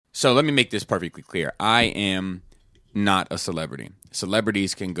So let me make this perfectly clear. I am not a celebrity.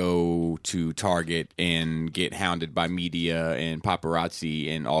 Celebrities can go to Target and get hounded by media and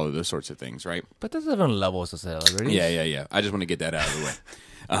paparazzi and all of those sorts of things, right? But there's different levels of celebrities. Yeah. I just want to get that out of the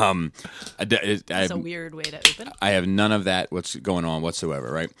way. It's a weird way to open. I have none of that what's going on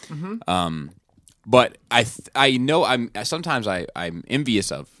whatsoever, right? Mm-hmm. But I know I'm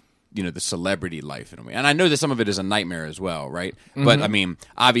envious of the celebrity life in a way, and I know that some of it is a nightmare as well, right? Mm-hmm. But I mean,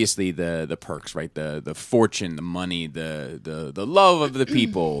 obviously the perks, right? The fortune, the money, the love of the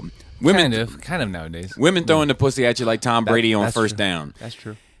people. Women, kind of nowadays. Women throwing the pussy at you like Tom Brady on first down. That's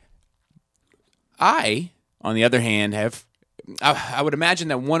true. I, on the other hand, I would imagine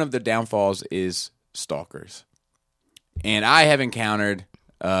that one of the downfalls is stalkers, and I have encountered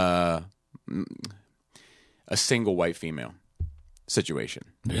a single white female situation.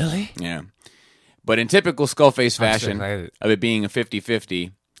 Really? Yeah. But in typical Skullface fashion so of it being a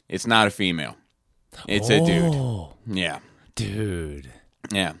 50-50, it's not a female. It's a dude. Yeah. Dude.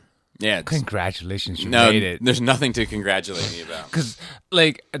 Yeah. Yeah. Congratulations, you made it. There's nothing to congratulate me about. Because,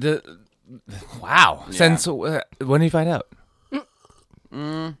 wow. Yeah. Since, when did you find out?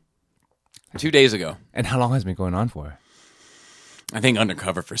 2 days ago. And how long has it been going on for? I think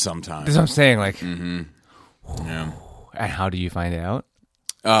undercover for some time. That's what I'm saying, Yeah. And how do you find out?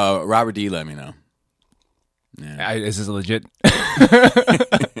 Robert D. let me know. Yeah. Is this legit?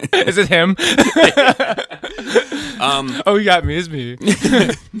 Is it him? Oh, you got me. It's me.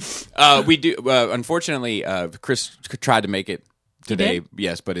 We do. Unfortunately, Chris tried to make it today.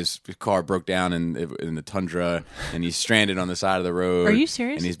 Yes, but his car broke down in the tundra, and he's stranded on the side of the road. Are you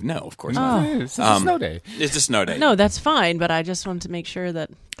serious? And he's no, of course not. It's a snow day. It's a snow day. No, that's fine, but I just wanted to make sure that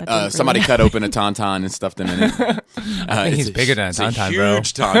somebody cut open a tauntaun and stuffed him in it. I think he's bigger than a tauntaun, bro.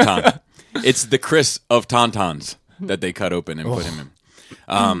 Huge tauntaun. It's the Chris of tauntauns that they cut open and put him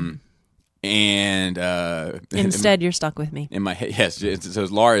in. And instead, you're stuck with me. In my head, yes. So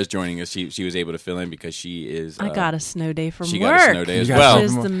Laura is joining us. She was able to fill in because she is. I got a snow day from she work. Got a snow day as well. Which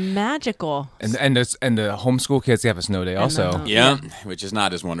is the magical. And the homeschool kids, they have a snow day also. Yeah, which is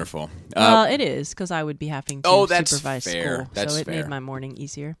not as wonderful. Well, it is because I would be having to supervise fair. school, That's so it fair. made my morning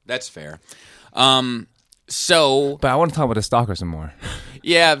easier. That's fair. So, but I want to talk about the stalker some more.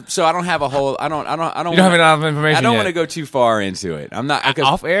 Yeah, so I don't have a whole. I don't. You don't have enough information. I don't want to go too far into it. I'm not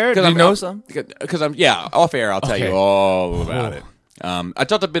off air. Do you know some? Because I'm off air. I'll tell you all about it. I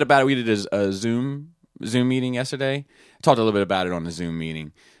talked a bit about it. We did a Zoom meeting yesterday. I talked a little bit about it on the Zoom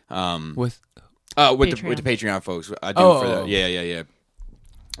meeting with the Patreon folks. I do for the yeah.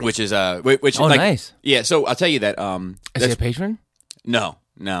 Which is nice. Yeah, so I'll tell you that. Is he a patron? No.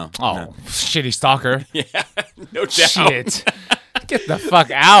 Oh, no. Shitty stalker. Yeah, no doubt. Shit. Get the fuck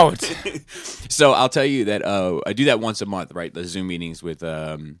out. So I'll tell you that I do that once a month, right? The Zoom meetings with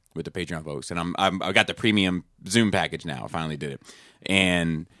the Patreon folks, and I got the premium Zoom package now. I finally did it,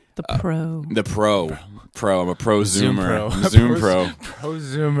 and the pro. I'm a pro Zoomer, Zoom pro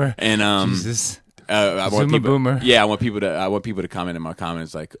Zoomer, and Jesus. I want Zoomer people, boomer. Yeah, I want people to comment in my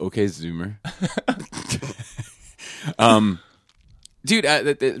comments like, "Okay, Zoomer." Dude,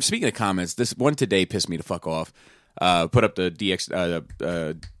 speaking of comments, this one today pissed me the fuck off. Put up the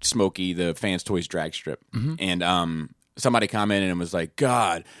DX Smokey, the Fans Toys drag strip, and somebody commented and was like,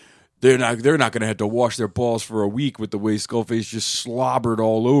 "God, they're not going to have to wash their balls for a week with the way Skullface just slobbered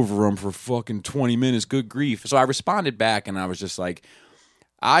all over them for fucking 20 minutes. Good grief!" So I responded back and I was just like,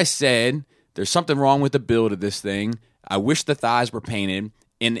 "I said there's something wrong with the build of this thing. I wish the thighs were painted."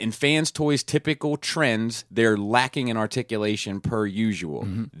 In Fans Toys' typical trends, they're lacking in articulation per usual.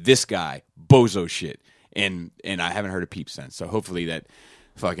 This guy, bozo shit. And I haven't heard a peep since. So hopefully that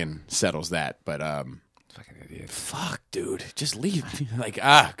fucking settles that. But fucking idiot. Fuck, dude. Just leave. Like,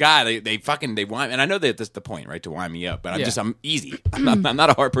 God, they wind. And I know that that's the point, right? To wind me up. But I'm easy. I'm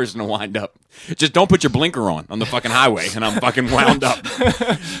not a hard person to wind up. Just don't put your blinker on the fucking highway and I'm fucking wound up.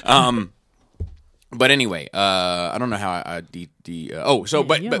 But anyway, I don't know how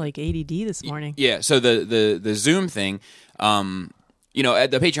you're like ADD this morning. Yeah, so the Zoom thing, the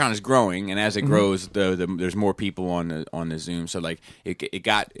Patreon is growing, and as it grows, there's more people on the Zoom. So like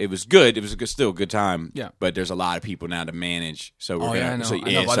it was good. It was still a good time. Yeah, but there's a lot of people now to manage. So we're I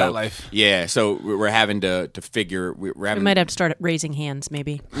know about that life. Yeah, so we're having to figure. We might have to start raising hands,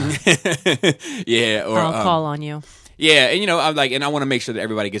 maybe. Yeah, or I'll call on you. Yeah, and I'm like, and I want to make sure that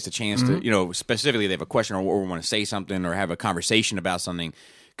everybody gets a chance to, specifically they have a question or want to say something or have a conversation about something,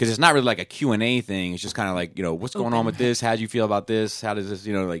 because it's not really like a Q&A thing. It's just kind of like, what's going on with this? How do you feel about this? How does this,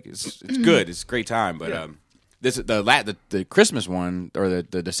 like it's good. It's a great time, but the Christmas one or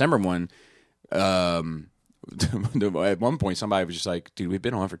the December one, At one point, somebody was just like, "Dude, we've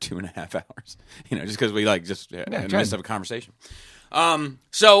been on for 2.5 hours." Just because we in the midst of a conversation.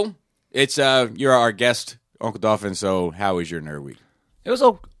 So it's you're our guest, Uncle Dolphin. So how was your nerd week? It was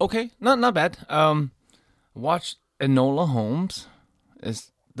okay, not bad. Watched Enola Holmes.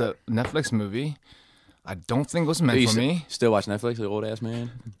 It's the Netflix movie. I don't think it was meant for me. Still watch Netflix, the old ass man.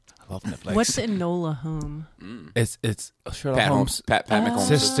 I love Netflix. What's Enola Holmes? It's Sherlock Holmes' Pat McCombs'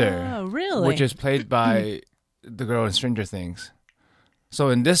 sister. Oh, really? Which is played by the girl in Stranger Things. So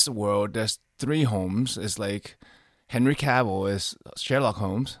in this world, there's 3 Holmes. It's like Henry Cavill is Sherlock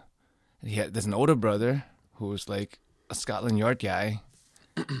Holmes. There's an older brother who's like a Scotland Yard guy,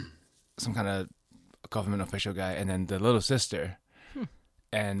 some kind of government official guy, and then the little sister.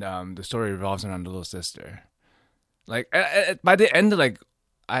 And the story revolves around the little sister. Like by the end, like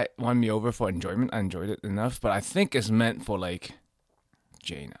I won me over for enjoyment. I enjoyed it enough, but I think it's meant for like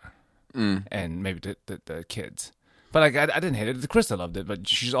Jaina and maybe the kids. But like I didn't hate it. Krista loved it, but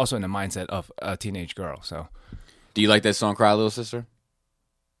she's also in the mindset of a teenage girl. So, do you like that song "Cry Little Sister"?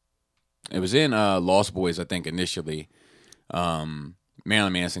 It was in Lost Boys, I think, initially. Marilyn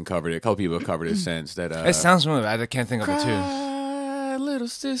Manson covered it. A couple people have covered it since. That it sounds familiar. I can't think of the tune. Little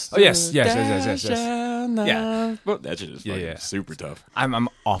sister. Oh yes. Yeah. That shit is fucking super tough. I'm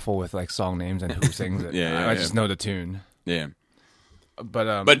awful with like song names and who sings it. I just know the tune. Yeah.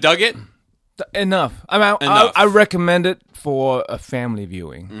 But dug it? Enough. I recommend it for a family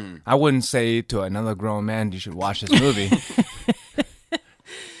viewing. I wouldn't say to another grown man you should watch this movie.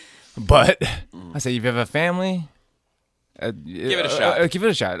 But I say if you have a family, give it a shot. Give it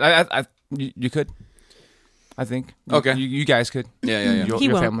a shot. You could. I think. Okay. You guys could. Yeah.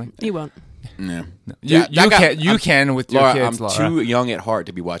 Your family. He won't. Yeah. You can with your Laura, kids, I'm Laura. too young at heart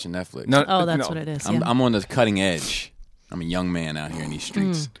to be watching Netflix. That's what it is. Yeah. I'm on the cutting edge. I'm a young man out here in these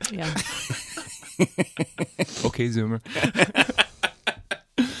streets. Yeah. Okay, Zoomer.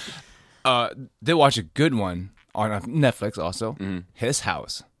 Did watch a good one on Netflix also. His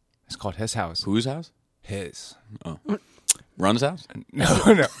House. It's called His House. Whose house? His. Oh. Run's house?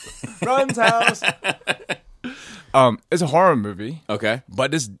 No. Run's house. It's a horror movie. Okay.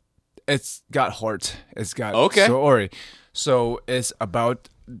 But it's got heart. It's got story. So it's about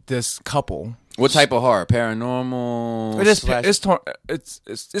this couple. What type of horror? Paranormal? It is.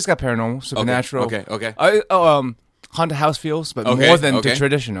 It's got paranormal, supernatural. Okay. Haunted house feels, but more than the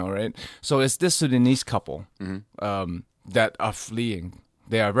traditional, right? So it's this Sudanese couple that are fleeing.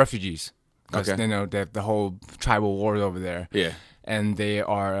 They are refugees because they know that the whole tribal war over there. Yeah. And they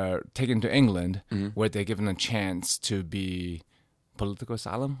are taken to England, where they're given a chance to be political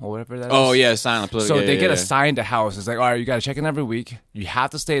asylum or whatever that is. Oh, yeah, asylum. So they get assigned a house. It's like, all right, you got to check in every week. You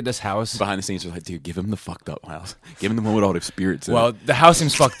have to stay at this house. Behind the scenes, we're like, dude, give him the fucked up house. Give him the one with all the spirits in it. The house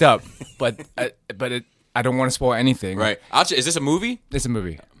seems fucked up, but I don't want to spoil anything. Right. Is this a movie? It's a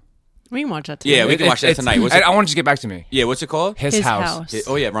movie. We can watch that tonight. Yeah, we can watch that tonight. I want you to get back to me. Yeah, what's it called? His House.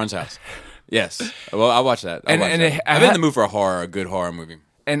 Oh, yeah, Run's House. Yes. Well, I'll watch that. I'm in the mood for a good horror movie.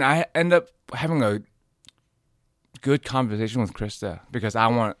 And I end up having a good conversation with Krista because I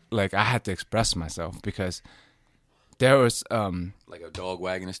had to express myself because there was like a dog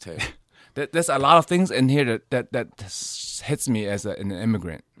wagging his tail. There's a lot of things in here that hits me as an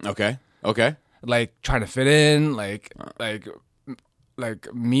immigrant. Okay. Like trying to fit in, like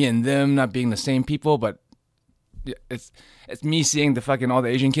me and them not being the same people, but it's me seeing all the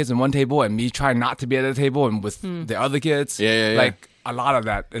Asian kids in one table and me trying not to be at the table and with the other kids. Yeah. Like a lot of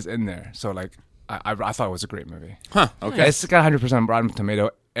that is in there. So like I thought it was a great movie. Huh. Okay. It's got 100% Rotten Tomato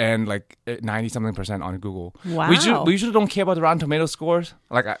and like 90-something% on Google. Wow. We usually don't care about the Rotten Tomato scores.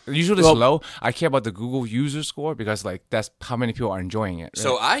 Like usually it's low. I care about the Google user score because like that's how many people are enjoying it. Right?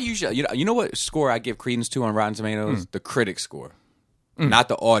 So I usually, you know what score I give credence to on Rotten Tomatoes? The critic score, not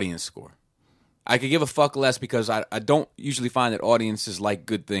the audience score. I could give a fuck less because I don't usually find that audiences like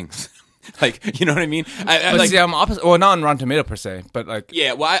good things. Like, you know what I mean? I'm opposite. Well, not on Rotten Tomato per se, but like...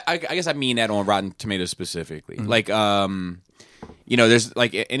 Yeah, well, I guess I mean that on Rotten Tomatoes specifically. Like, there's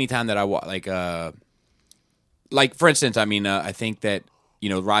like anytime that I watch, like for instance, I mean, I think that,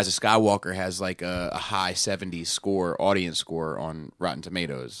 Rise of Skywalker has like a high 70s score, audience score on Rotten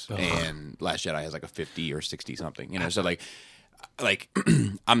Tomatoes, and Last Jedi has like a 50 or 60 something, so like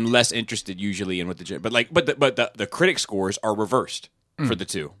I'm less interested usually in what but the critic scores are reversed for the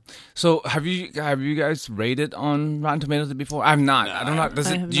two. So have you guys rated on Rotten Tomatoes before? I'm not. I don't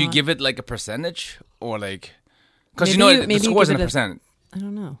know. Do you give it like a percentage or like? Because the score isn't a percent. I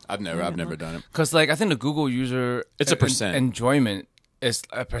don't know. I've never done it. Because like I think the Google user it's a percent enjoyment is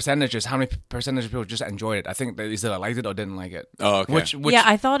percentages. How many percentage of people just enjoyed it? I think they either liked it or didn't like it. Oh, okay. Which Yeah,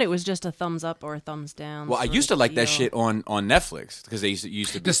 I thought it was just a thumbs up or a thumbs down. Well, I sort used to of like that deal. shit on Netflix because they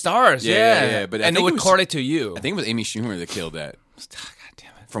used to be the stars, yeah. But I and it think would was- correlate to you. I think it was Amy Schumer that killed that. God damn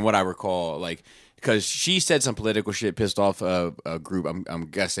it. From what I recall, like because she said some political shit, pissed off a group. I'm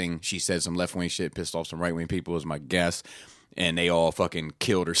guessing she said some left wing shit, pissed off some right wing people. Is my guess, and they all fucking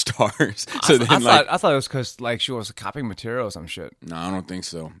killed her stars. So then, I thought it was because like she was copying material or some shit. no, I don't think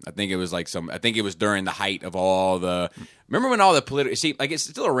so. I think it was like I think it was during the height of all the. Remember when all the political? See, like it's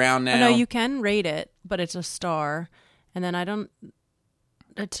still around now. Oh, no, you can rate it, but it's a star, and then I don't.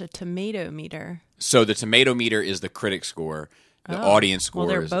 It's a tomato meter. So the tomato meter is the critic score. The Oh. audience score Well,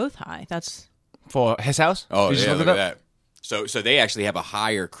 they're is both high. That's For his house? Oh You just yeah, looked look it at up? that. So they actually have a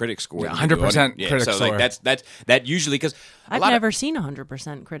higher critic score. Yeah, than the 100% audience. critic so score. like that usually because I've never seen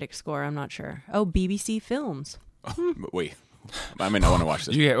 100% critic score. I'm not sure. Oh, BBC Films. wait, I may not want to watch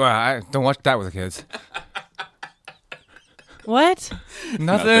this. Well, I don't watch that with the kids. What?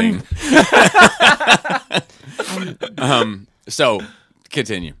 Nothing. So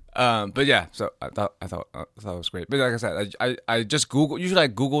continue. But yeah, so I thought it was great. But like I said, I just Google. Usually I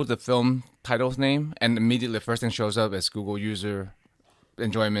Google the film title's name, and immediately the first thing shows up is Google user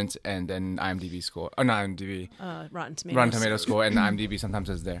enjoyment, and then IMDb score. Or not IMDb, Rotten Tomatoes. Rotten Tomato score, and IMDb sometimes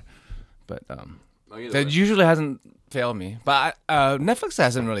is there. But either that way. usually hasn't failed me. But Netflix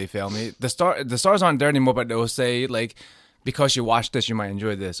hasn't really failed me. The stars aren't there anymore, but they'll say like, because you watch this, you might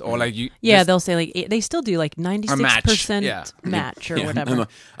enjoy this, or like you. Yeah, this- they'll say like they still do like 96% yeah. match or Yeah. whatever.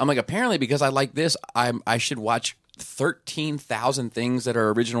 I'm like apparently because I like this, I should watch 13,000 things that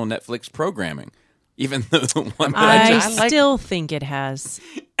are original Netflix programming, even though the one that I still think it has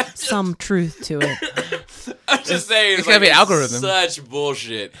some truth to it. I'm just saying, It's gotta be algorithm. Such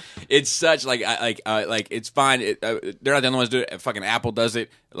bullshit. It's such like it's fine. They're not the only ones doing it. Fucking Apple does it.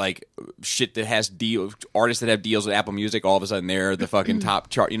 Like shit that has deals, artists that have deals with Apple Music. All of a sudden, they're the fucking top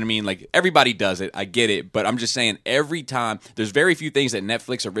chart. You know what I mean? Like everybody does it. I get it, but I'm just saying. Every time, there's very few things that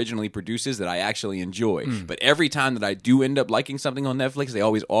Netflix originally produces that I actually enjoy. But every time that I do end up liking something on Netflix, they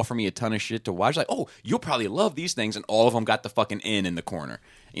always offer me a ton of shit to watch. Like, oh, you'll probably love these things, and all of them got the fucking N in the corner.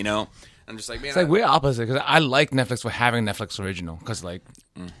 You know? I'm just like, man. It's like we're opposite because I like Netflix for having Netflix original because like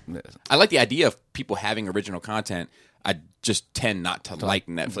I like the idea of people having original content. I just tend not to like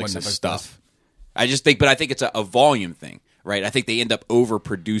Netflix's Netflix stuff. I just think, but I think it's a volume thing, right? I think they end up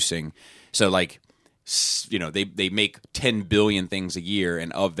overproducing. So, like, you know, they make 10 billion things a year,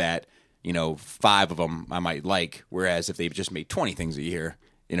 and of that, you know, 5 of them I might like. Whereas if they just made 20 things a year,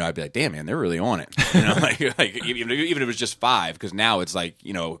 you know, I'd be like, damn, man, they're really on it. You know, like even if it was just 5, because now it's like,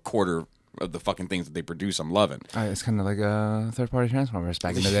 you know, a quarter of the fucking things that they produce, I'm loving. it's kind of like a third-party Transformers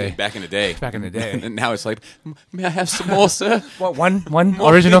back in the day. Back in the day. Back in the day. And now it's like, may I have some more, sir? What one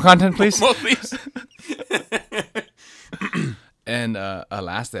original content, please? More, please. And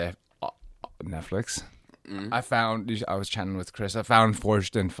last day, Netflix. I was chatting with Chris. I found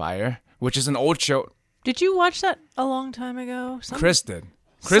Forged in Fire, which is an old show. Did you watch that a long time ago? Chris did.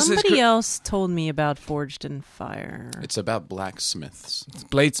 Somebody else told me about Forged in Fire. It's about blacksmiths. It's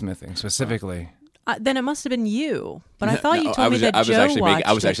bladesmithing specifically. Then it must have been you. But I thought you No, told me that Joe watched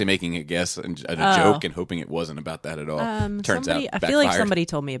I was it. actually making a guess and a joke and hoping it wasn't about that at all. Turns out, I feel like backfired. somebody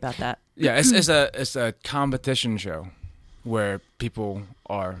told me about that. Yeah, it's a competition show where people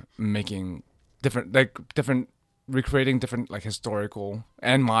are making recreating different like historical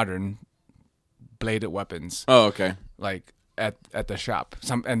and modern bladed weapons. Oh, okay. Like at the shop.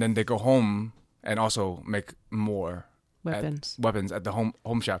 And then they go home and also make more Weapons. at the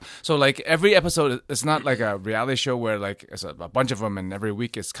home shop. So like every episode, it's not like a reality show where like it's a bunch of them and every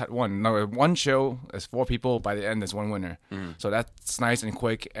week it's cut one. No, one show is 4 people. By the end, there's one winner. So that's nice and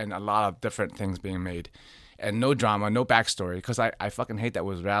quick and a lot of different things being made. And no drama, no backstory, because I fucking hate that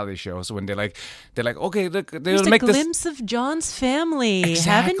with reality shows when they're like, okay, look, they'll Just a make this. glimpse of John's family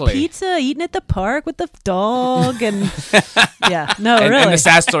having Exactly. pizza, eating at the park with the dog, and yeah, no, And, really. and the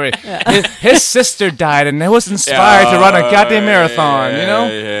sad story, his sister died, and he was inspired to run a goddamn marathon. You know,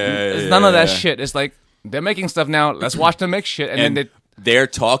 it's none of that shit. It's like they're making stuff now. Let's watch them make shit, and then they're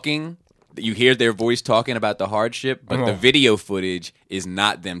talking. You hear their voice talking about the hardship, but the video footage is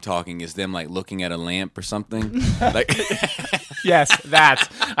not them talking. It's them like looking at a lamp or something. Like, yes, that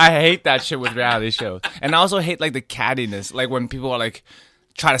I hate that shit with reality shows, and I also hate like the cattiness, like when people are like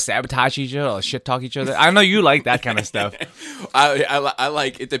try to sabotage each other or shit talk each other. I know you like that kind of stuff. I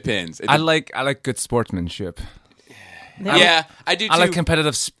like. It depends. I like good sportsmanship. Yeah, I do too. I like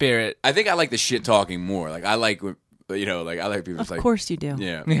competitive spirit. I think I like the shit talking more. Like I like You know, like I like people. Of Like, course you do.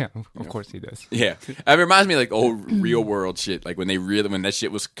 yeah, Yeah, of course he does. yeah. It reminds me of like old real world shit. Like when that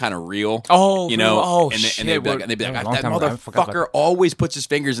shit was kind of real. Oh, you know. oh, and shit. they'd be like, That was a that long time ago. I forgot about motherfucker always puts his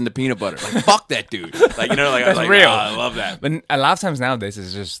fingers in the peanut butter. Like fuck that dude. Like you know, like That's I was like, real. "Oh, I love that. But a lot of times nowadays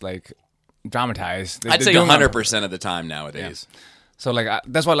it's just like dramatized. I'd say They're doing 100% of the time nowadays. So like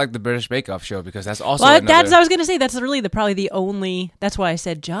that's why I like the British Bake Off show, because that's also Well, another... I was going to say that's really probably the only. That's why I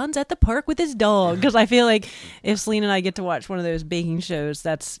said John's at the park with his dog, because I feel like if Celine and I get to watch one of those baking shows,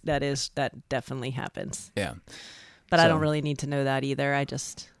 that definitely happens. Yeah. But I So- don't really need to know that either. I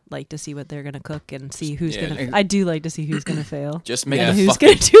just like to see what they're going to cook and see who's Yeah, going to. I do like to see who's going to fail. Just make Yeah. a Who's fucking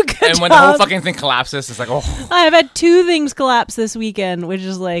going to do a good And job. when the whole fucking thing collapses, it's like, oh, I have had 2 things collapse this weekend, which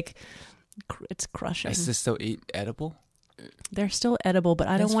is like, it's crushing. is this still edible? They're still edible, but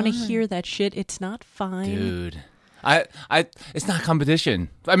I don't That's want to fine. hear that shit. It's not fine. Dude. It's not competition.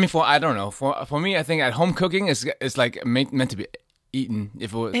 I mean, I don't know. For me, I think at home cooking is like meant to be eaten.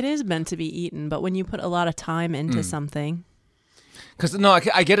 If it was, It is meant to be eaten, but when you put a lot of time into Mm. something, because no,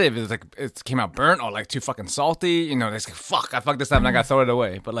 I get it. If it's like it came out burnt or like too fucking salty, you know, it's like fuck. I fucked this up and I gotta throw it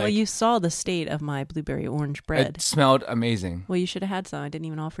away. But like, well, you saw the state of my blueberry orange bread. it smelled amazing. Well, you should have had some. I didn't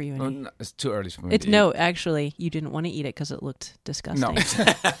even offer you any. Well, no, it's too early for me. It's to eat. no, actually, you didn't want to eat it because it looked disgusting.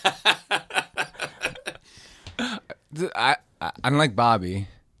 I unlike Bobby,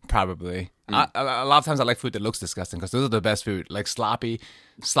 probably. A lot of times I like food that looks disgusting because those are the best food. Like sloppy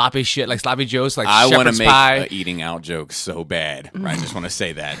shit, like sloppy joes, like I want to shepherd's make pie. a eating out joke so bad. Right? I just want to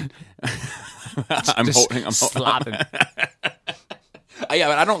say that. I'm Just holding. slopping. Yeah,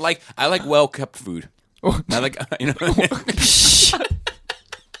 but I don't like. I like well kept food. I like you know.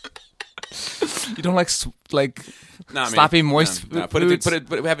 You don't like Nah, man. sloppy, moist No, foods?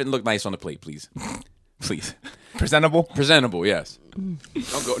 have it look nice on the plate, please. Please. Presentable. Presentable, yes.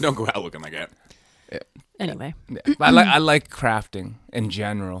 Don't go out looking like that. Anyway, Yeah. But I like crafting in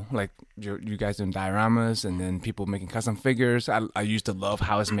general. Like you guys doing dioramas and then people making custom figures. I used to love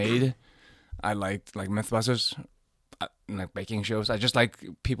how it's made. I liked like Mythbusters, like baking shows. I just like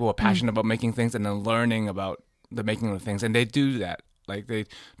people who are passionate about making things and then learning about the making of things. And they do that. Like they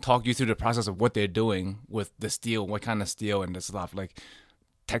talk you through the process of what they're doing with the steel, what kind of steel and this stuff. Like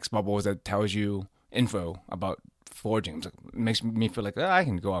text bubbles that tells you info about forging. It makes me feel like I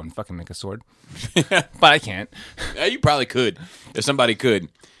can go out and fucking make a sword, but I can't. Yeah, you probably could. If somebody could,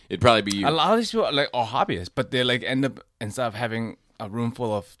 it'd probably be you. A lot of these people are hobbyists, but they like end up instead of having a room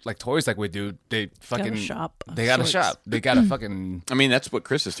full of like toys like we do, they fucking shop of They got a sorts. shop. They got a fucking I mean, that's what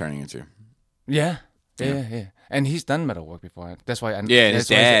Chris is turning into. yeah. And he's done metalwork before. That's why. Yeah, and his that's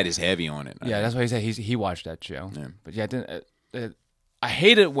why he dad said- is heavy on it. Yeah, that's why he said he watched that show. Yeah. But yeah, I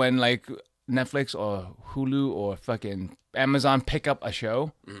hate it when like Netflix or Hulu or fucking Amazon pick up a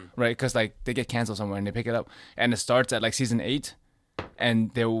show, right? Because like they get canceled somewhere and they pick it up, and it starts at like season 8,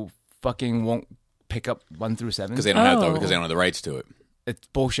 and they fucking won't pick up 1 through 7 because they don't Oh. have the rights to it. It's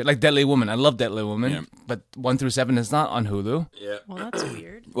bullshit. Like Deadly Woman, I love Deadly Woman, Yeah. but 1 through 7 is not on Hulu. Yeah. well, that's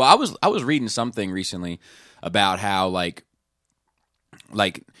weird. Well, I was reading something recently about how like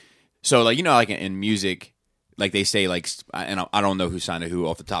so like you know like in music, like they say like and I don't know who signed it who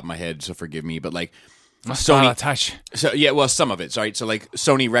off the top of my head, so forgive me, but like Sony touch. So yeah, well, some of it's right. So like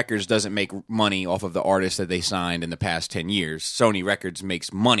Sony Records doesn't make money off of the artists that they signed in the past 10 years. Sony Records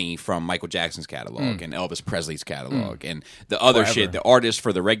makes money from Michael Jackson's catalog and Elvis Presley's catalog and the other Forever. shit. The artists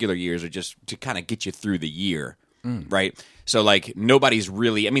for the regular years are just to kind of get you through the year, right? So like nobody's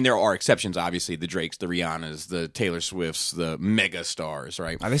really. I mean, there are exceptions, obviously. The Drakes, the Rihannas, the Taylor Swifts, the mega stars,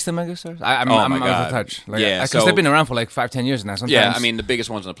 right? Are they still megastars? I'm Oh, I'm my out God. of touch. Like, Yeah, because so- they've been around for like 5-10 years now. Sometimes. Yeah, I mean the biggest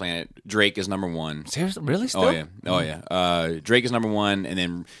ones on the planet. Drake is number one. seriously, really? Still? Oh yeah. Drake is number one, and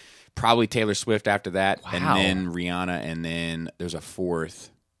then probably Taylor Swift after that, and Wow. then Rihanna, and then there's a fourth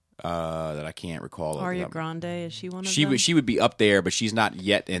that I can't recall. off the Ariana top. Grande, is she one of She them? she would be up there, but she's not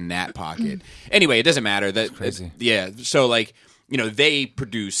yet in that pocket. Anyway, it doesn't matter. That crazy. yeah. So like you know they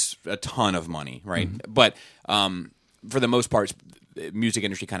produce a ton of money, right? But for the most part, the music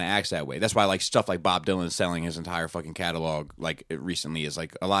industry kind of acts that way. That's why like stuff like Bob Dylan selling his entire fucking catalog like recently is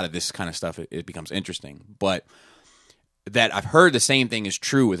like a lot of this kind of stuff. It becomes interesting, but that I've heard the same thing is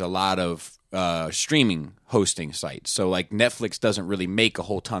true with a lot of streaming hosting sites. So like Netflix doesn't really make a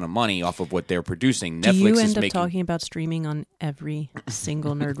whole ton of money off of what they're producing. Do Netflix you is end up making talking about streaming on every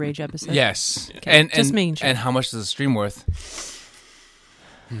single Nerd Rage episode? Yes. Okay, just making sure. And how much is the stream worth?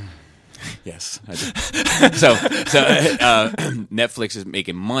 Yes, I do. So Netflix is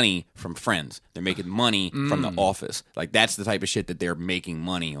making money from Friends. They're making money from The Office. Like that's the type of shit that they're making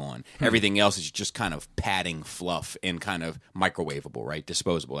money on. Everything else is just kind of padding fluff and kind of microwavable, right?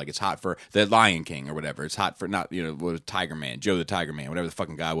 Disposable. Like it's hot for the Lion King or whatever. It's hot for not what was Tiger Man, Joe the Tiger Man, whatever the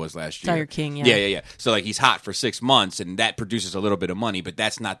fucking guy was last year. Tiger King, yeah. Yeah. So like he's hot for 6 months, and that produces a little bit of money, but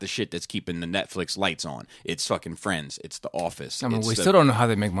that's not the shit that's keeping the Netflix lights on. It's fucking Friends. It's The Office. I mean, it's we still don't know how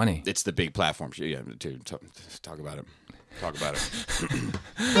they make money. It's the big platform shit. Yeah, dude, talk about it. Talk about it.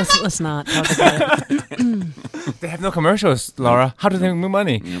 Let's not talk about it. They have no commercials, Laura. How do they make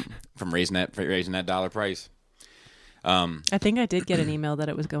money? Yep. From raising that dollar price. I think I did get an email that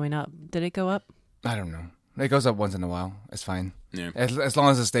it was going up. Did it go up? I don't know. It goes up once in a while. It's fine. Yeah. As long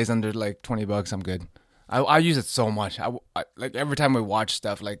as it stays under like $20, I'm good. I use it so much. I like every time we watch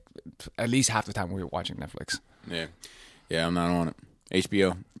stuff, like at least half the time we're watching Netflix. Yeah, I'm not on it.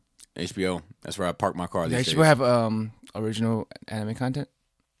 HBO. That's where I park my car these days. HBO have original anime content.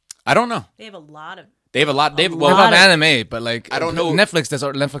 I don't know. They have a lot of. They have a lot. They have, Well, well, not anime, but like I don't know. Netflix does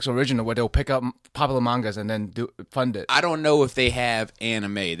Netflix original where they'll pick up popular mangas and then fund it. I don't know if they have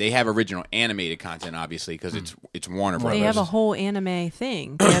anime. They have original animated content, obviously, because it's Warner Brothers. They have a whole anime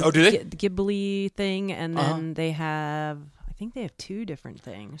thing. They have do they? Ghibli thing, and then they have. I think they have 2 different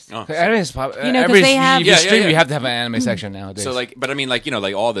things. Oh. Anime is You know, 'cause they have- if you stream, Yeah. you have to have an anime section nowadays. So like, but I mean, like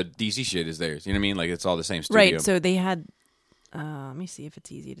like all the DC shit is theirs. You know what I mean? Like it's all the same studio. Right. So they had. Let me see if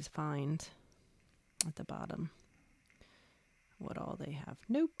it's easy to find. At the bottom. What all they have?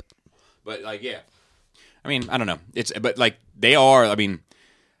 Nope. But like, yeah. I mean, I don't know. But like they are. I mean,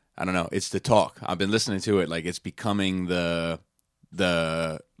 I don't know. It's the talk. I've been listening to it. Like it's becoming the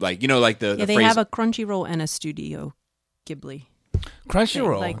like like the Yeah, they phrase. have a Crunchyroll and a Studio Ghibli.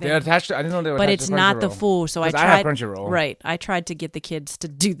 Crunchyroll, like they're attached. I didn't know they were. But attached it's to not the Crunchyroll. full. So I 'Cause tried. I have Crunchyroll. Right. I tried to get the kids to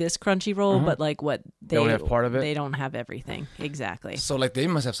do this Crunchyroll, but like what they only have part of it? They don't have everything. Exactly. So like they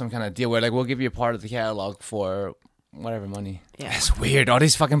must have some kind of deal where like we'll give you a part of the catalog for whatever money. Yeah. That's weird. All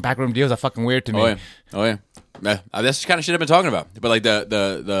these fucking backroom deals are fucking weird to me. Oh yeah. That's the kind of shit I've been talking about. But like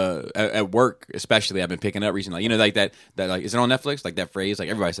the at work especially, I've been picking up recently. Like that like is it on Netflix? Like that phrase, like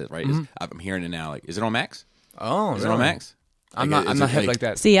everybody says, right? I'm hearing it now. Like, is it on Max? Oh, Is it on Max? I'm Like, not is not it hip like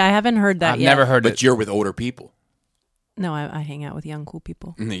that. See, I haven't heard that I've yet. never heard But it. you're with older people. No, I hang out with young cool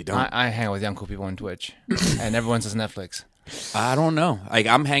people. No, you don't. I hang out with young cool people on Twitch, and everyone says Netflix. I don't know. Like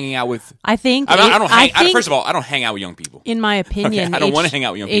I'm hanging out with. I think. I don't hang. think, First of all, I don't hang out with young people. in my opinion, I don't wanna hang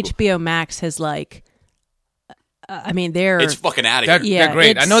out with young people. HBO Max has like. I mean, they're. It's fucking out of here. They're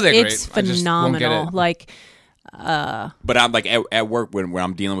great. I know they're great. It's I just won't get phenomenal. it. Like. But I'm like at work when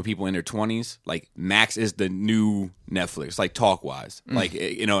I'm dealing with people in their 20s. Like Max is the new Netflix. Like talk wise, like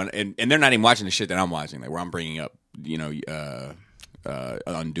and they're not even watching the shit that I'm watching. Like where I'm bringing up,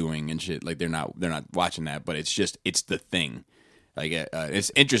 Undoing and shit. Like they're not watching that. But it's the thing. Like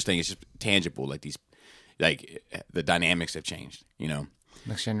it's interesting. It's just tangible. Like these, like the dynamics have changed.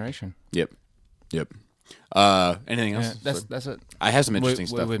 Next generation. Yep. Anything else? Yeah, that's it. I have some interesting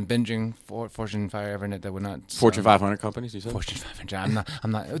stuff. We've been binging Fortune 500 that we're not Fortune 500 companies. You said. Fortune 500.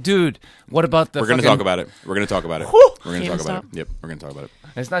 I'm not. Dude, what about the? We're going to fucking- talk about it. We're going to talk about it. We're going to talk about it. GameStop. Yep. We're going to talk about it.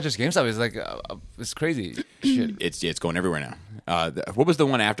 It's not just GameStop. It's like it's crazy shit. It's going everywhere now. What was the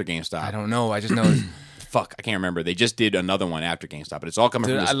one after GameStop? I don't know. I just know. Fuck, I can't remember. They just did another one after GameStop, but it's all coming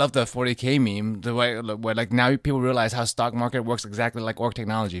Dude, from this. I love the 40K meme. The way where like now people realize how stock market works exactly like org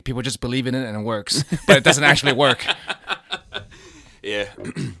technology. People just believe in it and it works, but it doesn't actually work. Yeah,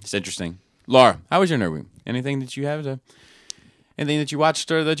 it's interesting. Laura, how was your nerd week? Anything that you have? Anything that you watched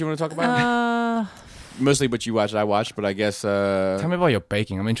or that you want to talk about? Mostly what you watched, I watched, but I guess. Tell me about your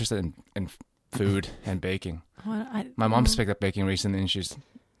baking. I'm interested in food and baking. My mom's picked up baking recently, and she's.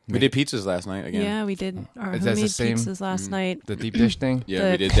 We did pizzas last night again. Yeah, we did our Is that the homemade same- pizzas last night. The deep dish thing. Yeah,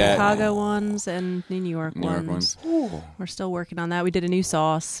 the we did that. Chicago ones and the New York New York ones. We're still working on that. We did a new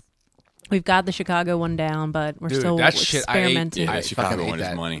sauce. We've got the Chicago one down, but we're Dude, still that shit I ate- experimenting. Yeah, I the Chicago fucking one ate is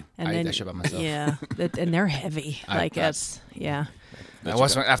that. money. And I ate then, that shit by myself. Yeah, and they're heavy. Yeah.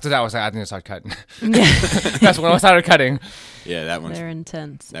 After that, I was like, I think I start cutting. That's when I started cutting. Yeah, that one's They're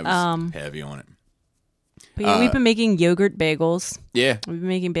intense. that was heavy on it. But yeah, we've been making yogurt bagels. Yeah, We've been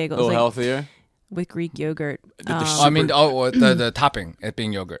making a bagels little like, healthier. with Greek yogurt. I mean, the topping, it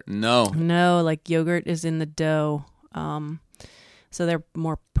being yogurt. No, No, like yogurt is in the dough. So they're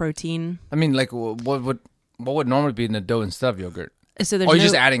more protein. I mean, like, what would normally be in the dough instead of yogurt? So there's Or no, you're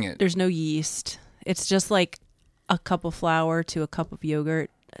just adding it? There's no yeast. It's just like a cup of flour to a cup of yogurt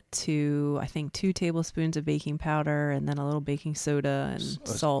to I think 2 tablespoons of baking powder and then a little baking soda and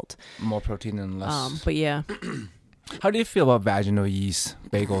salt. More protein and less. But yeah, How do you feel about vaginal yeast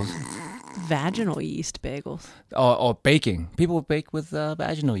bagels? vaginal yeast bagels. Or baking. People bake with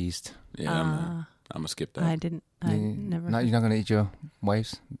vaginal yeast. Yeah, I'm gonna skip that. I didn't. I never. You're not gonna eat your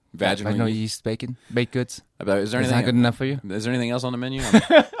wife's Vaginal yeast bacon, baked goods. Is there Is that anything good enough for you? Is there anything else on the menu?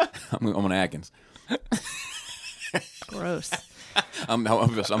 I'm on Atkins. Gross. I'm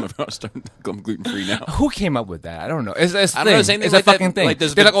gluten free now. Who came up with that? I don't know. It's I don't know, same thing It's like a that, fucking thing. like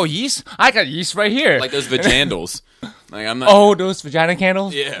those They're like, oh, yeast? I got yeast right here. Like those vagandals. Like I'm not. Oh, those vagina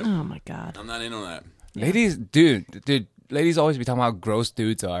candles? Yeah. Oh my god. I'm not in on that. Ladies, dude, ladies always be talking about how gross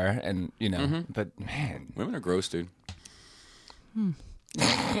dudes are, and you know, Mm-hmm. but man, Women are gross, dude.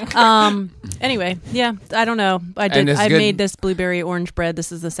 Anyway, yeah, I don't know. I And it's I good. made this blueberry orange bread.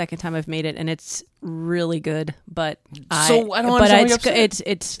 This is the second time I've made it, and it's really good. But So I don't understand why you're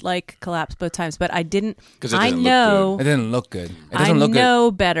it's like collapsed both times. But I didn't. 'Cause it I doesn't look know. it didn't look good. It I doesn't look good.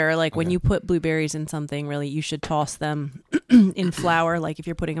 know better. Like when you put blueberries in something, really, you should toss them in flour. Like if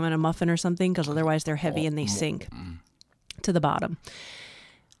you're putting them in a muffin or something, because otherwise they're heavy and they sink to the bottom.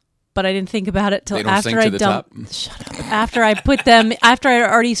 But I didn't think about it till They don't after sink to I the dumped. top? Shut up. After I put them, after I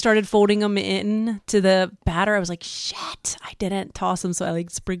already started folding them in to the batter, I was like, "Shit, I didn't toss them." So I like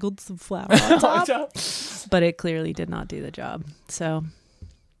sprinkled some flour on top. But it clearly did not do the job. So,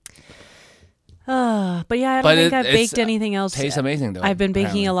 but yeah, I don't But think I've it's- baked anything else. Tastes amazing though. I've been baking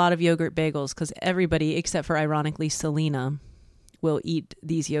apparently. a lot of yogurt bagels because everybody, except for ironically Selena, will eat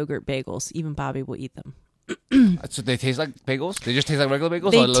these yogurt bagels. Even Bobby will eat them. So they taste like bagels? They just taste like regular bagels?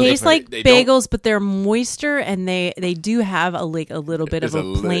 or They a little taste different? like They don't- bagels, but they're moister, and they do have a little bit of There's a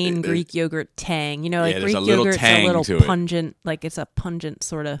a plain li- Greek yogurt tang. You know, like Yeah, there's Greek a little yogurt's a tang little to it. pungent. Like it's a pungent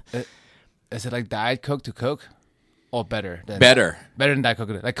sort of. Is it like Diet Coke to Coke? Or better? Better. Better than Diet Coke.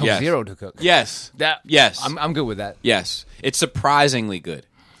 Like Coke Yes. Zero to Coke. Yes. Yes. I'm good with that. Yes. It's surprisingly good.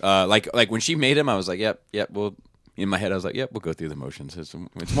 Like when she made them, I was like, yep. Well, in my head, I was like, yep, we'll go through the motions. It's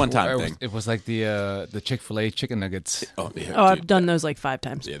one time thing. It was like the Chick-fil-A chicken nuggets. Oh, yeah, Oh, I've dude. done those like 5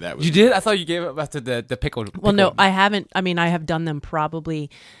 times. Yeah, that was. You did? I thought you gave up after the pickle. Well, no, I haven't. I mean, I have done them probably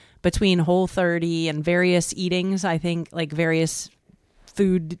between Whole30 and various eatings. I think like various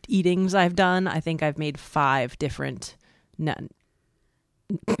food eatings I've done. I think I've made 5 different.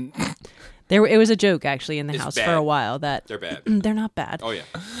 It was a joke actually in the It's house bad. for a while that They're bad. they're not bad. Oh yeah.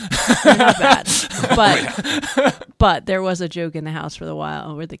 They're not bad. But there was a joke in the house for a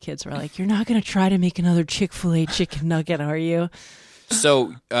while where the kids were like, "You're not going to try to make another Chick-fil-A chicken nugget, are you?"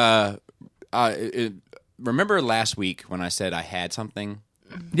 So, remember last week when I said I had something?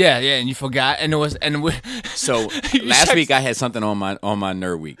 Yeah, and you forgot, and it was, So last week I had something on my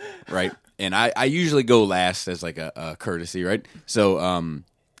nerd week, right? And I usually go last as like a courtesy, right? So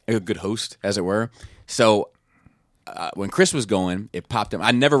a good host, as it were. So when Chris was going, it popped up.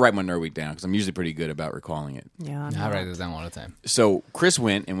 I never write my nerd week down because I'm usually pretty good about recalling it. Yeah. I write this down all the time. So Chris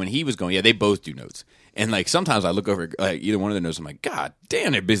went, and when he was going, yeah, they both do notes. And like sometimes I look over like either one of the notes, I'm like, God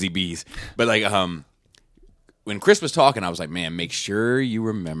damn, they're busy bees. But like when Chris was talking, I was like, man, make sure you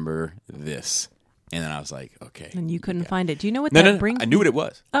remember this. And then I was like, okay. And you couldn't find it. Do you know what No, that no, brings? I knew what it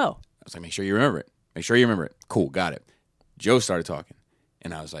was. Oh, I was like, make sure you remember it. Make sure you remember it. Cool, got it. Joe started talking.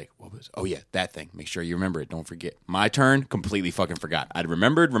 And I was like, what was? Oh, yeah, that thing. Make sure you remember it. Don't forget. My turn, completely fucking forgot. I'd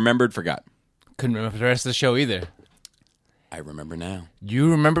remembered, forgot. Couldn't remember the rest of the show either. I remember now. You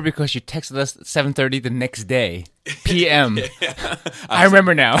remember because you texted us at 7:30 the next day, p.m. I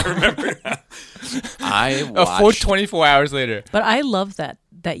remember now. I A watched. full 24 hours later. but I love that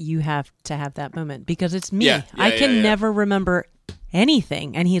you have to have that moment because it's me. Yeah, I can yeah. never remember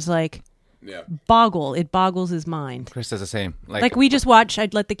anything, and he's like, Yeah. It boggles his mind. Chris does the same. Like we just watched.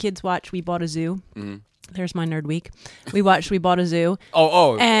 I'd let the kids watch. We bought a zoo. Mm-hmm. There's my nerd week. We bought a zoo.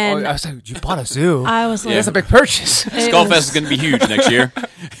 I And- was like, you bought a zoo? I was like, That's a big purchase. it Skullfest was- is going to be huge next year.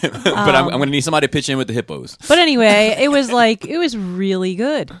 But I'm going to need somebody to pitch in with the hippos. But anyway, it was really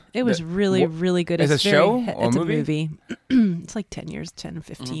good. It was really good. is It's it a show very- or It's movie? a movie. It's like 10 years, 10,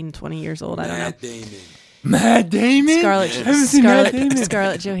 15, 20 years old. I don't know. Damon. Matt Damon?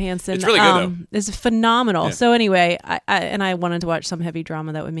 Scarlett Johansson. It's really good, though. It's phenomenal. Yeah. So anyway, I wanted to watch some heavy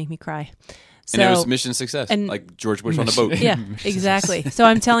drama that would make me cry. So, And it was mission success, and- like George Bush on the boat. yeah, exactly. So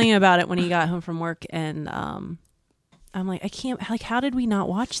I'm telling him about it when he got home from work, and I'm like, I can't. Like, how did we not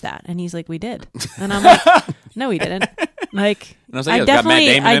watch that? And he's like, we did. And I'm like, no, we didn't. Like, And I was like, yeah, it's got Matt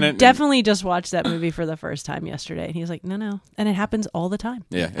Damon in it. definitely just watched that movie for the first time yesterday. And he's like, no, and it happens all the time.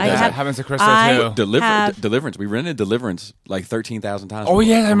 Yeah, it I does. have- That happens to Chris I- too. Deliverance. We rented Deliverance like 13,000 times. Oh, from-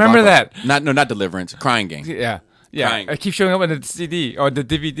 yeah, I from remember Blockbuster. that. Not Deliverance. Crying Game. Yeah. Crying. I keep showing up on the CD or the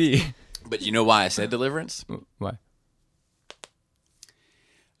DVD. But you know why I said Deliverance? Why?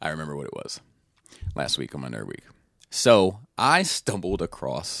 I remember what it was last week on my Nerd Week. So I stumbled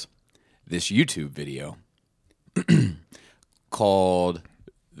across this YouTube video called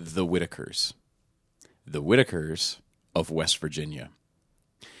The Whitakers. The Whitakers of West Virginia.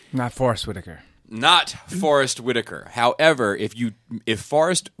 Not Forrest Whitaker. Not Forrest Whitaker. However, if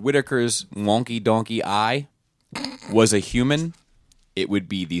Forrest Whitaker's wonky donkey eye was a human, it would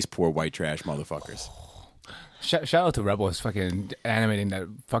be these poor white trash motherfuckers. Shout out to Rebels fucking animating that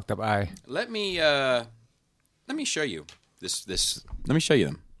fucked up eye. Let me show you this. Let me show you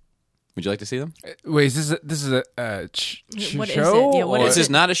them. Would you like to see them? Wait, this is a What is show? it? Yeah, what or- is This is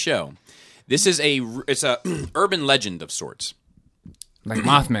it? not a show. This is it's a urban legend of sorts, Like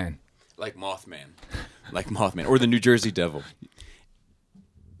Mothman. like Mothman, or the New Jersey Devil.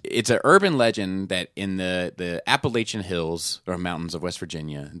 It's an urban legend that in the Appalachian Hills or mountains of West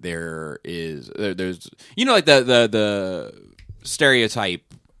Virginia, there's like the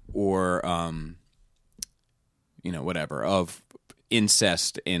stereotype or whatever of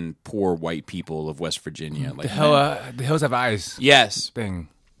incest in poor white people of West Virginia. Like The hills have eyes yes, thing.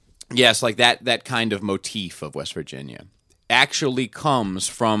 yes, like that kind of motif of West Virginia actually comes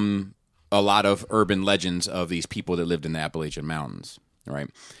from a lot of urban legends of these people that lived in the Appalachian Mountains, right?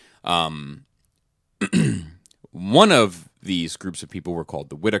 One of these groups of people were called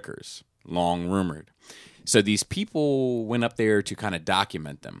the Whitakers, long rumored. So these people went up there to kind of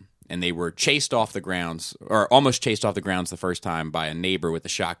document them, and they were chased off the grounds, or almost chased off the grounds the first time by a neighbor with a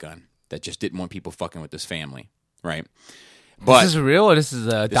shotgun that just didn't want people fucking with this family, right? But This is real or this is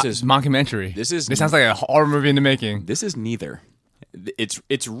a is- mockumentary? this is- This sounds like a horror movie in the making. this is neither.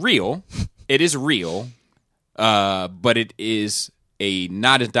 It's real. It is real, but it is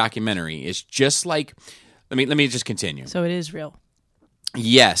not a documentary. It's just like let me just continue. So it is real.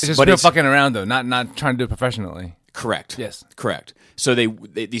 Yes, It's just but real it's fucking around though, not trying to do it professionally. correct. Yes. correct. So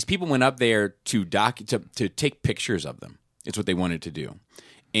these people went up there to take pictures of them. It's what they wanted to do,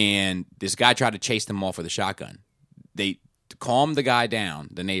 and this guy tried to chase them off with a shotgun. They calmed the guy down,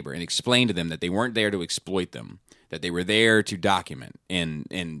 the neighbor, and explained to them that they weren't there to exploit them, that they were there to document, and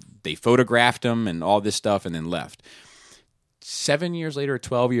they photographed them and all this stuff, and then left. 7 years later,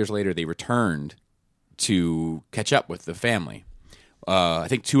 12 years later, they returned to catch up with the family. I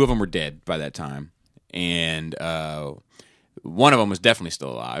think 2 of them were dead by that time, and one of them was definitely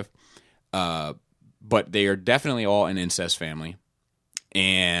still alive. But they are definitely all an incest family.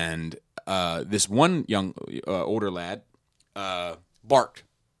 And this one young, older lad barked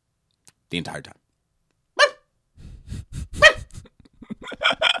the entire time.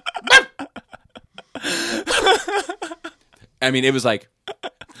 I mean, it was like,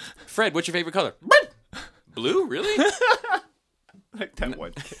 Fred, what's your favorite color? Blue? Really? Like that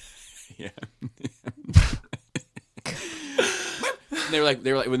one. Yeah. They were like,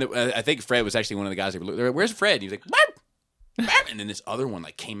 I think Fred was actually one of the guys. They were like, where's Fred? And he was like, "Bark." And then this other one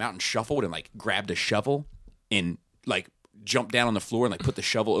like came out and shuffled and like grabbed a shovel and like jumped down on the floor and like put the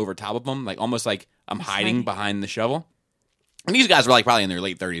shovel over top of him, like almost like I'm hiding behind the shovel. And these guys were like probably in their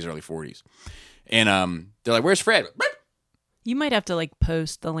late 30s, early 40s. And they're like, where's Fred? You might have to like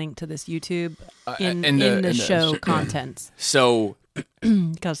post the link to this YouTube in in the the show contents So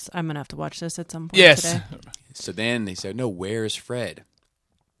because I'm gonna have to watch this at some point Yes. today. So then they said, no, where's Fred?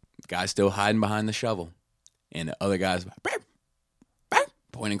 The guy's still hiding behind the shovel. And the other guys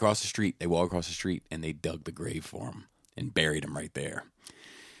pointing across the street. They walk across the street and they dug the grave for him and buried him right there.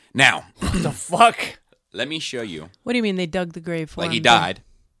 Now, What the fuck? let me show you. What do you mean they dug the grave for Like him? he died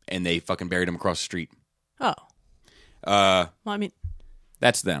and they fucking buried him across the street. Oh, well, I mean,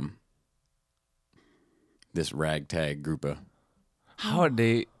 That's them. This ragtag group of How are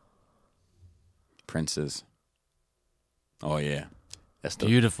they princes. Oh, yeah. That's the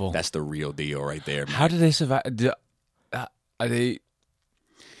beautiful? That's the real deal right there, man. How did they survive? Are they?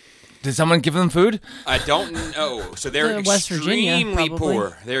 Did someone give them food? I don't know. So they're West Virginia, extremely probably.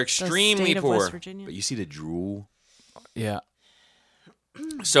 poor. They're extremely state of poor. West Virginia. But you see the drool. Yeah.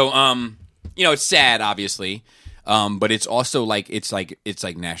 So it's sad, obviously, but it's also like it's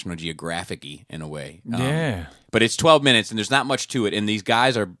like National Geographic-y in a way. Yeah. But it's 12 minutes and there's not much to it. And these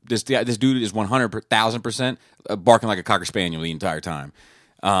guys are this dude is 100,000% barking like a cocker spaniel the entire time.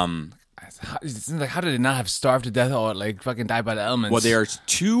 It's like, how did they not have starved to death or like fucking died by the elements? Well, there's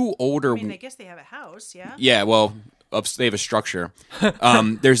 2 older. guess they have a house, yeah. Yeah, well, they have a structure.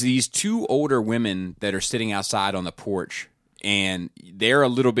 There's these 2 older women that are sitting outside on the porch, and they're a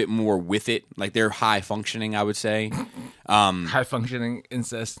little bit more with it. Like they're high functioning, I would say. high functioning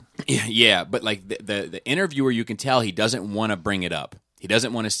incest. Yeah, but like the interviewer, you can tell he doesn't want to bring it up. He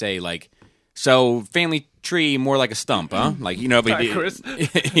doesn't want to say like, so family tree more like a stump, huh? Like but Hi, Chris.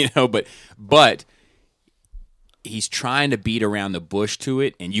 but he's trying to beat around the bush to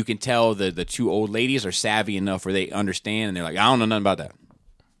it, and you can tell the two old ladies are savvy enough where they understand, and they're like, I don't know nothing about that.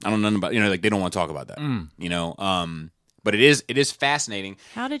 I don't know nothing about, like they don't want to talk about that. But it is fascinating.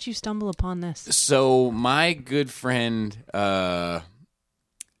 How did you stumble upon this? So my good friend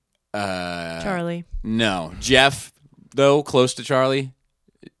Charlie. No, Jeff, though, close to Charlie.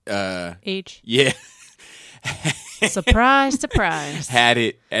 H. Yeah. Surprise, surprise. Had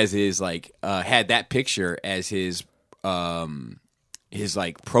it as his had that picture as his profile,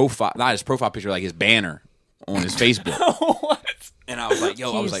 not his profile picture, like his banner on his Facebook. What? And I was like,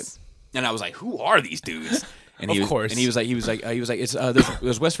 I was like, who are these dudes? And he was like, it's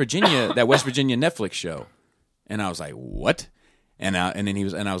there's West Virginia, that West Virginia Netflix show. And I was like, what? And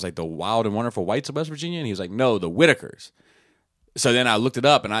I was like, the Wild and Wonderful Whites of West Virginia, and he was like, no, the Whitakers. So then I looked it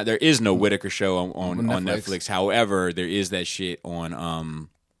up, and there is no Whitaker show on Netflix. However, there is that shit on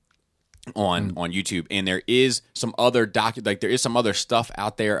YouTube, and there is some other there is some other stuff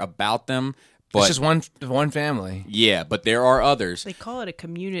out there about them. But It's just one family. yeah, but there are others. They call it a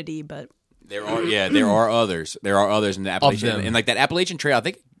community, but There are others. There are others in the Appalachian, them. and like that Appalachian Trail. I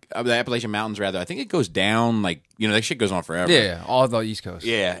think the Appalachian Mountains, rather. I think it goes down that shit goes on forever. Yeah, all the East Coast.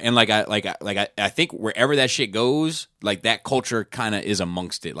 Yeah, and I think wherever that shit goes, like that culture kind of is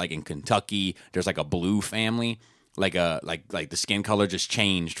amongst it. Like in Kentucky, there's like a blue family, like the skin color just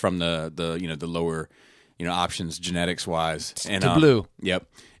changed from the lower options genetics wise and to blue. Yep,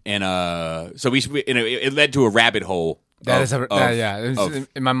 and so it led to a rabbit hole.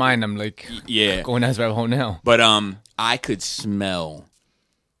 In my mind, I'm like, going down this rabbit hole now. But I could smell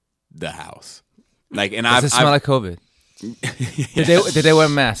the house, and Does it smell like COVID? Did they wear a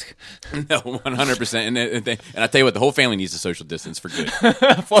mask? No, 100%. And I tell you what, the whole family needs a social distance for good.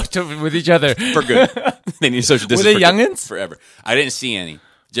 With each other For good. They need social distance. Were they youngins? Forever. I didn't see any.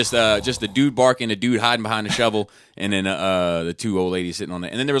 Just the dude barking, the dude hiding behind the shovel, and then the two old ladies sitting on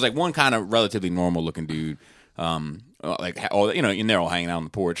it. And then there was like one kind of relatively normal looking dude, and they're all hanging out on the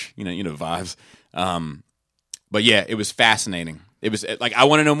porch. The vibes. But yeah, it was fascinating. It was like, I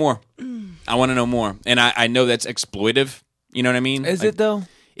want to know more. I want to know more. And I know that's exploitive. You know what I mean? Is it though?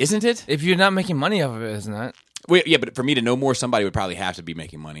 Isn't it? If you're not making money off of it, isn't it? Well, yeah, but for me to know more, somebody would probably have to be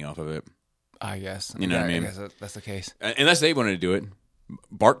making money off of it. I guess. You know what I mean? I guess that's the case. Unless they wanted to do it.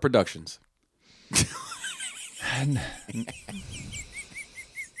 Bark Productions.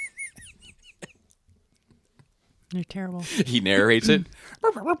 they're terrible. He narrates it.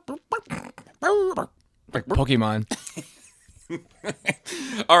 Like Pokemon.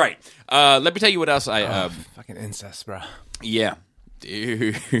 All right. Let me tell you what else Fucking incest, bro. Yeah.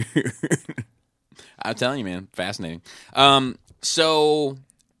 Dude. I'm telling you, man. Fascinating. So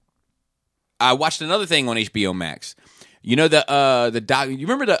I watched another thing on HBO Max. You know the doc. You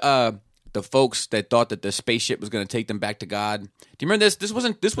remember the folks that thought that the spaceship was going to take them back to God? Do you remember this?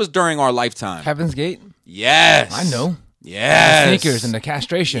 This was during our lifetime. Heaven's Gate? Yes. I know. Yes. The sneakers and the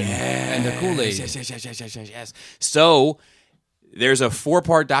castration and the Kool-Aid. Yes. So there's a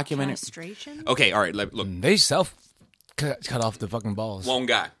 4-part documentary. Castration? Okay, all right. Look, They cut off the fucking balls. one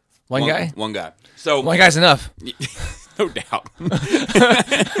guy. One guy? One guy. So One guy's enough. no doubt. A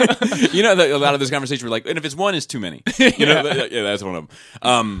lot of this conversation were like, and if it's one, it's too many. That's one of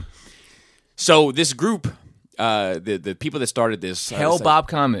them. So this group, the people that started this, Hell Bob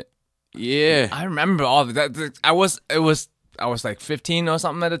Comet. yeah, I remember all of that. I was like 15 or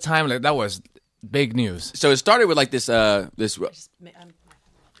something at the time. Like that was big news. So it started with like this. Oh,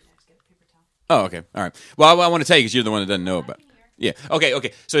 okay, all right. Well, I want to tell you because you're the one that doesn't know about it. Yeah.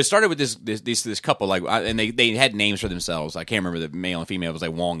 Okay. So it started with this couple, and they had names for themselves. I can't remember the male and female. It was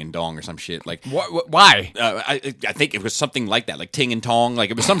like Wong and Dong or some shit. Like why? I think it was something like that, like Ting and Tong.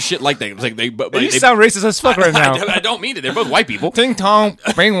 Like it was some shit like that. It was like You sound racist as fuck right now. I don't mean it. They're both white people. Ting Tong,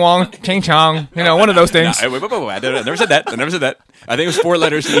 Bing Wong, Ching Chong. One of those things. No, wait, I never said that. I think it was 4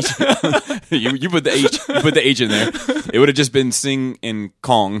 letters each. you put the H. You put the H in there. It would have just been Sing and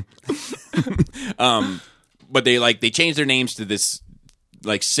Kong. But they changed their names to this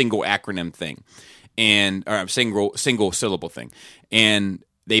like single acronym thing, or single syllable thing, and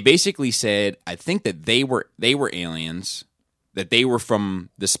they basically said, I think that they were aliens, that they were from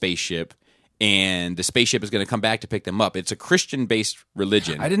the spaceship, and the spaceship is going to come back to pick them up. It's a Christian-based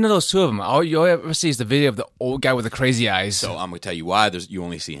religion. I didn't know those two of them. All you ever see is the video of the old guy with the crazy eyes. So I'm going to tell you why. You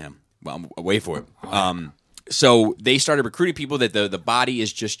only see him. Well, wait for it. So they started recruiting people that the body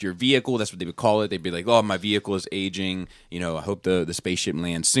is just your vehicle. That's what they would call it. They'd be like, "Oh, my vehicle is aging. You know, I hope the spaceship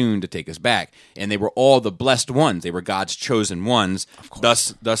lands soon to take us back." And they were all the blessed ones. They were God's chosen ones.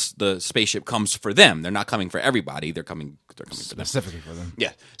 Thus, the spaceship comes for them. They're not coming for everybody. They're coming for them. Specifically for them.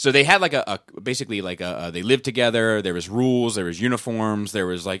 Yeah. So they had like basically like they lived together. There was rules. There was uniforms. There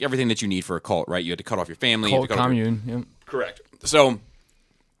was like everything that you need for a cult, right? You had to cut off your family. Cult you had to cut off your- commune. Yep. Correct. So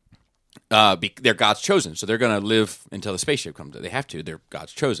they're God's chosen, so they're going to live until the spaceship comes. They have to. They're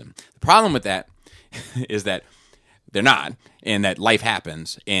God's chosen. The problem with that is that they're not, and that life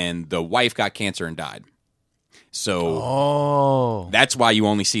happens, and the wife got cancer and died. So that's why you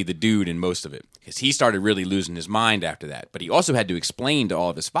only see the dude in most of it, because he started really losing his mind after that. But he also had to explain to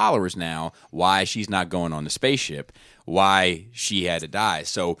all of his followers now why she's not going on the spaceship, why she had to die.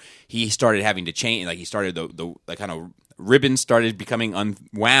 So he started having to change. Like he started the kind of ribbons started becoming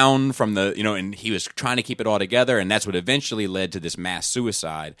unwound from the, and he was trying to keep it all together, and that's what eventually led to this mass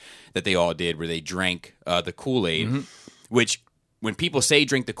suicide that they all did, where they drank the Kool-Aid, which when people say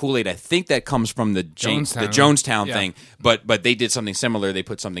drink the Kool-Aid, I think that comes from the Jonestown thing, but they did something similar. They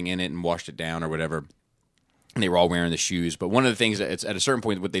put something in it and washed it down or whatever, and they were all wearing the shoes. But one of the things that it's at a certain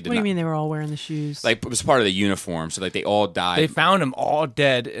point, what they did What do you mean they were all wearing the shoes? like it was part of the uniform, so like they all died. They found them all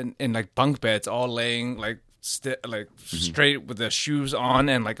dead in like bunk beds, all laying like straight with their shoes on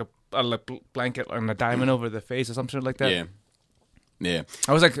and like a blanket and a diamond over their face or some shit like that. Yeah.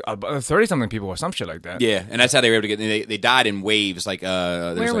 I was like 30-something people or some shit like that. Yeah, and that's how they were able to get. They died in waves. Like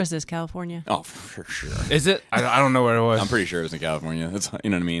where was this? California? Oh, for sure. Is it? I don't know where it was. I'm pretty sure it was in California. That's,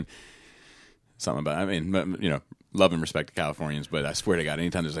 you know what I mean. Something about. I mean, love and respect to Californians, but I swear to God,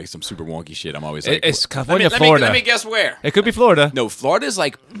 anytime there's like some super wonky shit, I'm always like, it's California, Florida. Let me guess where. It could be Florida. No, Florida's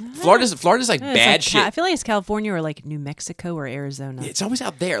like bad shit. I feel like it's California or like New Mexico or Arizona. It's always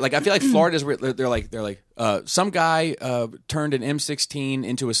out there. Like I feel like Florida's where they're like some guy turned an M16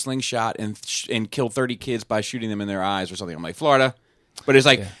 into a slingshot and killed 30 kids by shooting them in their eyes or something. I'm like, Florida. But it's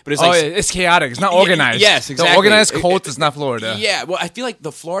like, it's chaotic. It's not organized. Yes, exactly. The organized cult is not Florida. Yeah, well, I feel like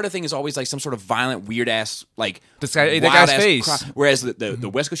the Florida thing is always like some sort of violent, weird ass, like that guy's face. Whereas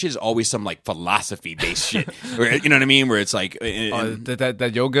the West Coast shit is always some like philosophy based shit. Where, you know what I mean? Where it's like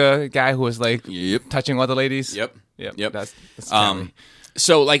that yoga guy who was like touching all the ladies. Yep. That's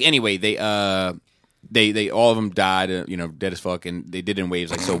so like anyway, they all of them died, dead as fuck, and they did it in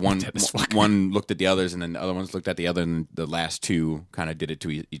waves. Like so, one looked at the others, and then the other ones looked at the other, and the last two kind of did it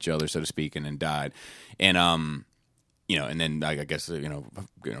to each other, so to speak, and then died. And and then I guess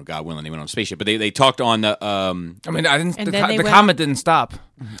God willing, they went on a spaceship. But they talked on the. I didn't. The comet didn't stop.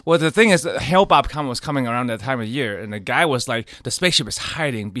 Well, the thing is, the Hale-Bopp comet was coming around that time of year, and the guy was like, the spaceship is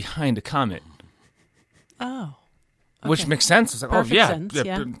hiding behind the comet. Oh. Okay. Which makes sense. It's like, Perfect sense,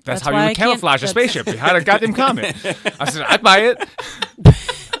 yeah. That's how you would camouflage a spaceship. You had a goddamn comet. I said, I'd buy it.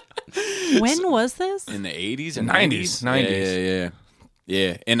 When was this? In the 80s and 90s.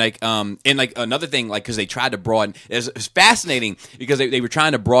 Yeah. And like another thing, like, because they tried to broaden, it's fascinating because they were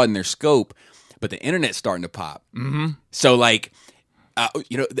trying to broaden their scope, but the internet's starting to pop. Mm-hmm. So like,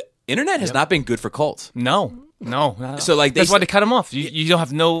 the internet has not been good for cults. No. So like, that's why they cut them off. You don't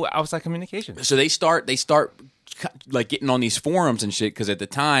have no outside communication. So they start like getting on these forums and shit, because at the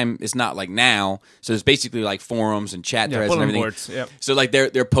time it's not like now, so it's basically like forums and chat threads and everything. Boards, yep. So like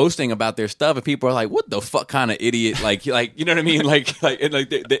they're posting about their stuff, and people are like, what the fuck kind of idiot, like you know what I mean,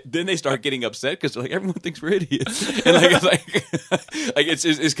 then they start getting upset because like everyone thinks we're idiots, and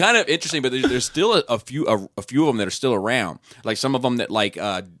it's kind of interesting. But there's still a few of them that are still around, like some of them that like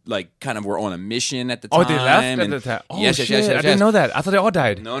kind of were on a mission at the time. They left at the time. Oh, yes, shit. Yes. I didn't know that. I thought they all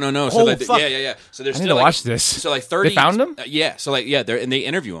died. No. So fuck. Yeah. So there's I need still to watch this. So like 30. They found him? Yeah. So like and they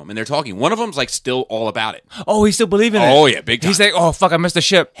interview him and they're talking. One of them's like still all about it. Oh, he's still believing it. Oh yeah, big time. He's like, oh fuck, I missed the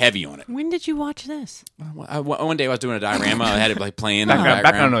ship. Heavy on it. When did you watch this? One day I was doing a diorama. I had it like playing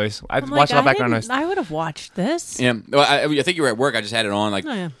background noise. I watched all background noise. I would have watched this. Yeah. Well, I think you were at work. I just had it on. Like,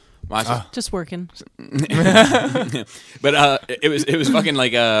 oh yeah. Just working. But it was fucking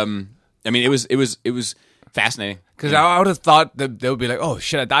like it was fascinating. Because I would have thought that they would be like, oh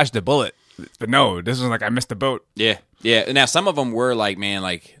shit, I dodged the bullet. But no, this was like I missed the boat. Yeah. Now some of them were like, man,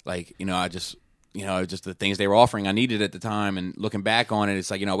 like I just just the things they were offering I needed at the time, and looking back on it, it's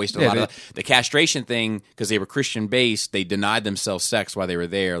like I wasted a lot of the castration thing, because they were Christian based. They denied themselves sex while they were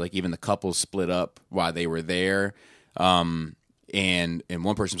there. Like even the couples split up while they were there. And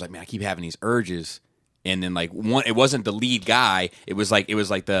one person was like, man, I keep having these urges. And then like it wasn't the lead guy. It was like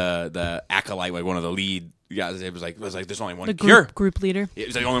the acolyte, like one of the lead guys. It was like there's only one cure. Group leader. It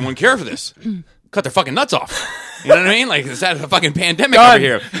was like only one cure for this. Cut their fucking nuts off. You know what I mean? Like, is that a fucking pandemic over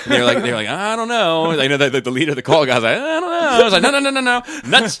here? And they're like, I don't know. Like, the leader of the call guy's like, I don't know. I was like, no,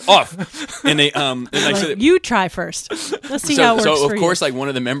 nuts off. And they you try first. Let's see how it works So for of course, you. like one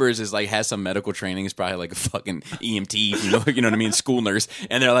of the members is like has some medical training. He's probably like a fucking EMT, you know what I mean, school nurse.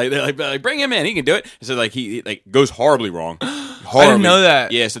 And they're like, bring him in. He can do it. So like he like goes horribly wrong. Horribly. I didn't know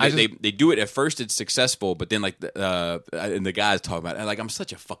that. Yeah. So they do it at first. It's successful, but then like and the guy's talking about it, and like I'm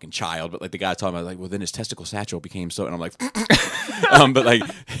such a fucking child, but like the guy's talking about it, like, well, then his testicle satchel became so, and I'm like, but like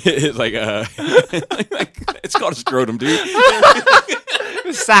it's like it's called a scrotum, dude.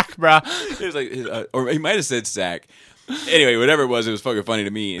 Sack, bro. It was like, or he might have said sack. Anyway, whatever it was fucking funny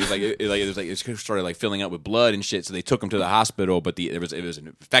to me. It was like it started like filling up with blood and shit. So they took him to the hospital, but it was an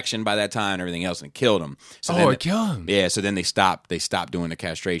infection by that time and everything else, and it killed him. So it killed him. Yeah. So then they stopped doing the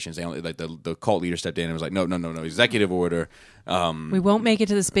castrations. They only like the cult leader stepped in and was like, no, executive order. We won't make it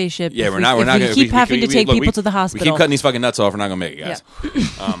to the spaceship. Yeah, if we're not. We're not we going keep having to take people to the We hospital. keep cutting these fucking nuts off. We're not going to make it, guys.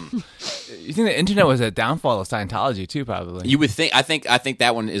 Yeah. You think the internet was a downfall of Scientology too? Probably. You would think. I think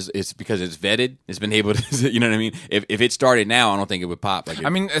that one is because it's vetted. It's been able to. You know what I mean? If it started now, I don't think it would pop. Like I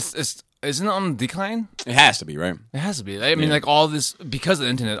mean, isn't it on decline? it has to be, right? It has to be. I mean, like all this because of the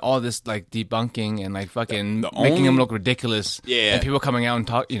internet, all this like debunking and like fucking making only- them look ridiculous. Yeah. And people coming out and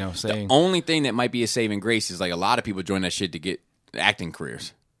talk, saying. Only thing that might be a saving grace is like a lot of people join that shit to get acting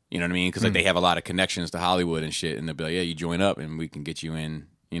careers. You know what I mean? Because like they have a lot of connections to Hollywood and shit, and they'll be like, yeah, you join up and we can get you in.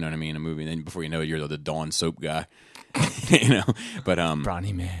 You know what I mean? A movie, and then before you know it, you're the Dawn soap guy. But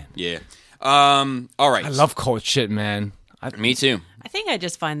Brawny man. yeah. All right. I love cult shit, man. Me too. I think I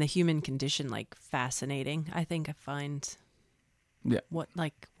just find the human condition like fascinating. I think I find what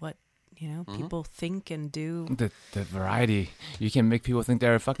people think and do. The variety. You can make people think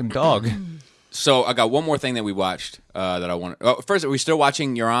they're a fucking dog. So I got one more thing that we watched that I want. Oh, first, are we still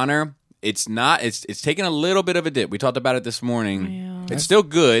watching Your Honor? It's not. It's taken a little bit of a dip. We talked about it this morning. Yeah. It's still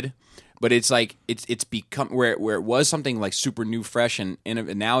good, but it's like it's become where it was something like super new, fresh, and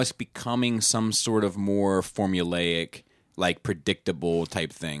now it's becoming some sort of more formulaic, like predictable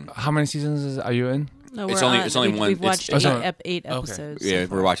type thing. How many seasons are you in? No, It's we're only- on- it's only we've- one- We've it's- watched okay. eight episodes. Yeah,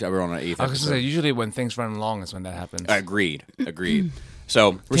 so we're far. on our 8th I was gonna episode. say usually when things run long is when that happens. Agreed. So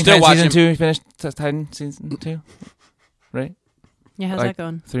we're Teen still Titans watching. season 2. You finished Titan season 2, right? Yeah, how's Like that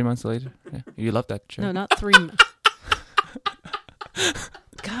going? 3 months later. Yeah. You love that show. No, not 3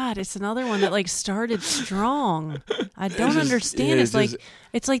 God, it's another one that like started strong. I don't understand.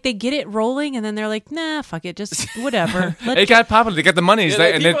 It's like they get it rolling and then they're like, nah, fuck it, just whatever. It got popular. They got the money,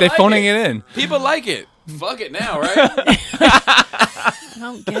 and they're phoning it in. People like it. Fuck it now, right? I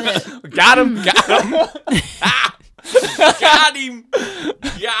don't get it. Got him.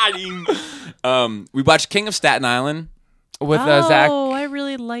 Got him. We watched King of Staten Island. With Zach Oh, I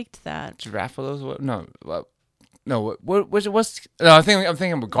really liked that. Girafalos. What? No. What's? No, I'm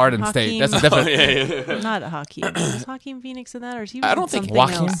thinking of Garden State. That's a different. Not Hakeem. Was Hakeem Phoenix in that, or is he? I don't in think something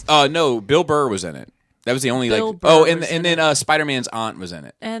Joaquin? else? No, Bill Burr was in it. That was the only Bill like. Burr Oh, was in then Spider-Man's aunt was in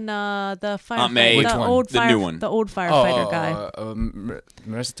it. And the fire, Aunt May. Which the one? old The new one. the old firefighter guy,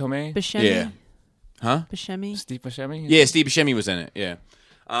 Marissa Tomei. Buscemi. Yeah. Huh? Buscemi. Steve Buscemi. Yeah, Steve Buscemi was in it. Yeah.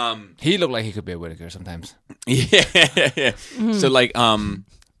 He looked like he could be a Whitaker sometimes. Yeah. Mm-hmm. So like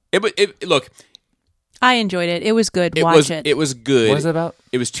look, I enjoyed it. It was good. it Watch was it. it was good. What is it about?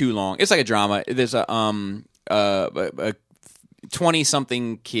 It was too long. It's like a drama. There's a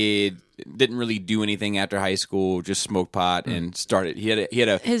 20-something kid didn't really do anything after high school, just smoked pot and started. He had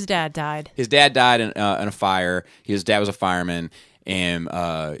a His dad died. his dad died in a fire. His dad was a fireman, and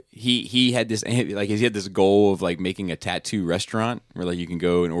he had this like he had this goal of like making a tattoo restaurant where like you can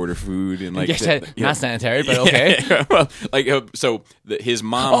go and order food and like Not sanitary, but okay. well, like so his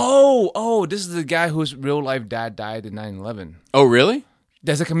mom. Oh, this is the guy whose real life dad died in 9/11. Oh, really?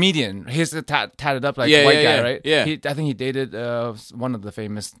 There's a comedian. He's tatted up like Yeah, white yeah, guy, yeah. right? Yeah. I think he dated one of the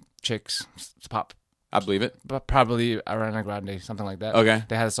famous chicks, pop, I believe it. but probably Ariana Grande, something like that. Okay.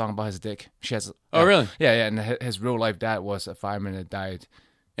 They had a song about his dick. She has. Oh, really? Yeah. And his real life dad was a fireman that died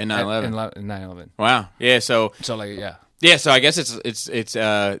In at- 9/11. in 9/11. Wow. Yeah. So So like, yeah, So I guess it's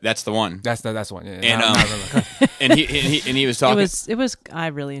that's the one. that's the one. Yeah. And and he was talking. It was. I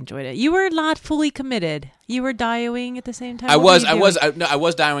really enjoyed it. You were not fully committed. You were dioing at the same time. I What was were you doing? I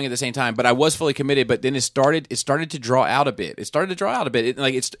was dying at the same time, but I was fully committed. But then it started to draw out a bit.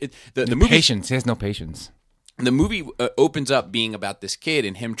 The movie patience. He has no patience. the movie opens up being about this kid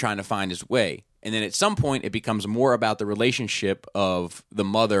and him trying to find his way. And then at some point, it becomes more about the relationship of the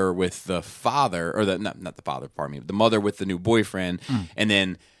mother with the father, or not the father, pardon me, the mother with the new boyfriend, and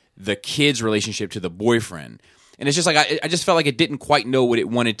then the kid's relationship to the boyfriend. And it's just like I just felt like it didn't quite know what it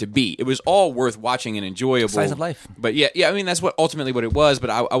wanted to be. It was all worth watching and enjoyable. Slice of life. But yeah. I mean, that's ultimately what it was.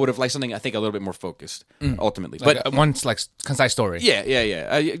 But I would have liked something I think a little bit more focused. Ultimately, Like but one like concise story.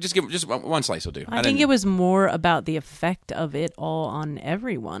 yeah. Just one slice will do. I think it was more about the effect of it all on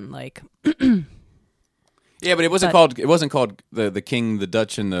everyone. Like, Yeah, but it wasn't called. It wasn't called the King, the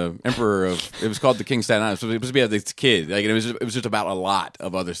Dutch, and the Emperor of. It was called the King Staten Island. So it was supposed to be this kid. Like it was just about a lot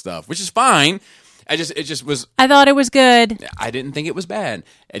of other stuff, which is fine. It just was. I thought it was good. I didn't think it was bad.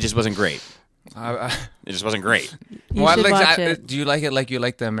 It just wasn't great. It just wasn't great. You should watch it. Do you like it like you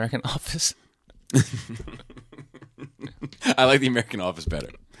like the American Office? I like the American Office better.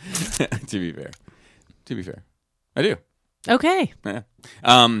 To be fair, I do. Okay. Yeah.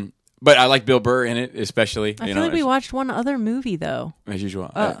 But I like Bill Burr in it, especially. I feel like we watched one other movie, though. As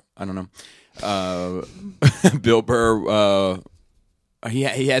usual. I don't know. Bill Burr, he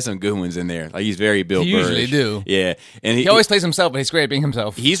has some good ones in there. Like he's very Bill Burr. He usually do. Yeah. And He always plays himself, but he's great at being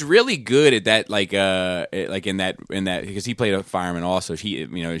himself. he's really good at that, like in that because he played a fireman also.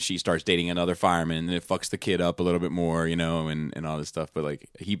 She starts dating another fireman and it fucks the kid up a little bit more, and all this stuff. But like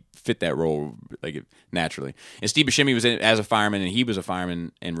he fit that role like naturally. And Steve Buscemi was in it as a fireman, and he was a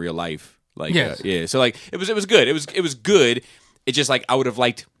fireman in real life. Like Yes. yeah. So like it was good. It was good. It's just like I would have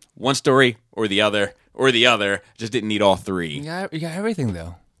liked one story or the other. Just didn't need all three. You got everything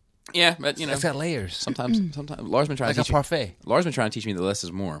though. Yeah, but It's got layers. sometimes Lars been trying Like to a teach me. parfait. Lars been trying to teach me that less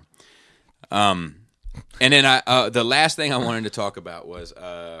is more. And then the last thing I wanted to talk about was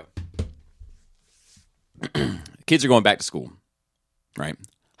kids are going back to school, right?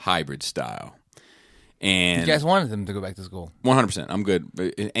 Hybrid style, and You guys wanted them to go back to school. 100%. I'm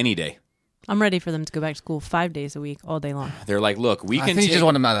good any day. I'm ready for them to go back to school 5 days a week, all day long. They're like, look, we I can. think you take, just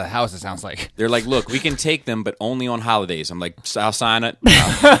want them out of the house. It sounds like. They're like, look, we can take them, but only on holidays. I'm like, I'll sign it.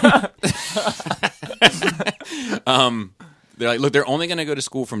 They're like, look, they're only going to go to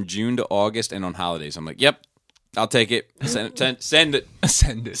school from June to August and on holidays. I'm like, yep, I'll take it. Send it.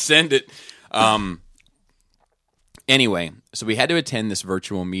 Send it. Anyway, so we had to attend this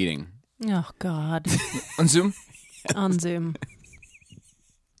virtual meeting. Oh, God. On Zoom. On Zoom.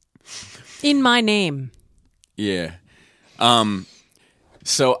 In my name. Yeah.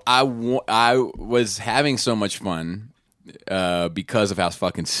 So I was having so much fun because of how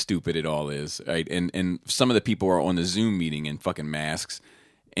fucking stupid it all is, right? And some of the people are on the Zoom meeting in fucking masks,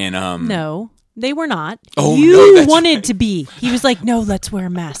 and No, they were not. Oh, you no, that's wanted to be. He was like, no, let's wear a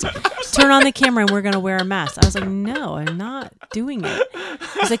mask. Turn on the camera and we're going to wear a mask. I was like, no, I'm not doing it.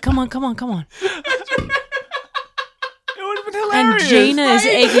 He's like, come on. And Jaina is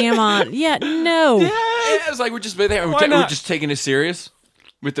egging him on. Yeah, no. yeah, it's like we're just there. We're just taking it serious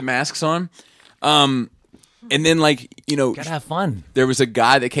with the masks on. And then Gotta have fun. there was a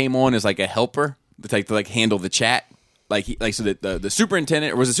guy that came on as like a helper to handle the chat. So that the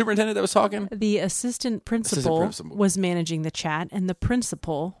superintendent, or was the superintendent that was talking? The assistant principal was managing the chat, and the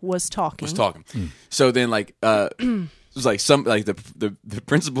principal was talking. So then it was like the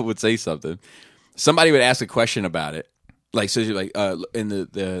principal would say something. Somebody would ask a question about it. And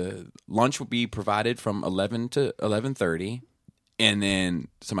the lunch would be provided from 11 to 11:30, and then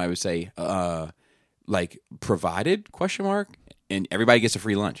somebody would say provided ? And everybody gets a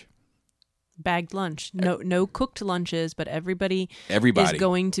free lunch. Bagged lunch. No cooked lunches, but everybody Everybody is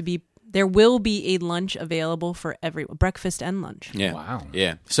going to be. There will be a lunch available for everyone, breakfast and lunch. Yeah. Wow.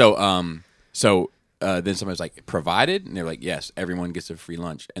 Yeah. So then somebody was like, provided? And they're like, yes, everyone gets a free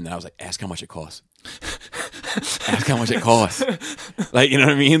lunch. And then I was like, ask how much it costs. Ask how much it costs. You know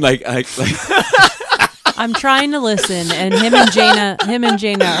what I mean? I'm trying to listen, and him and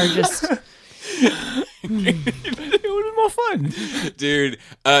Jaina are just. It would be more fun. Dude,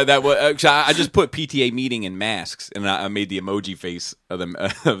 that was I just put PTA meeting in masks, and I made the emoji face of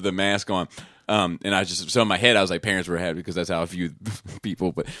the mask on. And so in my head I was like, parents were ahead because that's how I viewed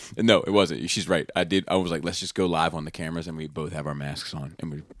people. But no, it wasn't. She's right. I was like, let's just go live on the cameras, and we both have our masks on,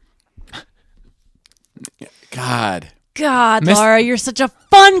 and we. God, Laura, you're such a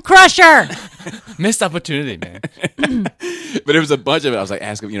fun crusher. Missed opportunity, man. but it was a bunch of it. I was like,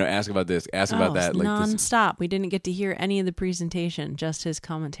 ask about this, ask about that. Non-stop. We didn't get to hear any of the presentation, just his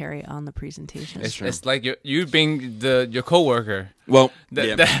commentary on the presentation. It's like you being your coworker. Well,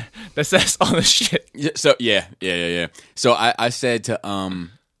 that says all the shit. Yeah, so yeah. So I said to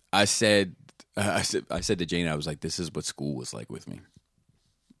I said to Jane, I was like, this is what school was like with me.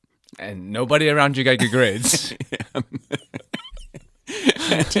 And nobody around you got good grades.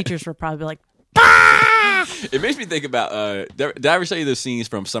 Teachers were probably like, It makes me think about did I ever show you those scenes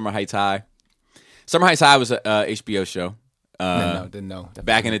from Summer Heights High? Summer Heights High was a HBO show. Didn't know.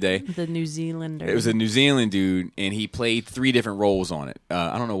 Back in the day. The New Zealander. It was a New Zealand dude, and he played 3 different roles on it.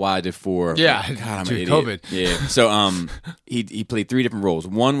 I don't know why I did 4. Yeah, God, I'm dude, an idiot. COVID. Yeah. So he played 3 different roles.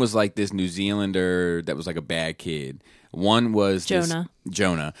 One was like this New Zealander that was like a bad kid. One was Jonah.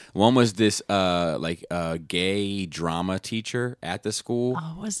 One was this gay drama teacher at the school.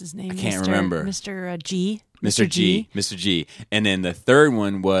 Oh, what was his name? I can't remember. Mr. G. Mr. G. And then the third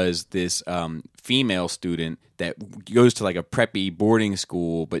one was this female student that goes to like a preppy boarding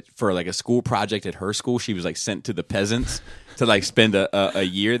school, but for like a school project at her school, she was like sent to the peasants to like spend a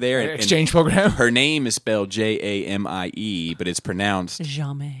year there. And Exchange program. Her name is spelled Jamie, but it's pronounced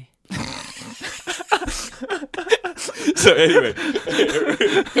Jamais. So anyway,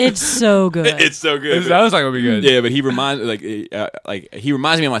 It's so good. it's so good. It sounds like it would be good. Yeah, but he reminds he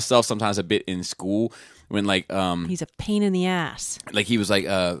reminds me of myself sometimes a bit in school when He's a pain in the ass. like he was like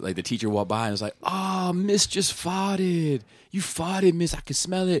the teacher walked by and was like, "Oh, Miss just farted. You farted, Miss. I can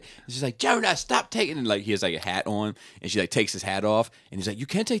smell it." And she's like, "Jonah, stop taking it." And like he has like a hat on, and she like takes his hat off, and he's like, "You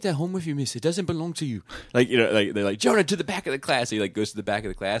can't take that home with you, Miss. It doesn't belong to you." Like like they're like, "Jonah, to the back of the class." So he like goes to the back of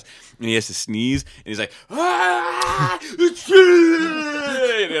the class, and he has to sneeze, and he's like, "Ah!" And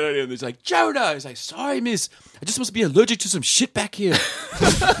he's like, "Jonah." He's like, "Sorry, Miss. I just must be allergic to some shit back here.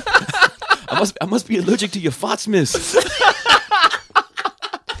 I must be allergic to your farts, Miss."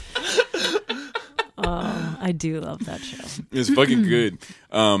 I do love that show. It's fucking good.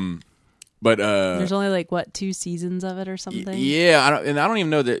 But There's only like 2 seasons of it or something. yeah, I don't even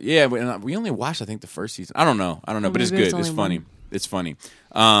know that. Yeah, we only watched I think the first season. I don't know, but it's maybe good. it's It's only funny. one. It's funny.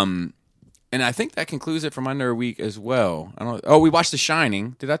 And I think that concludes it for my nerd week as well. I don't. Oh, we watched The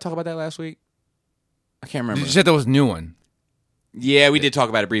Shining. Did I talk about that last week? I can't remember. You said there was a new one. Yeah, we did talk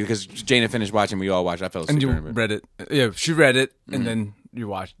about it briefly because Jana finished watching. We all watched. I fell asleep. And you during it. read it. Yeah, she read it, and then you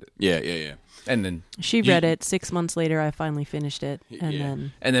watched it. Yeah. And then She read it 6 months later. I finally finished it, and Yeah.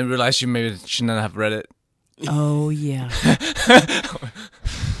 then realized you maybe should not have read it. oh yeah,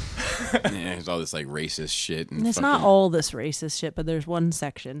 Yeah, it's all this like racist shit. And and it's not all this racist shit, but there's one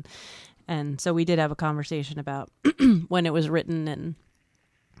section, and so we did have a conversation about when it was written, and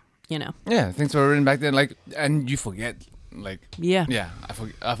Yeah, things were written back then. Like, and you forget. Like, yeah.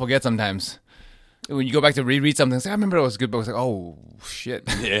 I forget sometimes. When you go back to reread something, it's like, I remember it was good, but it's like, oh shit.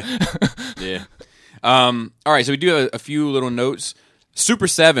 Yeah. All right, so we do have a few little notes. Super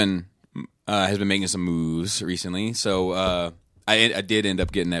 7 has been making some moves recently, so I did end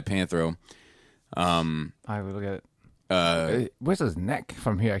up getting that Panthro. I will look at it. Where's his neck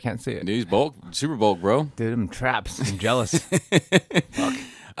from here? I can't see it. Dude, he's bulk, super bulk, bro. Dude, them traps. I'm jealous.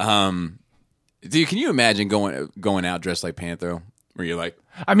 Dude, can you imagine going out dressed like Panthro? Where you're like,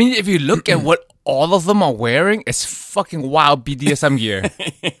 I mean, if you look at what all of them are wearing, it's fucking wild BDSM gear.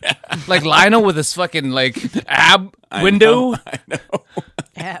 Like Lionel with his fucking like ab window. I know.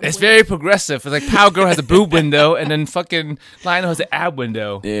 It's very progressive. It's like Power Girl has a boob window, and then fucking Lionel has an ab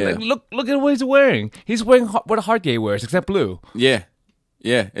window. Yeah. Like, look at what he's wearing. He's wearing what a Hardgay wears, except blue. Yeah.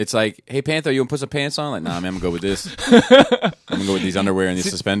 It's like, hey, Panther, you want to put some pants on? Like, nah, man, I'm going to go with this. I'm going to go with these underwear and these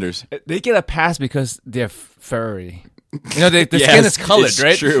suspenders. They get a pass because they're furry. You know, the Yes, skin is colored, it's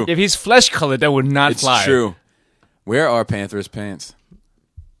right? true. If he's flesh colored, that would not It's fly. true. Where are Panther's pants?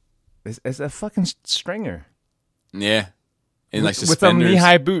 It's a fucking stringer. Yeah. And like With some suspenders.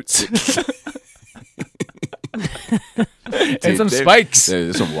 knee-high boots. And Dude, some they're- spikes.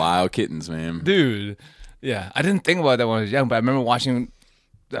 They're some wild kittens, man. Dude. Yeah, I didn't think about that when I was young, but I remember watching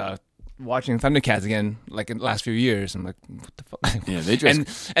Thundercats again, like in the last few years. I'm like, what the fuck? Yeah, they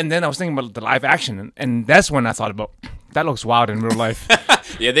dress. And then I was thinking about the live action, and that's when I thought about, that looks wild in real life.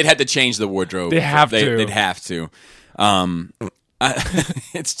 Yeah, they'd have to change the wardrobe. They have to. They'd have to.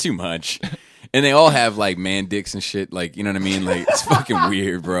 It's too much. And they all have like man dicks and shit. Like, you know what I mean? Like, it's fucking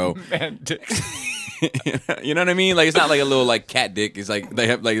weird, bro. Man, You know what I mean? Like, it's not like a little like cat dick. It's like they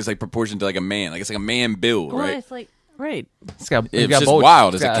have like it's like proportioned to like a man. Like it's like a man build, Well, right? it's like right. it's got, It's got just bulge.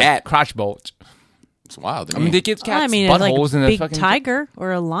 wild. It's a got cat. crotch bulge. It's wild. To I me. mean, they give cats I mean, it's like buttholes a in big the fucking tiger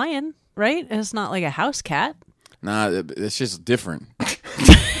or a lion, right? It's not like a house cat. Nah, it's just different.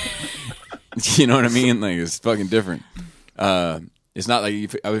 You know what I mean? Like it's fucking different. It's not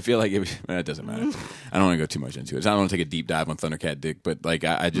like I would feel like it doesn't matter. I don't want to go too much into it. I don't want to take a deep dive on Thundercat dick, but like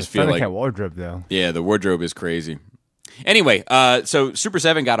I just feel like wardrobe though. yeah, the wardrobe is crazy. Anyway, so Super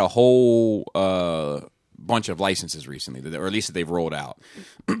 7 got a whole bunch of licenses recently, or at least that they've rolled out.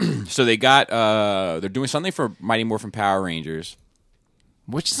 So they got they're doing something for Mighty Morphin Power Rangers.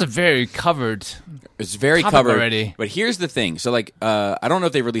 Which is a very covered. It's very Topic covered already. But here's the thing. So like I don't know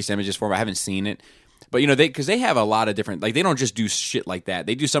if they released images for it. I haven't seen it. But because they have a lot of different, like they don't just do shit like that.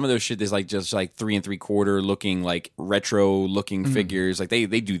 They do some of those shit that's like just like 3 3/4 looking, like retro looking figures. Like they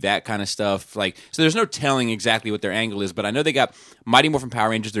do that kind of stuff. Like, so there's no telling exactly what their angle is. But I know they got Mighty Morphin Power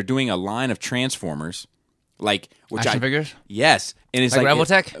Rangers. They're doing a line of Transformers, like Action figures. Yes, and it's Like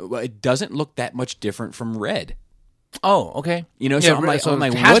Revoltech. It doesn't look that much different from Red. Oh, okay. So I'm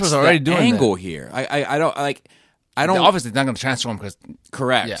like, what's already the doing angle that. here? I don't like. I don't. Obviously, not going to transform because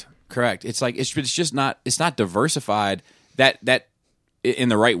Correct. Yeah. Correct. It's like it's just not. It's not diversified that in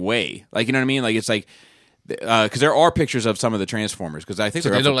the right way. Like, you know what I mean? Like, it's like because there are pictures of some of the Transformers because I think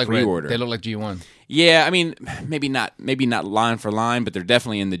they're they up look for like pre-order. They look like G1. Yeah, I mean, maybe not line for line, but they're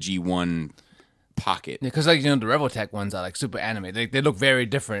definitely in the G1 pocket. Yeah, because the Revoltech ones are like super anime. They look very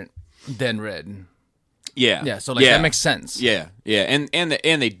different than Red. Yeah. Yeah, so that makes sense. Yeah, yeah, and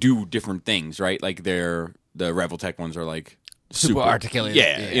they do different things, right? Like the Revoltech ones are like super articulated.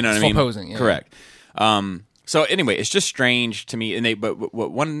 Yeah, you know what I mean. Posing. Yeah. Correct. So anyway, it's just strange to me. And but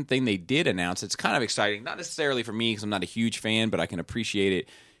one thing they did announce, it's kind of exciting, not necessarily for me because I'm not a huge fan, but I can appreciate it.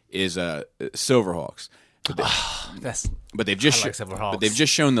 Is Silverhawks. But they've just Silverhawks. but they've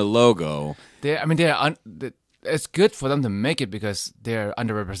just shown the logo. It's good for them to make it because they're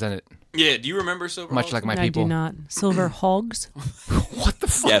underrepresented. Yeah, do you remember Silverhawks? Much like my I people. do not. Silver hogs. What the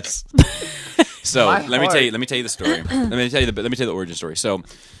fuck? Yes. So My let me heart. tell you the story. let me tell you the origin story. So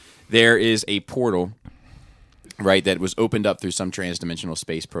there is a portal, right, that was opened up through some transdimensional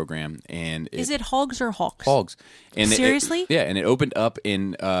space program, and Is it hogs or hawks? hogs? And Seriously? and it opened up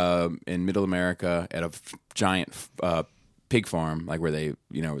in Middle America at a giant pig farm, like where they,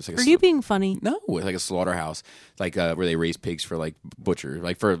 it's like. Are you being funny? No, it's like a slaughterhouse, like where they raise pigs for like butcher,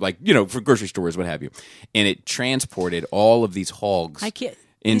 like for grocery stores, what have you. And it transported all of these hogs. I can't.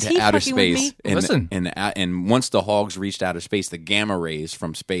 Is Into he outer fucking with space, me? Listen. and once the hogs reached outer space, the gamma rays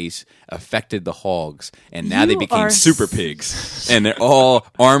from space affected the hogs, and now they You became are super pigs, and they're all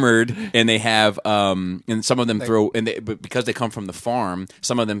armored, and they have and some of them but because they come from the farm,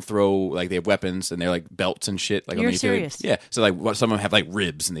 some of them throw like they have weapons, and they're like belts and shit. Like You're on the serious? Yeah, so like some of them have like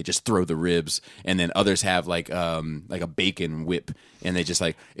ribs, and they just throw the ribs, and then others have like a bacon whip, and they just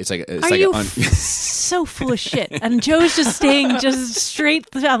like it's Are like you so full of shit? And Joe's just staying just straight.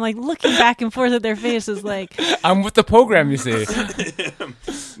 I'm like looking back and forth at their faces, like I'm with the program, you see.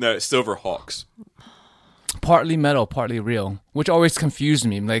 no Silverhawks. Partly metal, partly real, which always confused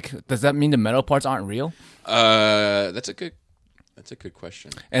me. Like, does that mean the metal parts aren't real? That's a good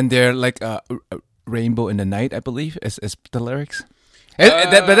question. And they're like a rainbow in the night, I believe, is the lyrics.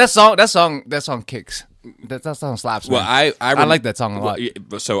 But that song kicks. That song slaps. Well, man. I like that song a lot.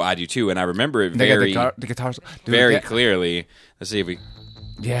 So I do too, and I remember it They got very, the guitar very clearly. Let's see if we.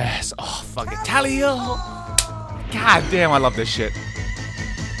 Yes. Oh, fucking Talio. God damn, I love this shit.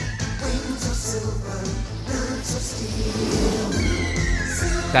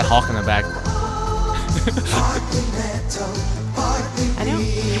 That hawk in the back. I don't.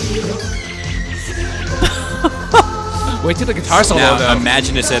 Wait till the guitar solo Now though.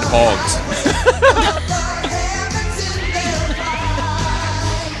 imagine it said hogs.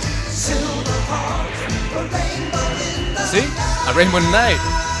 See? A rainbow in the night.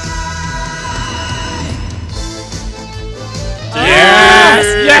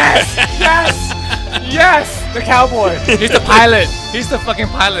 Yes! The cowboy. He's the pilot. He's the fucking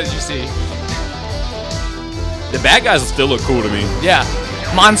pilot, you see. The bad guys still look cool to me. Yeah.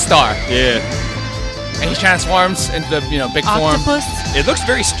 Monstar. Yeah, And he transforms into the, big form. Octopus. it looks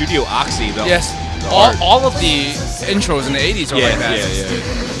very Studio Oxy though. Yes. The art. All of the intros in the 80s are Yeah, like that.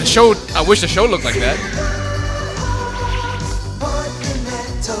 yeah. The show, I wish the show looked like that.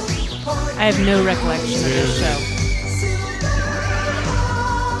 I have no recollection of this show.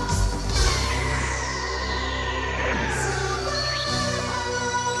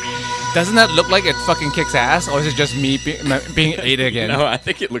 Doesn't that look like it fucking kicks ass? Or is it just me being Ada again? No, I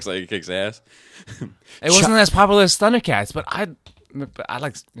think it looks like it kicks ass. It wasn't as popular as Thundercats, but I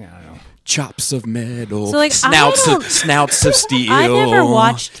like, I don't know. Chops of metal, So, like, snouts of steel. I never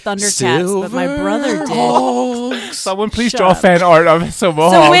watched Thundercats, but my brother did. Someone please Shut draw up. fan art of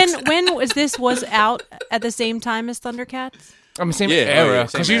Silverhawks. So when was out at the same time as Thundercats? I mean, same Yeah, era.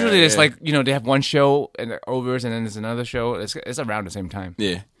 same Because era, usually it's yeah. like, they have one show and it overs and then there's another show. It's around the same time.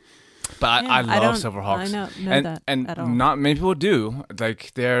 Yeah. But Yeah, I I love don't- Silverhawks. I know and, that and at all. not many people do.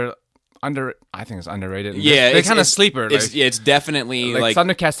 Like, they're I think it's underrated. Yeah, They're it's kind of it's- sleeper. It's definitely like like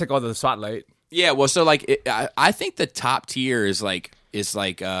Thundercats take all the spotlight. yeah. Well, so like I think the top tier is like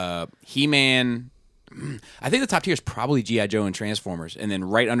He-Man. I think the top tier is probably G.I. Joe and Transformers, and then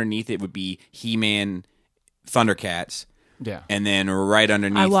right underneath it would be He-Man, Thundercats, Yeah. and then right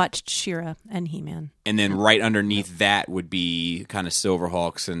underneath, I watched She-Ra and He-Man. and then right underneath that would be kind of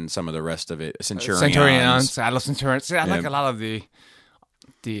Silverhawks and some of the rest of it. Centurions. I love Centurions. See, I like Yeah. a lot of the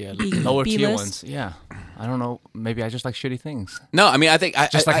lower tier B-list? ones. Yeah. I don't know. Maybe I just like shitty things. No, I mean I think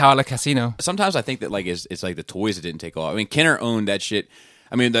Just like how I like Casino. sometimes I think that like it's like the toys that didn't take off. I mean, Kenner owned that shit.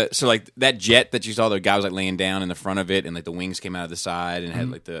 I mean, so like that jet that you saw, the guy was like laying down in the front of it, and like the wings came out of the side, and had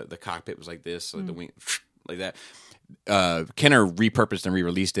like the cockpit was like this, so like the wing like that. Kenner repurposed and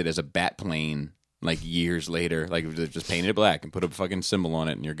re-released it as a bat plane like years later. Like just painted it black and put a fucking symbol on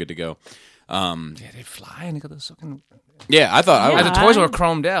it, and you're good to go. Yeah, they fly and they got those fucking. Yeah, I thought And the toys were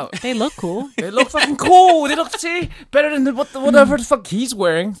chromed out. They look cool. They look fucking cool. They look better than whatever the fuck he's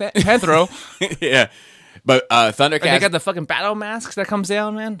wearing. That Panthro. yeah. But Thundercats. And they got the fucking battle masks that comes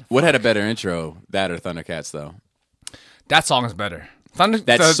down, man. What had a better intro, that or Thundercats? Though That song is better.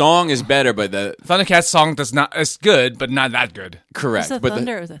 song is better, but the Thundercats song it's good, but not that good. correct. Was it but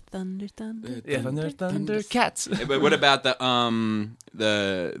thunder? Or was it thunder? Yeah, Thundercats. but what about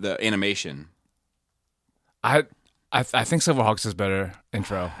the animation? I think Silverhawks is better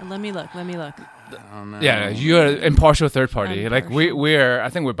intro. Let me look. I don't know. Yeah, you're an impartial third party. Like I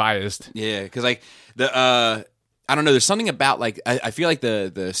think we're biased. Yeah, because like the I don't know. There's something about like I feel like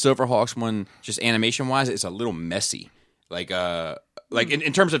the Silverhawks one, just animation wise, it's a little messy. Like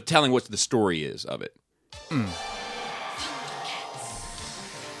in terms of telling what the story is of it.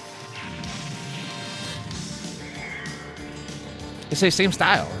 It's the same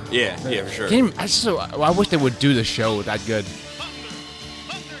style. Yeah, for sure. I wish they would do the show that good.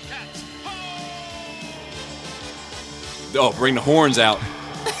 Oh, bring the horns out.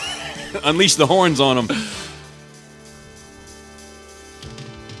 Unleash the horns on them.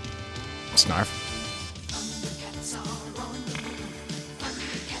 Snarf.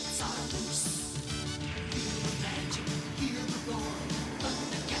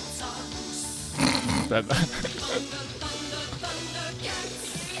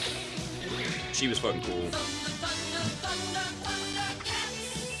 She was fucking cool.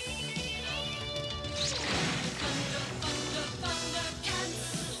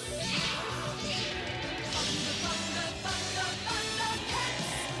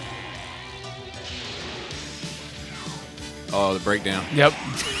 Oh, the breakdown. Yep.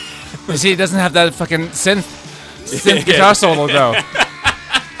 You see, it doesn't have that fucking synth guitar solo though.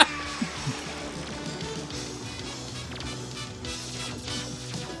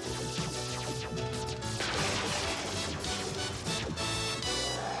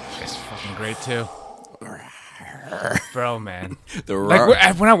 It's fucking great too. Bro, man. The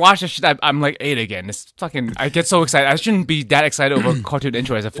Like when I watch this shit, I'm like 8 again. It's fucking. I get so excited. I shouldn't be that excited over a cartoon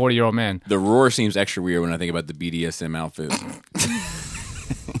intro as a 40-year-old man. the roar seems extra weird when I think about the BDSM outfit.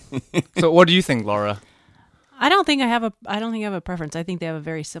 So, what do you think, Laura? I don't think I have a preference. I think they have a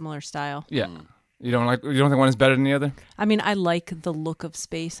very similar style. Yeah, you don't think one is better than the other? I mean, I like the look of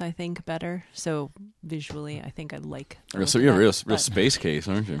space. I think better. So visually, I think I like. the So look you're a of real that, but- space case,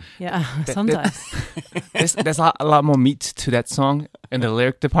 aren't you? Yeah, sometimes. There's a lot more meat to that song in the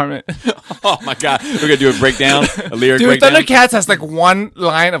lyric department. Oh my god, we're gonna do a breakdown, a lyric Dude, breakdown. Thundercats has like one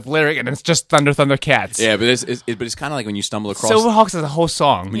line of lyric, and it's just Thundercats. Yeah, but it's kind of like when you stumble across. Silverhawks has a whole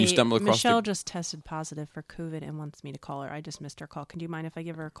song. When you stumble across Michelle just tested positive for COVID and wants me to call her. I just missed her call. Can you mind if I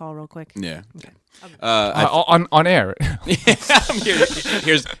give her a call real quick? Yeah. On air.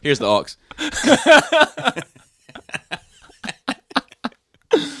 Here's the aux.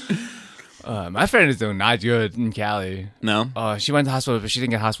 My friend is doing not good in Cali. No, She went to hospital, but she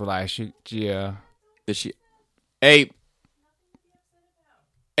didn't get hospitalized. She is she? Hey,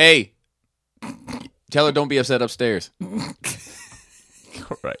 tell her don't be upset upstairs.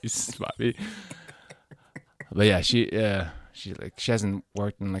 Christ, Bobby. But yeah, she hasn't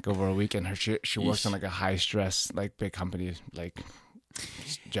worked in like over a week, and she works on like a high stress like big company like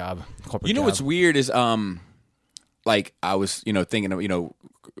job. Corporate You know job. what's weird is like I was thinking of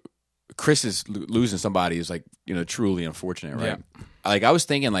Chris is losing somebody is like truly unfortunate, right? Yeah. Like I was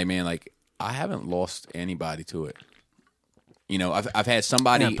thinking like man, like I haven't lost anybody to it. I've had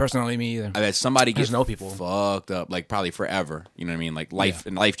somebody. Yeah, personally, me either. I've had somebody I get just know people. fucked up, like probably forever. You know what I mean? Like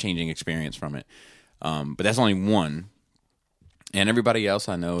life changing experience from it. But that's only one, and everybody else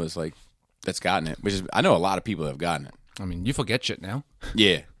I know is like that's gotten it. Which is I know a lot of people have gotten it. I mean, you forget shit now.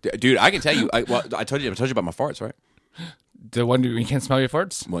 Yeah, dude, I can tell you. I told you about my farts, right? The one you can't smell your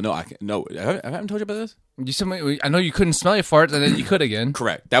farts. Well, no, I haven't told you about this. I know you couldn't smell your farts, and then you could again.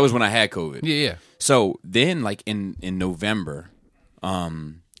 Correct. That was when I had COVID. Yeah. So then, like in November,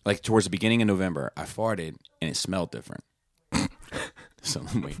 like towards the beginning of November, I farted and it smelled different. So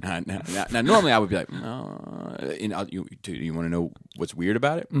wait, now, normally I would be like, you want to know what's weird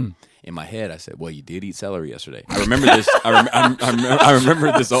about it? In my head, I said, well, you did eat celery yesterday. I remember this. I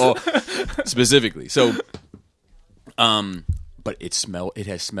remember this all specifically. So, but it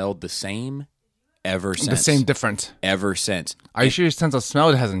has smelled the same ever since. The same different. Ever since. Are you sure your sense of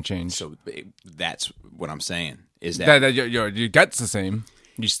smell hasn't changed? So that's what I'm saying. Is that your gut's the same?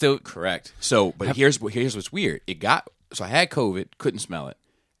 You still correct? So, but here's what's weird. So I had COVID, couldn't smell it.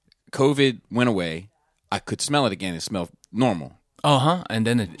 COVID went away. I could smell it again. It smelled normal. And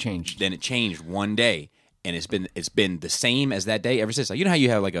then it changed. Then it changed one day, and it's been the same as that day ever since. Like, you know how you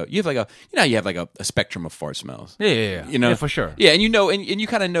have a spectrum of fart smells. Yeah. You know, yeah, for sure. Yeah, and you know, and you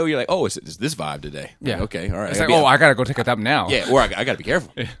kind of know, you're like, oh, it's this vibe today. Yeah. Like, okay, all right. It's like, I gotta go take a dump now. Yeah, or I got to be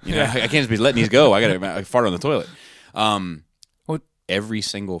careful. You know, I can't just be letting these go. I got to fart on the toilet. Every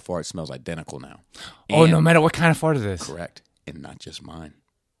single fart smells identical now. No matter what kind of fart it is. Correct, and not just mine.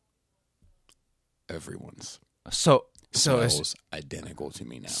 Everyone's So smells it's identical to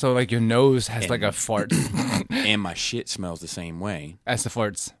me now. so like your nose has like a fart And my shit smells the same way, as the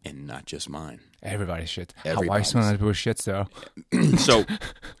farts. and not just mine. Everybody's shit. Why Everybody's. smell other people's shits though?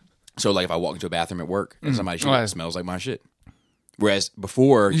 So like if I walk into a bathroom at work and somebody's shit Right. smells like my shit, whereas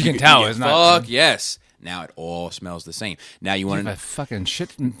before You can tell it's not- Fuck yes. Now it all smells the same. Now you You want have a fucking shit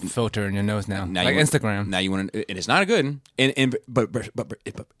filter in your nose now, Now like you want- Instagram. Now you want to, and it's not a good one, but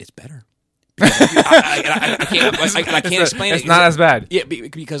it's better. I can't explain it. It's not as bad. Yeah,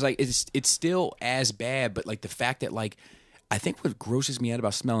 because like it's still as bad, but like the fact that like I think what grosses me out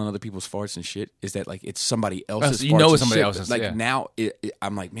about smelling other people's farts and shit is that like it's somebody else's. You farts know and it's somebody shit, else's, but, like yeah. now,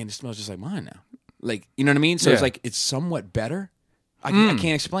 I'm like, man, it smells just like mine now. Like, you know what I mean? So Yeah. it's like it's somewhat better. I can't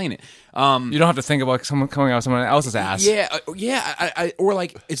explain it. You don't have to think about someone coming out of someone else's ass. Yeah, I or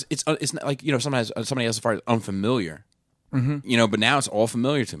like it's not like, you know, sometimes somebody else's fart is unfamiliar. You know, but now it's all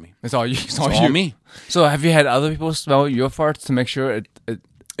familiar to me. It's all you. It's all It's all me. So have you had other people smell your farts to make sure it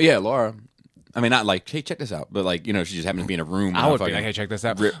Yeah, Laura. I mean, not like, hey, check this out, but like, you know, she just happens to be in a room. I and would be fucking like, hey, check this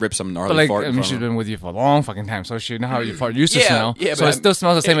out. Rip some gnarly But like, fart. I in mean, front she's of her. been with you for a long fucking time, so she know how your fart used to Yeah, smell. yeah, so but it still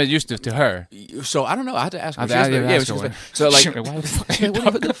smells the same as it used to her. So I don't know. I had to ask her. I have to ask Yeah, her. so like, Why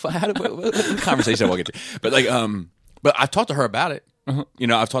the fuck what conversation I walk into? But like, but I talked to her about it. You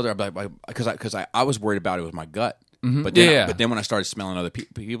know, I've talked to her about because I was worried about it with my gut. But then, Yeah. but then when I started smelling other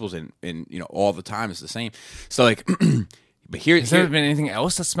people's and you know all the time it's the same. So like, but Has there been anything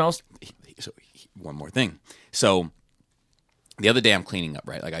else that smells? So one more thing. So the other day I'm cleaning up,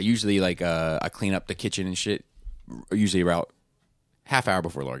 right? Like I usually I clean up the kitchen and shit usually about half hour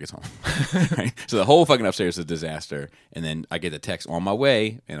before Laura gets home. Right? So the whole fucking upstairs is a disaster. And then I get the text on my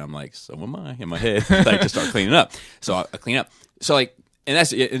way and I'm like, so am I in my head. Like to start cleaning up. So I clean up. So like, and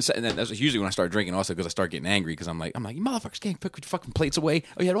that's usually when I start drinking also because I start getting angry because I'm like, you motherfuckers can't put your fucking plates away.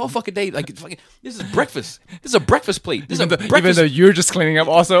 Oh, you had all fucking day. Like, fucking, this is breakfast. This is a breakfast plate. This is a breakfast. Even though you're just cleaning up,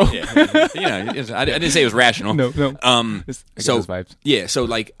 also. Yeah, you know, I didn't say it was rational. No. I get So those vibes. yeah, so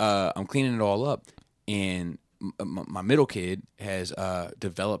like I'm cleaning it all up, and my middle kid has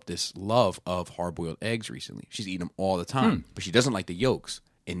developed this love of hard-boiled eggs recently. She's eating them all the time, but she doesn't like the yolks,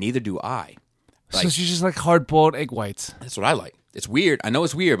 and neither do I. So she's just like hard-boiled egg whites. That's what I like. It's weird. I know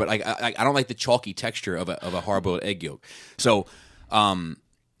it's weird, but like I don't like the chalky texture of a hard-boiled egg yolk. So,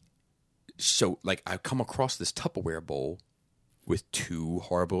 so like I come across this Tupperware bowl with 2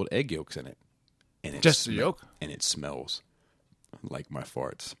 hard-boiled egg yolks in it, and it Just the yolk? and it smells like my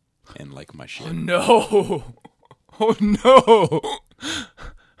farts and like my shit. No. Oh no.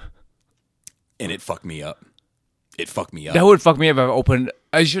 And it fucked me up. It fucked me up. That would fuck me up if I opened.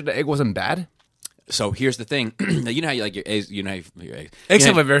 Are you sure the egg wasn't bad? So here's the thing. You know how you like your eggs. You know how your eggs. Eggs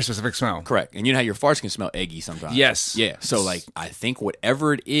you know have a very specific smell. correct, and you know how your farts can smell eggy sometimes. Yes. Yeah. So like, I think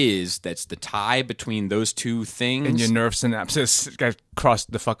whatever it is, that's the tie between those two things. And your nerve synapses got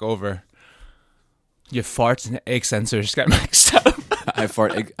crossed the fuck over. Your farts and egg sensors got mixed up. I have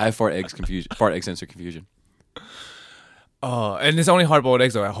fart egg sensor confusion. Oh, and it's only hard-boiled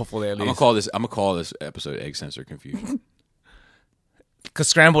eggs, though. Hopefully, at I'm least. gonna call this episode egg sensor confusion. Because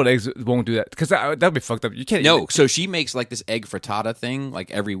scrambled eggs won't do that. Because that'd be fucked up. You can't. No, so she makes like this egg frittata thing like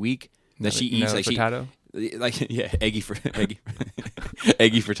every week that she eats. Like frittata? Eggy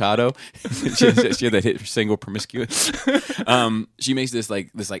eggy frittata. she had that hit single promiscuous. She makes this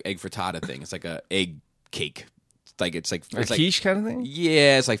egg frittata thing. It's like a egg cake. It's like quiche kind of thing.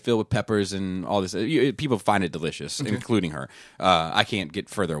 Yeah, it's like filled with peppers and all this. People find it delicious, including her. I can't get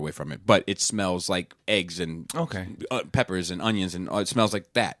further away from it, but it smells like eggs and peppers and onions, and it smells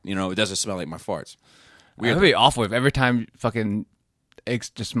like that. You know, it doesn't smell like my farts. Weird. That'd be awful if every time fucking eggs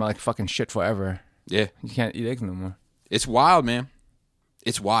just smell like fucking shit forever. Yeah, You can't eat eggs no more. it's wild, man.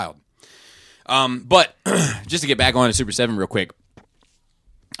 It's wild. But just to get back on to Super 7 real quick,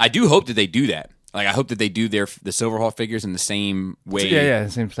 I do hope that they do that. Like, I hope that they do the Silverhawk figures in the same way. Yeah,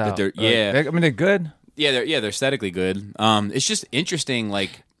 the same style. They're good. Yeah, they're aesthetically good. It's just interesting.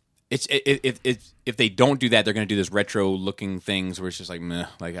 Like, if they don't do that, they're going to do this retro looking things where it's just like meh,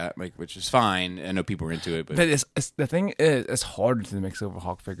 like which is fine. I know people are into it, but the thing is, it's hard to make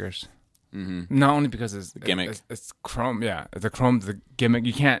Silverhawk figures. Mm-hmm. Not only because it's gimmick, it's chrome. Yeah, the chrome's the gimmick.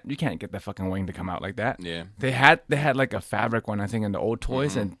 You can't get the fucking wing to come out like that. Yeah, they had like a fabric one, I think, in the old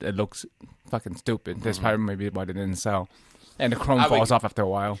toys, and it looks fucking stupid. That's probably maybe why they didn't sell. And the chrome falls off after a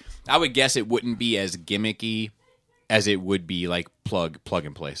while. I would guess it wouldn't be as gimmicky as it would be like plug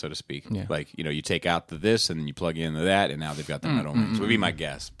and play, so to speak. Yeah. Like, you take out this and then you plug into that, and now they've got the metal rings. Would be my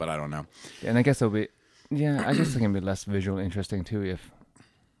guess, but I don't know. Yeah, and I guess it'll be. Yeah, I just think it'll be less visually interesting too if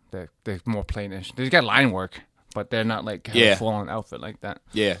they're more plainish. They got line work, but they're not like a full-on outfit like that.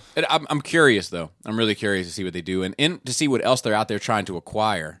 Yeah, and I'm curious though. I'm really curious to see what they do and to see what else they're out there trying to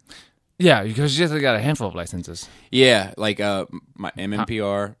acquire. Yeah, because you just got a handful of licenses. Yeah, like my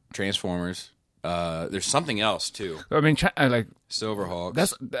MMPR, Transformers. There's something else too. I mean, like Silverhawks.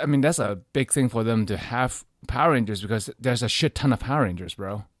 That's a big thing for them to have Power Rangers because there's a shit ton of Power Rangers,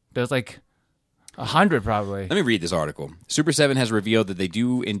 bro. There's like 100 probably. Let me read this article. Super 7 has revealed that they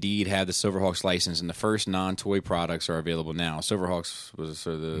do indeed have the Silverhawks license, and the first non-toy products are available now. Silverhawks was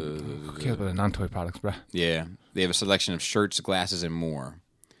Who cares about the non-toy products, bro? Yeah, they have a selection of shirts, glasses, and more.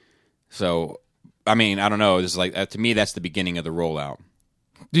 So, I mean, I don't know. This is like to me, that's the beginning of the rollout.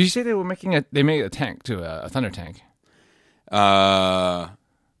 Did you say they were making they made a tank too, a thunder tank? Yeah.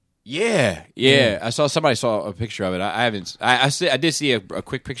 Somebody saw a picture of it. I haven't. I did see a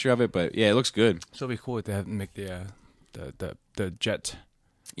quick picture of it, but yeah, it looks good. So it'd be cool if they make the jet.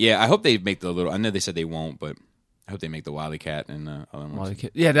 Yeah, I hope they make the little. I know they said they won't, but I hope they make the Wily Cat and other ones. Wily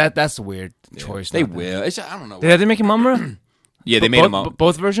Cat. Yeah, that's a weird choice. They will. It's, I don't know. Did they make a Mumra? Yeah, they made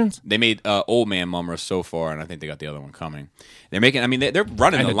both versions. They made Old Man Mumra so far, and I think they got the other one coming. They're making. I mean, they're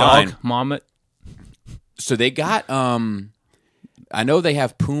running and the line. dog, Marmot. So they got. I know they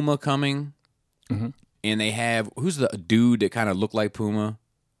have Puma coming, and they have who's the dude that kind of looked like Puma.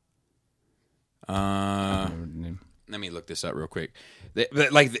 Let me look this up real quick.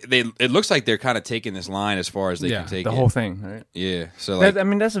 It looks like they're kind of taking this line as far as they can take the whole thing, right? Yeah, so like,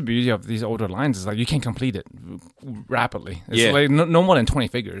 that's the beauty of these older lines is like you can complete it rapidly. It's Yeah. like no more than 20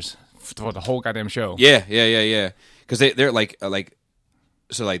 figures for the whole goddamn show. yeah, because they're like so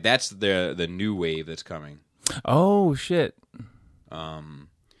like that's the new wave that's coming, Oh shit!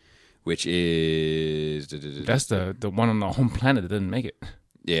 which is That's the one on the home planet that didn't make it.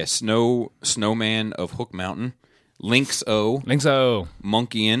 yeah, Snowman of Hook Mountain, Lynx-O,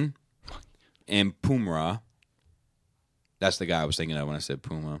 Monkeyin, and Pumra. That's the guy I was thinking of when I said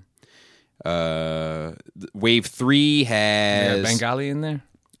Puma. Wave 3 has Bengali in there.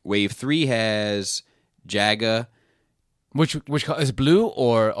 Wave 3 has Jaga. Which color is blue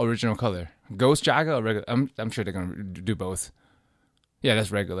or original color? Ghost Jaga or regular? I'm sure they're gonna do both. Yeah,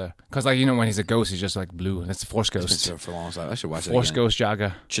 that's regular. Because when he's a ghost, he's just like blue. That's the Force It's been Ghost. so for a long time. I should watch it Force again. Ghost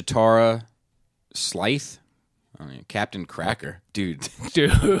Jaga. Chitara, Slythe, Captain Cracker, dude,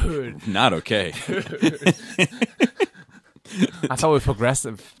 Dude, not okay. I thought we were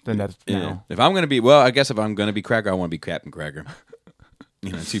progressive than that. Now. If I'm gonna be, I guess if I'm gonna be Cracker, I want to be Captain Cracker.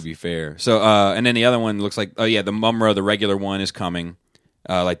 To be fair. So, and then the other one looks like, the Mumra, the regular one is coming,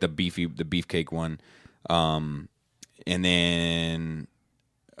 like the beefcake one, and then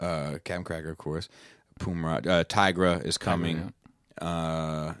Captain Cracker, of course, Pumra, Tigra is coming,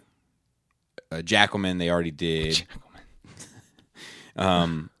 Jackalman they already did,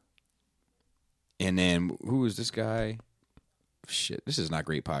 and then who is this guy? Shit, this is not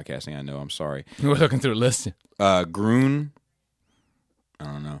great podcasting. I know. I'm sorry. We're looking through a list. Groon. I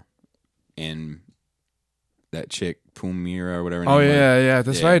don't know. And that chick, Pumira or whatever. Oh yeah,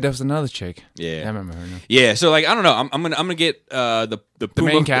 that's right. That was another chick. Yeah, I remember her now. Yeah, so like I don't know. I'm gonna get the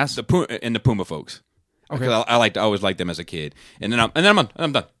Puma, main cast, the Puma folks. Okay, I always liked them as a kid, and then I'm done.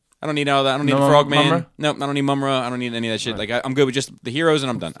 I don't need all that. I don't need the Frogman. Mumra? No, I don't need Mumra. I don't need any of that shit. Right. Like I'm good with just the heroes, and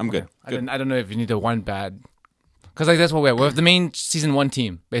I'm done. I'm good. I don't know if you need the one bad. Because that's what we have the main season 1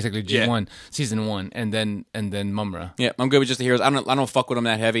 team, basically G1 season 1, and then Mumra. Yeah, I'm good with just the heroes. I don't fuck with them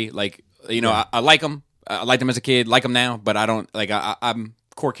that heavy. Like I like them. I liked them as a kid. Like them now, but I don't like. I'm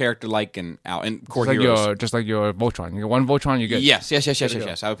core character like and out and core heroes. Just like your Voltron. You got one Voltron, you get yes.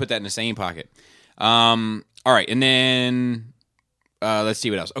 I would put that in the same pocket. All right, and then let's see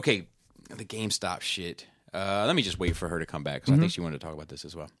what else. Okay, the GameStop shit. Let me just wait for her to come back because I think she wanted to talk about this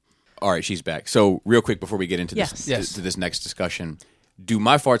as well. All right, she's back. So real quick before we get into this Yes. to this next discussion, Do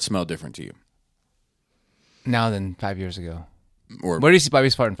my farts smell different to you? Now than 5 years ago. Or Where do you see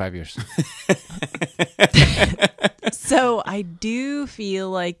Bobby's fart in 5 years? So I do feel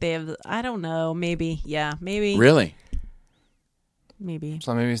like they have. I don't know. Maybe. Yeah. Maybe. really? Maybe.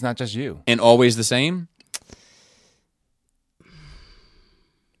 So maybe it's not just you. And always the same?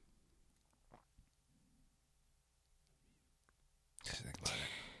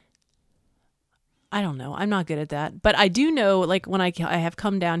 I don't know. I'm not good at that. But I do know, like, when I have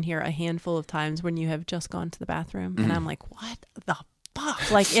come down here a handful of times when you have just gone to the bathroom, and I'm like, what the fuck?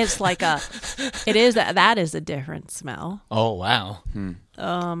 Like, it's like that is a different smell. Oh, wow. I mean,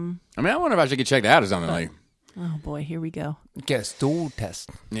 I wonder if I should get checked out or something. Like, Oh, boy. Here we go. Get a stool test.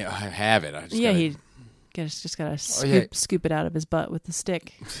 yeah, I have it. I just Yeah, gotta- he just got to yeah. scoop it out of his butt with the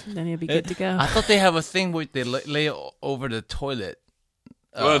stick. Then he'll be good to go. I thought they have a thing where they lay over the toilet.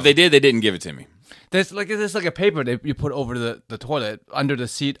 Well, if they did, they didn't give it to me. There's like a paper that you put over the toilet under the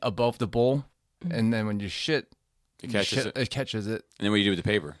seat above the bowl, and then when you shit, It catches it. it catches it. And then what do you do with the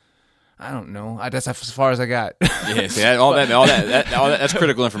paper? I don't know. That's as far as I got. Yeah, see, all that's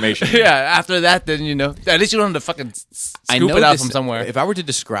critical information. Yeah. After that, then at least you don't have to fucking I scoop know it out this- from somewhere. If I were to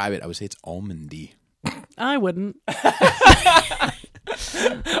describe it, I would say it's almondy. I wouldn't.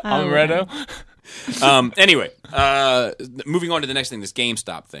 Amaretto. Anyway, moving on to the next thing, this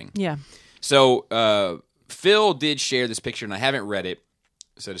GameStop thing. Yeah. So Phil did share this picture, and I haven't read it,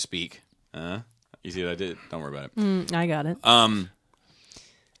 so to speak. You see what I did? Don't worry about it. I got it.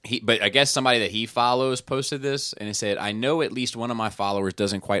 But I guess somebody that he follows posted this, and it said, I know at least one of my followers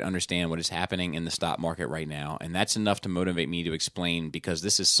doesn't quite understand what is happening in the stock market right now, and that's enough to motivate me to explain because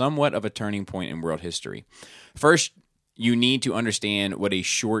this is somewhat of a turning point in world history. First, you need to understand what a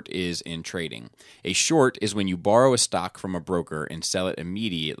short is in trading. A short is when you borrow a stock from a broker and sell it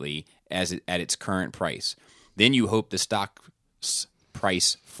immediately at its current price. Then you hope the stock's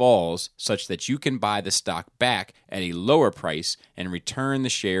price falls such that you can buy the stock back at a lower price and return the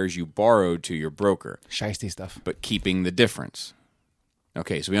shares you borrowed to your broker, Shiesty stuff. but keeping the difference.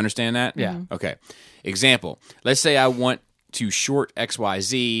 Okay, so we understand that? Yeah. Mhm. Okay. Example, let's say I want to short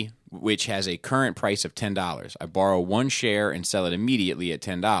XYZ, which has a current price of $10. I borrow one share and sell it immediately at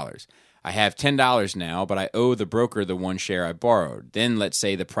 $10. I have $10 now, but I owe the broker the one share I borrowed. Then let's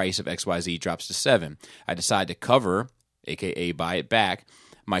say the price of XYZ drops to $7. I decide to cover, aka buy it back,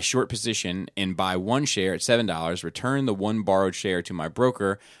 my short position and buy one share at $7, return the one borrowed share to my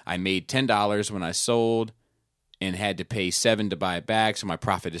broker. I made $10 when I sold and had to pay $7 to buy it back, so my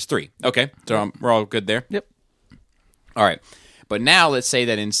profit is $3. Okay, so we're all good there? Yep. All right. But now let's say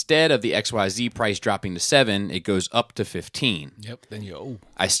that instead of the XYZ price dropping to $7, it goes up to $15. Yep. Then you owe.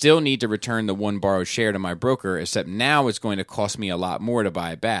 I still need to return the one borrowed share to my broker, except now it's going to cost me a lot more to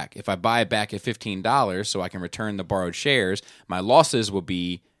buy it back. If I buy it back at $15 so I can return the borrowed shares, my losses will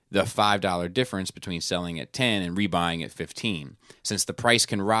be the $5 difference between selling at 10 and rebuying at 15. Since the price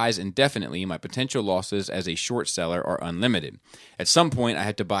can rise indefinitely, my potential losses as a short seller are unlimited. At some point, I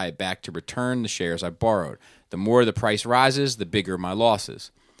had to buy it back to return the shares I borrowed. The more the price rises, the bigger my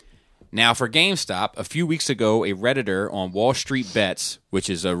losses. Now, for GameStop, a few weeks ago, a Redditor on Wall Street Bets, which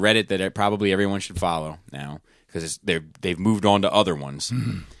is a Reddit that probably everyone should follow now because they've moved on to other ones,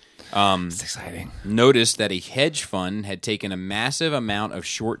 It's exciting. noticed that a hedge fund had taken a massive amount of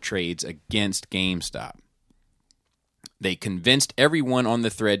short trades against GameStop. They convinced everyone on the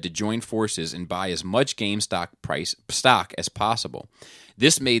thread to join forces and buy as much GameStop stock as possible.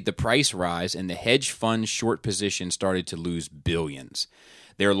 This made the price rise, and the hedge fund short position started to lose billions.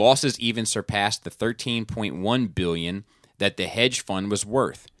 Their losses even surpassed the $13.1 billion that the hedge fund was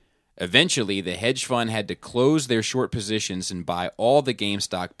worth. Eventually, the hedge fund had to close their short positions and buy all the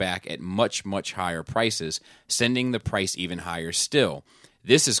GameStop back at much, much higher prices, sending the price even higher still.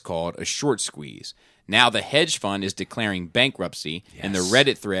 This is called a short squeeze. Now the hedge fund is declaring bankruptcy, and the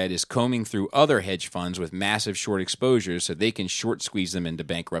Reddit thread is combing through other hedge funds with massive short exposures so they can short squeeze them into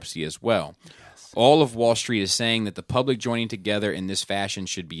bankruptcy as well. All of Wall Street is saying that the public joining together in this fashion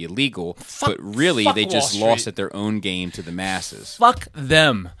should be illegal, but really fuck they Wall just Street. lost at their own game to the masses. Fuck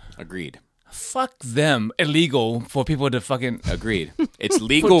them. Agreed. Fuck them. Illegal for people to fucking. Agreed. It's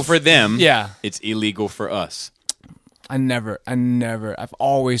legal for them. Yeah. It's illegal for us. I've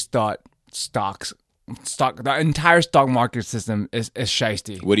always thought the entire stock market system is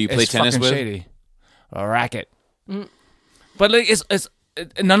shiesty. What do you play It's tennis fucking with? Shady. A racket. But like it's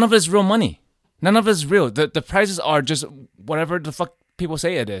none of it's real money. None of it's real. The prices are just whatever the fuck people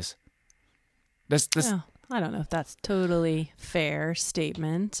say it is. This Well, I don't know if that's totally fair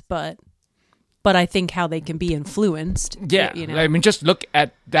statement, but I think how they can be influenced. yeah. You know. I mean, just look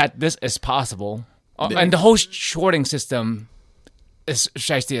at that. This is possible, and the whole shorting system is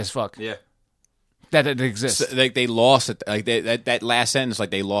shiesty as fuck. Yeah. That it exists. So, like they lost it. Like that last sentence,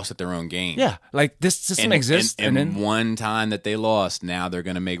 like they lost at their own game. Yeah, like this system exists, And then one time that they lost, now they're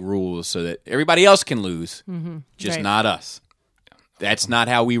going to make rules so that everybody else can lose, just Right. not us. That's not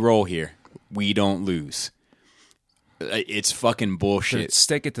how we roll here. We don't lose. It's fucking bullshit.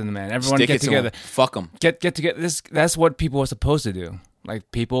 stick it to the man. Everyone Stick get it to together. 'em. Fuck them. Get together. That's what people are supposed to do.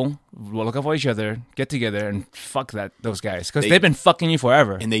 Like people will look out for each other, get together, and fuck those guys because they've been fucking you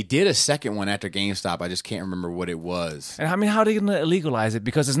forever. And they did a second one after GameStop. I just can't remember what it was. And I mean, how are they going to legalize it?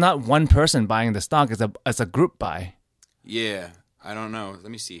 Because it's not one person buying the stock; it's a group buy. Yeah, I don't know. Let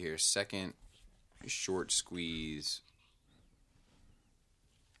me see here. Second short squeeze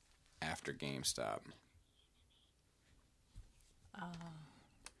after GameStop.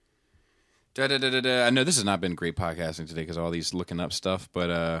 I know this has not been great podcasting today because all these looking up stuff,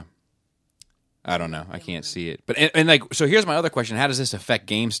 but I don't know. I can't see it. But and like, so here's my other question: how does this affect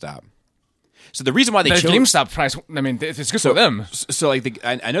GameStop? So the reason why they The chose GameStop price. I mean, it's good for them. So like,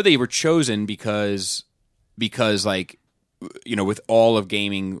 I know they were chosen because like, you know, with all of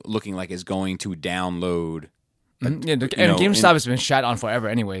gaming looking like it's going to download. Yeah, and know, GameStop has been shot on forever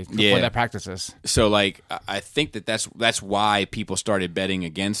anyway for Yeah. their practices. So like, I think that's why people started betting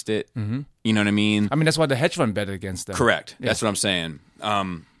against it. Mm-hmm. You know what I mean? I mean, that's why the hedge fund bet against them. Correct. That's what I'm saying.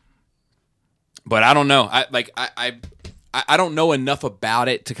 But I don't know. I don't know enough about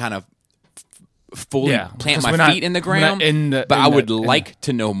it to kind of fully Yeah, plant because my we're not- feet in the we're not ground. in but I would the- like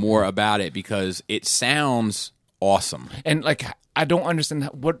to know more about it because it sounds awesome. And like, I don't understand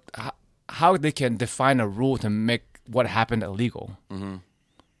how they can define a rule to make what happened illegal. Mm-hmm.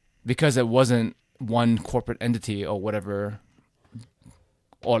 Because it wasn't one corporate entity or whatever,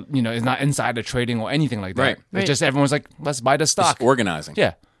 or you know, it's not insider trading or anything like that. Right. It's just everyone's like, let's buy the stock. It's organizing.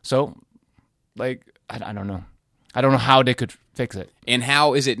 Yeah. So, like, I don't know. I don't know how they could fix it. And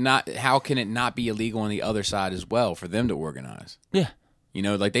how can it not be illegal on the other side as well for them to organize? Yeah. You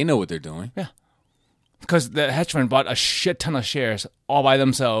know, like they know what they're doing. Yeah. Because the hedge fund bought a shit ton of shares all by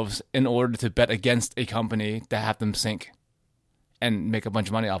themselves in order to bet against a company to have them sink and make a bunch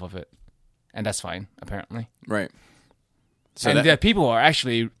of money off of it. And that's fine, apparently. Right. So and that, the people are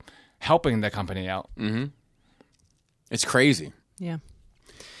actually helping the company out. it's crazy. Yeah.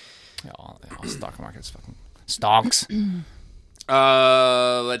 Yeah, all stock markets fucking stocks.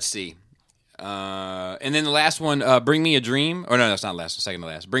 Let's see. And then the last one, Bring Me a Dream. Or no, that's not last. Second to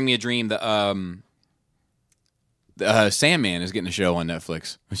last. Bring Me a Dream. The Sandman is getting a show on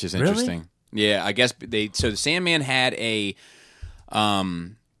Netflix, which is interesting. Yeah, I guess so the Sandman had a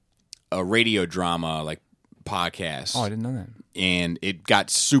radio drama like podcast. Oh, I didn't know that. And it got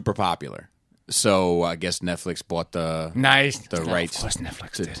super popular. So I guess Netflix bought the Nice. rights. Of course,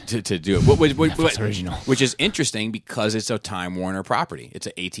 Netflix did. to do it. Netflix original. Which is interesting because it's a Time Warner property. It's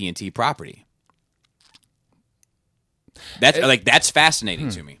an AT&T property. That's fascinating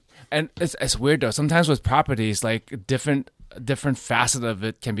to me. And it's weird though. Sometimes with properties, like different facet of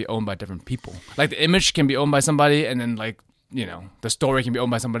it can be owned by different people. Like the image can be owned by somebody, and then like, you know, the story can be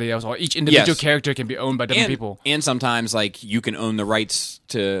owned by somebody else, or each individual Yes. character can be owned by different people. And sometimes like you can own the rights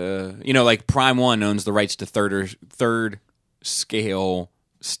to, you know, like Prime One owns the rights to third scale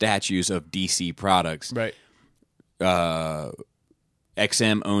statues of DC products. Right.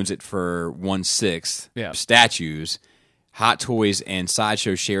 XM owns it for 1/6 Yeah. statues. Hot Toys and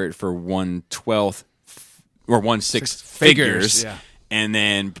Sideshow share it for 1/12 or 1/6 figures. Yeah. And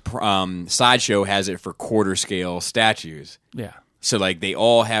then Sideshow has it for quarter scale statues. Yeah. So like they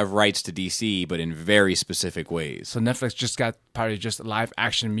all have rights to DC, but in very specific ways. So Netflix just got probably just live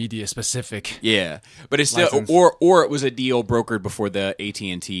action media specific. Yeah, but it's still License. or it was a deal brokered before the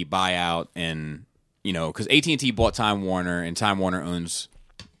AT&T buyout, and you know because AT&T bought Time Warner, and Time Warner owns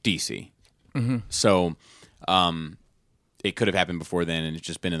DC. Mm-hmm. So it could have happened before then, and it's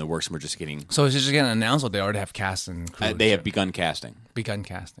just been in the works. And we're just getting. So it's just getting announced, or they already have cast and crew? They have begun casting. begun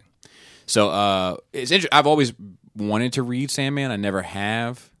casting. So it's interesting. I've always wanted to read Sandman. I never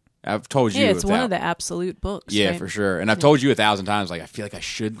have. I've told you. Yeah, it's one of the absolute books. Yeah, right? for sure. And I've told you 1,000 times. Like I feel like I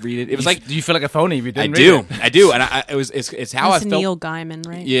should read it. It was like Do you feel like a phony if you I didn't do, read it? I do, and it's how It's I felt. Neil Gaiman,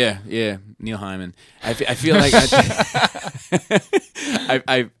 right? Yeah, Neil Hyman. I feel like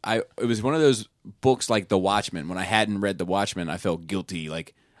it was one of those books like The Watchmen. When I hadn't read The Watchmen, I felt guilty.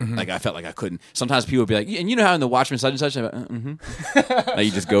 Like I felt like I couldn't. Sometimes people would be like, and you know how in The Watchmen such and such. Like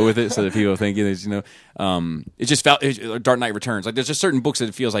you just go with it so that people think it just felt Dark Knight Returns. Like there's just certain books that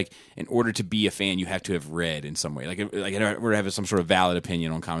it feels like in order to be a fan, you have to have read in some way. Like in order to have some sort of valid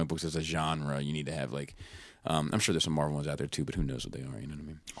opinion on comic books as a genre, you need to have like I'm sure there's some Marvel ones out there too, but who knows what they are? You know what I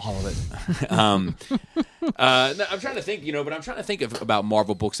mean? All of it. No, I'm trying to think, but I'm trying to think about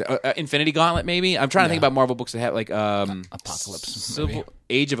Marvel books. Infinity Gauntlet, maybe. I'm trying to think about Marvel books that have like Apocalypse. Maybe.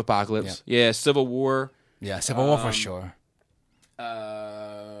 Age of Apocalypse. Yeah, Civil War. Yeah, Civil War for sure.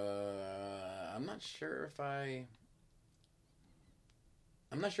 I'm not sure if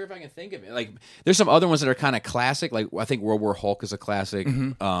I can think of it. Like, there's some other ones that are kind of classic. Like, I think World War Hulk is a classic.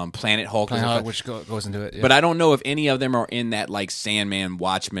 Planet Hulk is a classic. Which goes into it. Yeah. But I don't know if any of them are in that, like, Sandman,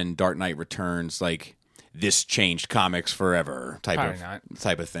 Watchmen, Dark Knight Returns, like, this changed comics forever type of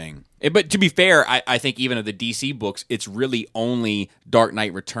thing. But to be fair, I think even of the DC books, it's really only Dark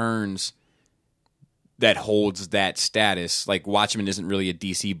Knight Returns that holds that status. Like, Watchmen isn't really a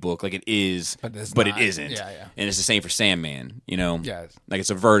DC book. Like, it is, but it isn't. Yeah, yeah. And it's the same for Sandman, Yeah. Like,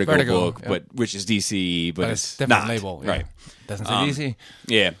 it's a Vertigo book, yeah. but which is DC, but it's different not. label. Yeah. Right. Doesn't say DC.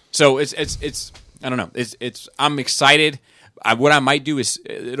 Yeah. So it's I don't know. It's I'm excited. What I might do is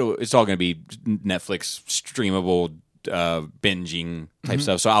it's all going to be Netflix streamable binging type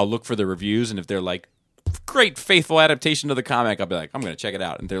stuff. So I'll look for the reviews, and if they're like great faithful adaptation of the comic, I'll be like, I'm going to check it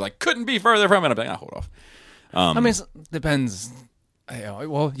out. And they're like, couldn't be further from it. I'll be like, hold off. I mean, it depends.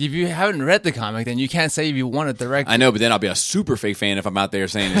 Well, if you haven't read the comic, then you can't say if you want it direct. I know, but then I'll be a super fake fan if I'm out there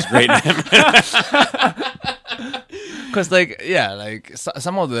saying it's great. Because,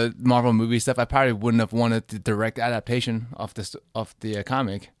 some of the Marvel movie stuff, I probably wouldn't have wanted the direct adaptation of the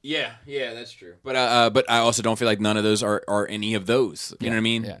comic. Yeah, that's true. But I also don't feel like none of those are any of those. You know what I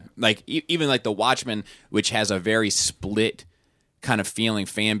mean? Yeah. Like even like the Watchmen, which has a very split kind of feeling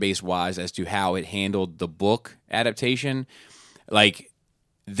fan base wise as to how it handled the book adaptation. Like,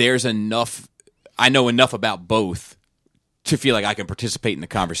 there's enough. I know enough about both to feel like I can participate in the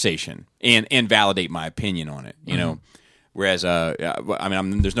conversation and validate my opinion on it. You know. Whereas,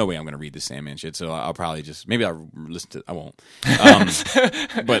 there's no way I'm going to read the Sandman shit, so I'll probably maybe I'll listen to. I won't.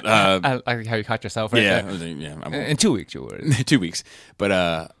 But I like how you caught yourself. Right there. Yeah. I won't. In 2 weeks, you would. 2 weeks,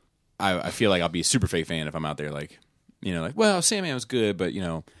 but I feel like I'll be a super fake fan if I'm out there like, well, Sandman was good, but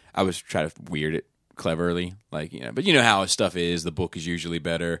I was trying to weird it cleverly, like but you know how stuff is. The book is usually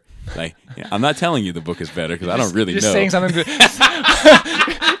better. Like, I'm not telling you the book is better because I don't really know. Saying something good.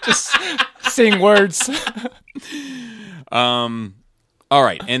 Just saying words. All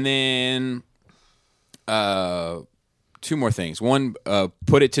right, and then 2 more things. One,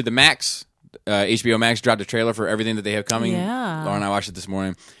 put it to the max. HBO Max dropped a trailer for everything that they have coming. Yeah. Laura and I watched it this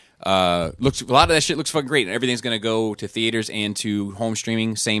morning. A lot of that shit looks fucking great. Everything's going to go to theaters and to home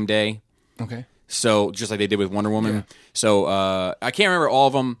streaming same day. Okay. So just like they did with Wonder Woman. Yeah. So I can't remember all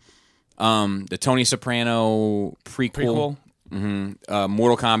of them. The Tony Soprano prequel.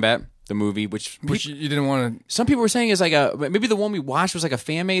 Mortal Kombat, the movie, which you didn't want to. some people were saying is like maybe the one we watched was like a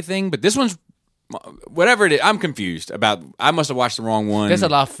fan made thing, but this one's whatever it is. I'm confused about. I must have watched the wrong one. There's a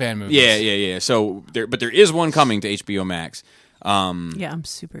lot of fan movies. Yeah. So there is one coming to HBO Max. Yeah, I'm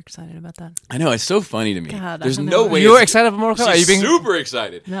super excited about that. I know, it's so funny to me. God, There's I don't no know. way You were excited for Mortal Kombat? She's Are you being super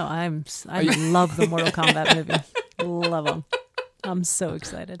excited. No, I love the Mortal Kombat movies. Love them. I'm so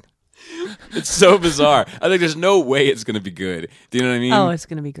excited. It's so bizarre. I think there's no way it's going to be good. Do you know what I mean? Oh, it's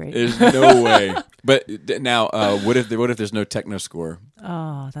gonna be great. There's no way. But now, what if there's no techno score?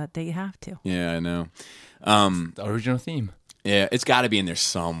 Oh, that they have to. Yeah, I know. the original theme? Yeah, it's got to be in there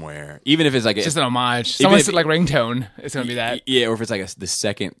somewhere. Even if it's like It's just an homage. Someone said like ringtone. It's gonna be that. Yeah, or if it's like the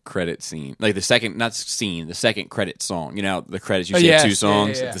second credit scene, like the second the second credit song. You know, the credits you see yes. 2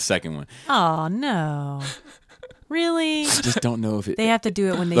 songs. Yeah. It's the second one. Oh no. Really? I just don't know if it. They have to do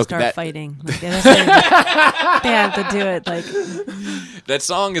it when they Look, start fighting. Like, they have to do it like That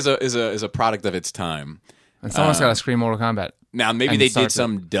song is a product of its time. And someone's got to scream Mortal Kombat. Now maybe And they start did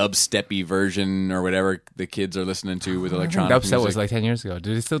some dubsteppy version or whatever the kids are listening to with electronic Dubstep music. was like 10 years ago.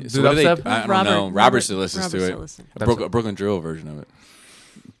 Did they still do So what do they- dubstep? I don't know. Robert still listens to it. listens. A Brooklyn Drill version of it.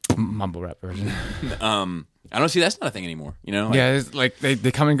 Mumble rap version. I don't see that's not a thing anymore. You know? Like, Yeah, it's like they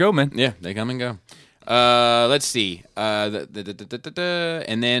come and go, man. Yeah, they come and go. Let's see.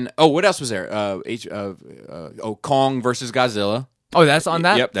 And then what else was there? Kong versus Godzilla. Oh, that's on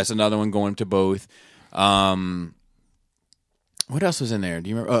that? Yep, that's another one going to both. What else was in there? Do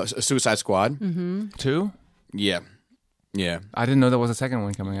you remember? Suicide Squad. 2? Yeah. I didn't know there was a second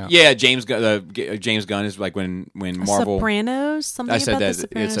one coming out. Yeah, James Gunn is like when Marvel. Sopranos? Something I said about that the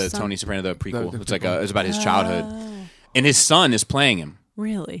Sopranos it's a song? Tony Soprano the prequel. The It's like prequel. it's about his childhood, and his son is playing him.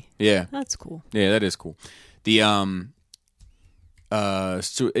 Really? Yeah, That's cool. yeah, that is cool. The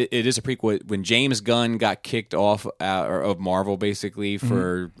so it is a prequel. When James Gunn got kicked off of Marvel, basically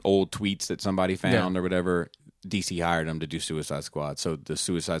for old tweets that somebody found or whatever, DC hired him to do Suicide Squad. So the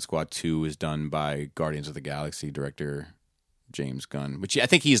Suicide Squad 2 is done by Guardians of the Galaxy director James Gunn, which I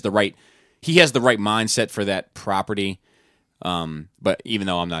think he has the right mindset for that property. But even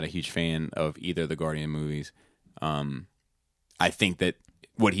though I'm not a huge fan of either of the Guardian movies, I think that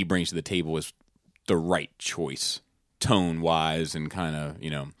what he brings to the table is the right choice, tone-wise, and kind of,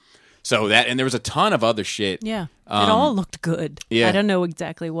 So that, and there was a ton of other shit. Yeah, it all looked good. Yeah. I don't know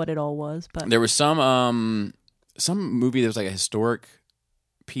exactly what it all was, but There was some movie that was like a historic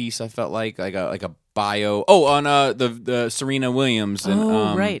piece. I felt like a bio. Oh, on the Serena Williams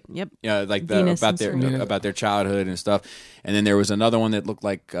and right, yep, yeah, like Venus about and Serena. their childhood and stuff. And then there was another one that looked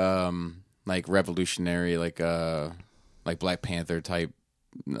like revolutionary, like Black Panther type,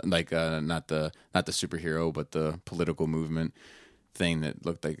 like not the superhero, but the political movement thing that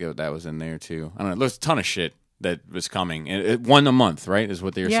looked like that was in there too. I don't know. There's a ton of shit that was coming. And it won a month, right? Is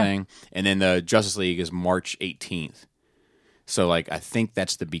what they were saying. And then the Justice League is March 18th. So like I think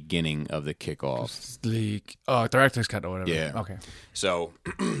that's the beginning of the kickoff. League. Oh, director's cut or whatever. Yeah. Okay. So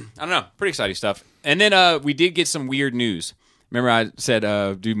I don't know. Pretty exciting stuff. And then we did get some weird news. Remember I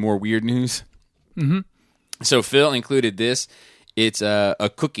said do more weird news? Mm-hmm. So Phil included this. It's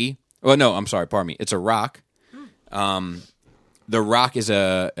a cookie. Oh no, I'm sorry. Pardon me. It's a rock. The Rock is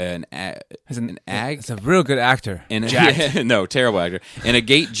an ag. It's a real good actor. And Jack. no, terrible actor. And a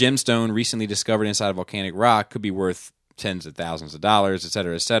gate gemstone recently discovered inside a volcanic rock could be worth tens of thousands of dollars, et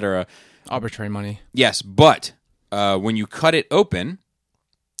cetera, et cetera. Arbitrary money. Yes, but when you cut it open,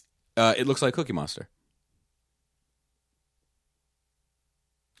 it looks like Cookie Monster.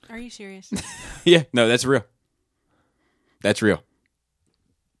 Are you serious? Yeah, no, that's real. That's real.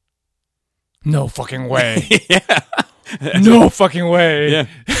 No fucking way. Yeah. No fucking way. Yeah.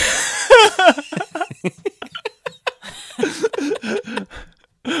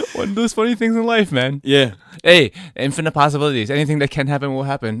 One of those funny things in life, man. Yeah. Hey, infinite possibilities. Anything that can happen will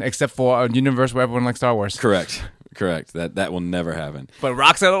happen, except for a universe where everyone likes Star Wars. Correct. That will never happen. But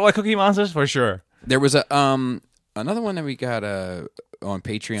rocks that look like Cookie Monsters, for sure. There was a another one that we got on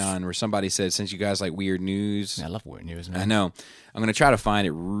Patreon where somebody said, since you guys like weird news, Yeah, I love weird news, man. I know. I'm gonna try to find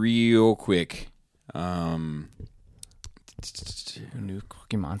it real quick. Who knew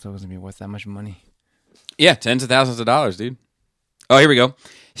Cookie Monster was going to be worth that much money? Yeah, tens of thousands of dollars, dude. Oh, here we go.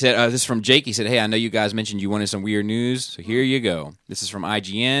 He said, this is from Jake. He said, hey, I know you guys mentioned you wanted some weird news, so here you go. This is from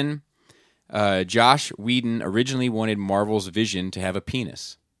IGN. Josh Whedon originally wanted Marvel's Vision to have a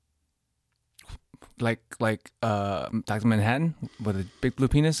penis. Like Dr. Manhattan with a big blue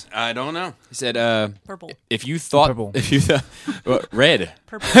penis? I don't know. He said, Purple. if you thought... Purple. Red.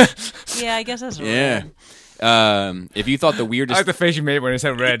 Purple. Yeah, I guess that's right. Yeah. If you thought the I weirdest... like the face you made when it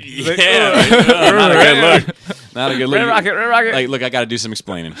said red. Yeah, not a good look. Not a good look. Red Rocket. Like, look, I got to do some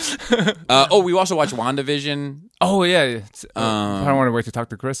explaining. We also watched WandaVision. Oh, yeah. I don't want to wait to talk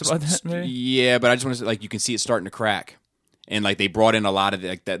to Chris about that, maybe. Yeah, but I just want to say, like, you can see it starting to crack. And, like, they brought in a lot of,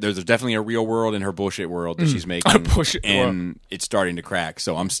 like, that. There's definitely a real world in her bullshit world that she's making. A bullshit and it's starting to crack.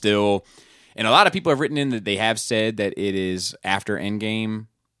 So I'm still... And a lot of people have written in that they have said that it is after Endgame.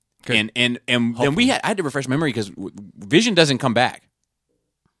 Good. And I had to refresh memory because Vision doesn't come back.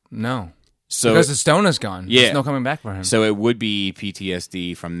 No. So Because the stone is gone. Yeah. There's no coming back for him. So it would be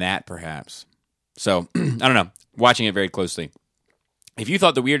PTSD from that, perhaps. So, I don't know. Watching it very closely. If you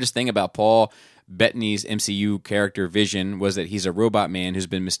thought the weirdest thing about Paul Bettany's MCU character Vision was that he's a robot man who's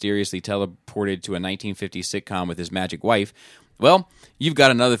been mysteriously teleported to a 1950s sitcom with his magic wife, well, you've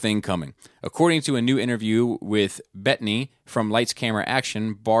got another thing coming. According to a new interview with Bettany from Lights Camera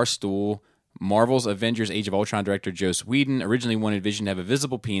Action, Barstool, Marvel's Avengers Age of Ultron director Joss Whedon originally wanted Vision to have a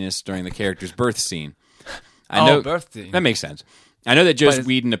visible penis during the character's birth scene. I know birth scene. that makes sense. I know that Joss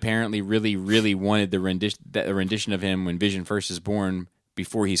Whedon apparently really, really wanted the rendition of him when Vision first is born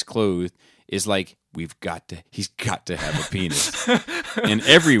before he's clothed is like, he's got to have a penis. And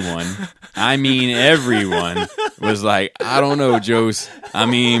everyone, I mean everyone, was like, I don't know, Joss. I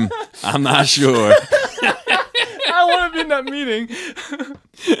mean, I'm not sure. I want to be in that meeting.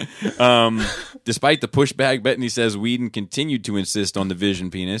 Despite the pushback, Bettany says Whedon continued to insist on the Vision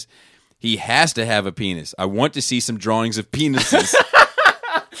penis. He has to have a penis. I want to see some drawings of penises.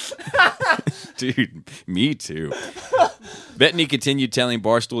 Dude, me too. Bettany continued telling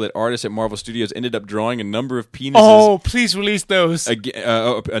Barstool that artists at Marvel Studios ended up drawing a number of penises. Oh, please release those.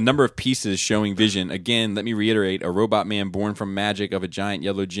 A number of pieces showing Vision. Again, let me reiterate, a robot man born from magic of a giant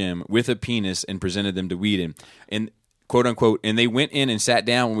yellow gem with a penis and presented them to Whedon. And quote unquote, and they went in and sat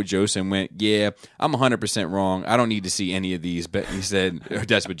down with Joss and went, yeah, I'm 100% wrong. I don't need to see any of these. Bettany said, or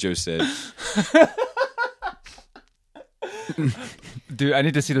that's what Joss said. Dude, I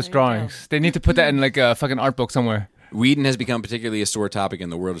need to see those There you go. drawings. They need to put that in like a fucking art book somewhere. Whedon has become particularly a sore topic in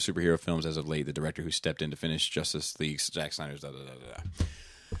the world of superhero films as of late. The director who stepped in to finish Justice League's Zack Snyder's.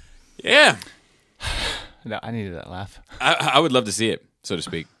 Yeah, No, I needed that laugh. I would love to see it, so to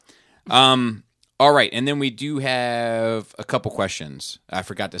speak. All right, and then we do have a couple questions. I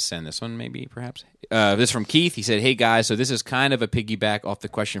forgot to send this one, maybe, perhaps. This is from Keith. He said, "Hey, guys, so this is kind of a piggyback off the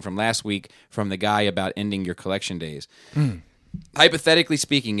question from last week from the guy about ending your collection days. Hypothetically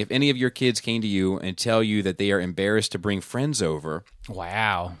speaking, if any of your kids came to you and tell you that they are embarrassed to bring friends over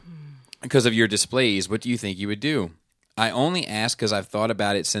Wow. because of your displays, what do you think you would do? I only ask because I've thought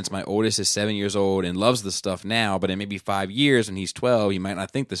about it since my oldest is 7 years old and loves the stuff now, but in maybe 5 years when he's 12, he might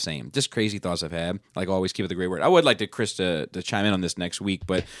not think the same. Just crazy thoughts I've had. Like always, keep it the great word. I would like Chris to chime in on this next week,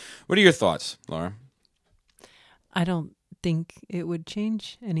 but what are your thoughts, Laura? I don't think it would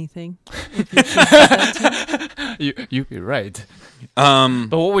change anything. If you said that to me. You're right. But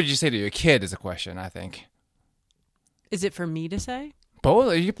what would you say to your kid is a question, I think. Is it for me to say? Both?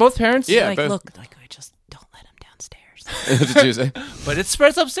 Are you both parents? Yeah, like, both. look, like I just don't let him downstairs. What did you say? But it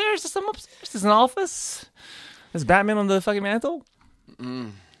spreads upstairs. There's some upstairs. There's an office. There's Batman on the fucking mantle.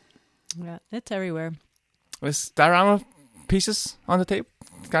 Yeah, it's everywhere. There's diorama pieces on the table.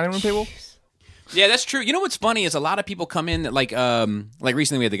 Dining room table. Yeah, that's true. You know what's funny is a lot of people come in that like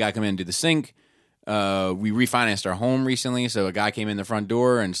recently we had the guy come in and do the sink. We refinanced our home recently, so a guy came in the front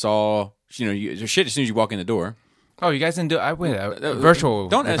door and saw there's shit as soon as you walk in the door. Oh, you guys didn't do virtual.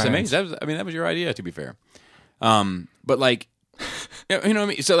 Don't refinance. SMA. That was your idea. To be fair, but like, you know what I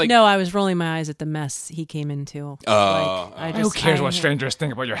mean. So like, No, I was rolling my eyes at the mess he came into. Who cares what strangers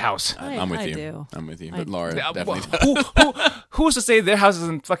think about your house? I'm with you. do. I'm with you. But Laura definitely. Who's to say their house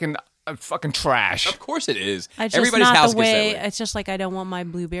isn't fucking trash? Of course it is. It's just Everybody's not house the way. gets that way. It's just like I don't want my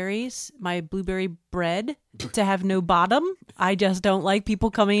blueberry bread to have no bottom. I just don't like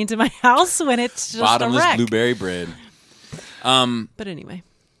people coming into my house when it's just Bottomless a wreck. blueberry bread. But anyway,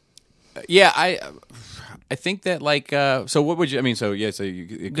 Yeah, I think that like. So what would you? I mean, so yeah. So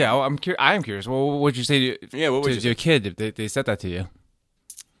you. Yeah, well, I am curious. Well, what would you say Yeah, what would to you your kid if they said that to you?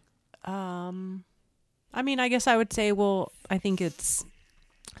 I mean, I guess I would say, well, I think it's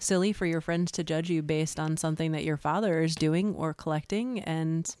silly for your friends to judge you based on something that your father is doing or collecting,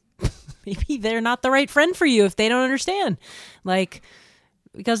 and maybe they're not the right friend for you if they don't understand. Like,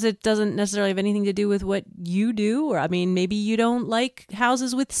 because it doesn't necessarily have anything to do with what you do, or I mean, maybe you don't like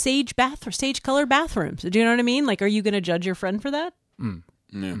houses with sage colored bathrooms. Do you know what I mean? Like, are you going to judge your friend for that?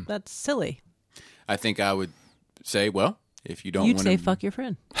 Yeah. That's silly. I think I would say, well, if you don't, You'd want say to, fuck your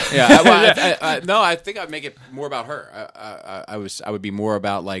friend. Yeah. No, I think I'd make it more about her. I would be more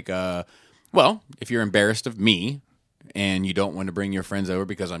about like, well, if you're embarrassed of me and you don't want to bring your friends over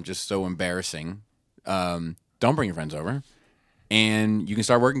because I'm just so embarrassing, don't bring your friends over. And you can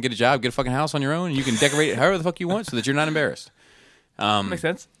start working, get a job, get a fucking house on your own, and you can decorate it however the fuck you want so that you're not embarrassed. Makes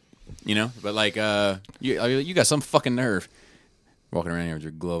sense. You know, but like, you got some fucking nerve walking around here with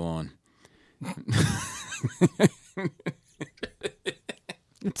your glove on.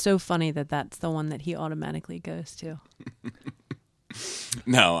 It's so funny that that's the one that he automatically goes to.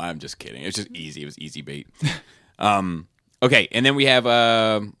 No, I'm just kidding. It's just easy. It was easy bait. Okay, and then we have.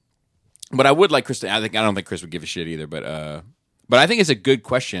 But I would like Chris. I don't think Chris would give a shit either. But I think it's a good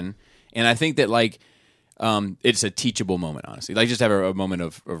question, and I think that like, it's a teachable moment. Honestly, like just have a moment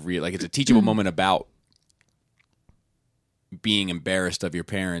of real. Like it's a teachable moment about being embarrassed of your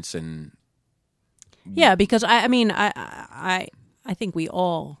parents and. Yeah, because I mean, I think we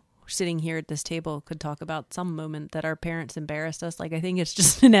all sitting here at this table could talk about some moment that our parents embarrassed us. Like, I think it's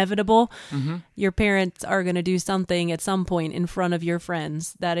just inevitable. Mm-hmm. Your parents are going to do something at some point in front of your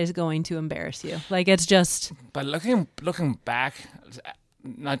friends that is going to embarrass you. Like, it's just. But looking back,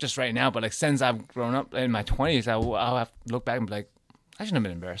 not just right now, but like since I've grown up in my 20s, I'll have to look back and be like, I shouldn't have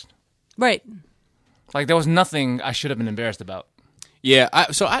been embarrassed. Right. Like there was nothing I should have been embarrassed about. Yeah, I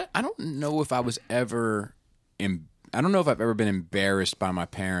don't know if I was ever. I don't know if I've ever been embarrassed by my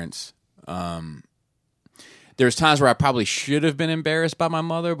parents. There's times where I probably should have been embarrassed by my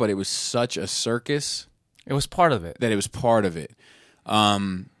mother, but it was such a circus. It was part of it. That it was part of it.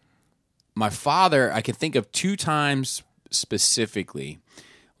 My father, I can think of 2 times specifically.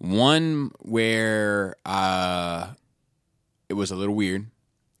 One where it was a little weird.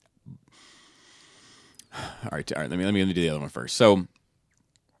 All right. Let me do the other one first. So,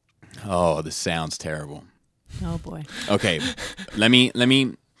 this sounds terrible. Oh boy. Okay, let me.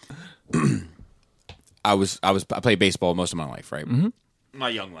 I played baseball most of my life, right? Mm-hmm. My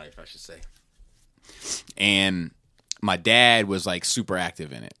young life, I should say. And my dad was like super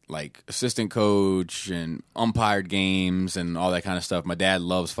active in it, like assistant coach and umpired games and all that kind of stuff. My dad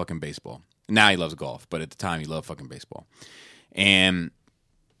loves fucking baseball. Now he loves golf, but at the time he loved fucking baseball. And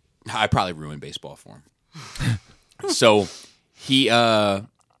I probably ruined baseball for him. So he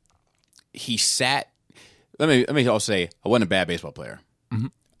sat. Let me also say I wasn't a bad baseball player. Mm-hmm.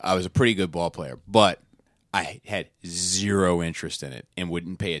 I was a pretty good ball player, but I had zero interest in it and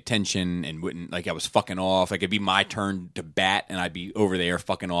wouldn't pay attention and wouldn't, like, I was fucking off. Like, it'd be my turn to bat and I'd be over there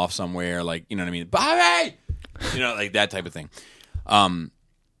fucking off somewhere, like, you know what I mean? Bobby! You know, like that type of thing. God.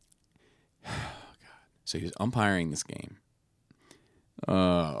 So he was umpiring this game.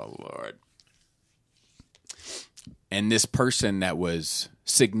 Oh, Lord. And this person that was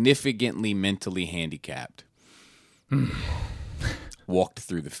significantly mentally handicapped walked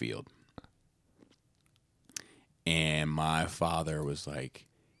through the field. And my father was like,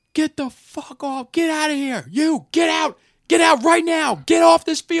 "Get the fuck off. Get out of here. You, get out. Get out right now. Get off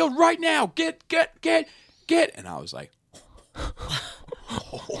this field right now. Get. And I was like,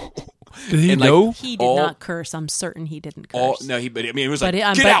 Did he and, like, know? He did not curse. I'm certain he didn't curse. No, but I mean, it was like,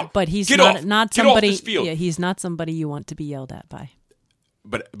 But get out. But he's get not off. not Get off somebody. this field. Yeah, he's not somebody you want to be yelled at by.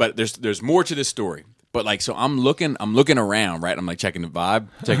 But there's more to this story. But like, so I'm looking around, right? I'm like checking the vibe,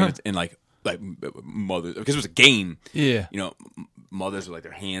 checking it, and like mothers, because it was a game. Yeah. You know, mothers with like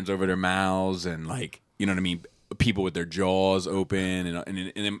their hands over their mouths and like, you know what I mean? People with their jaws open,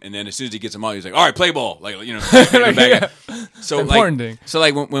 and then as soon as he gets them out, he's like, "All right, play ball." Like, you know, back. So Important like, thing. so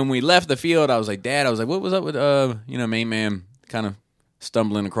like when we left the field, I was like, "Dad," I was like, "What was up with main man kind of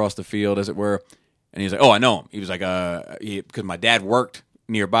stumbling across the field, as it were?" And he's like, "Oh, I know him." He was like, because my dad worked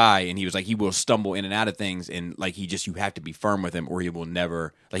nearby, and he was like, he will stumble in and out of things, and like you have to be firm with him, or he will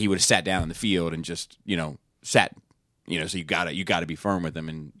never, like, he would have sat down in the field and just, you know, sat, you know, so you gotta be firm with him,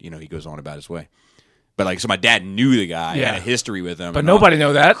 and you know, he goes on about his way. But like, so my dad knew the guy, Yeah. had a history with him, But and nobody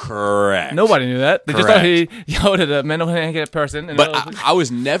knew that. Correct. Nobody knew that. They just thought he yelled at a mental handicapped person. And But I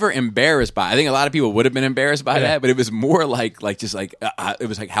was never embarrassed by it. I think a lot of people would have been embarrassed by Yeah. that, but it was more like just like it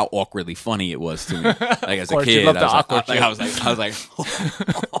was like how awkwardly funny it was to me. Like as a course, you kid, love I the was like, awkward shit. I was like,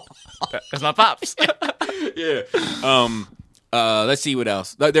 That's my pops. yeah. Let's see what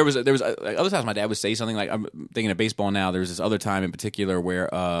else. There was other times my dad would say something like, I'm thinking of baseball now. There was this other time in particular where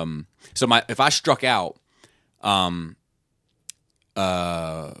if I struck out, my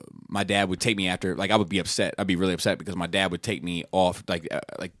dad would take me after, like, I would be upset. I'd be really upset because my dad would take me off,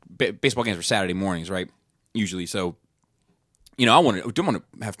 baseball games were Saturday mornings, right? Usually. So, you know, I do want to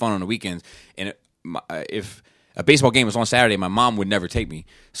have fun on the weekends. And if a baseball game was on Saturday, my mom would never take me.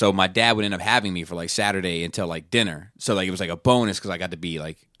 So my dad would end up having me for like Saturday until like dinner. So like, it was like a bonus because I got to be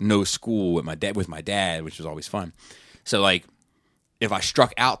like no school with my dad, which was always fun. So like, if I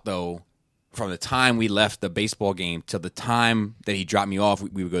struck out though, from the time we left the baseball game till the time that he dropped me off,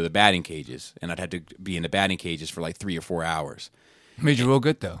 we would go to the batting cages, and I'd have to be in the batting cages for like 3 or 4 hours. Made you real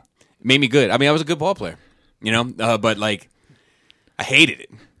good, though. It made me good. I mean, I was a good ball player, you know, but like, I hated it,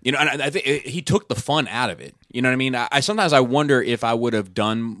 you know. And I think he took the fun out of it. You know what I mean? I sometimes I wonder if I would have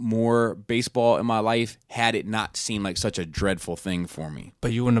done more baseball in my life had it not seemed like such a dreadful thing for me.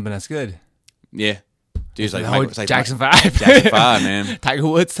 But you wouldn't have been as good. Yeah. Dude, it's like, The whole it's like Jackson 5. Jackson 5, man. Tiger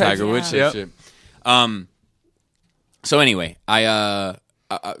Woods. Tiger Woods Yep. shit. So anyway, I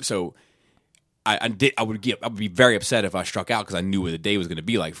would be very upset if I struck out because I knew what the day was going to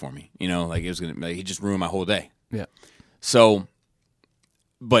be like for me. You know, like it was going to, like, he just ruined my whole day. Yeah. So,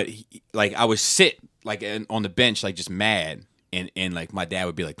 but like I would sit like on the bench, like just mad, and like my dad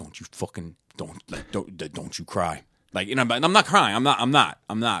would be like, "Don't you cry." Like, you know, but I'm not crying. I'm not.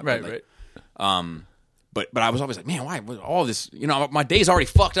 Right, but like, right. But I was always like, man, why was all this? You know, my day's already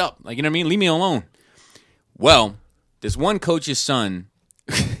fucked up. Like, you know what I mean? Leave me alone. Well, this one coach's son,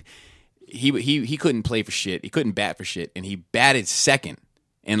 he couldn't play for shit. He couldn't bat for shit, and he batted second.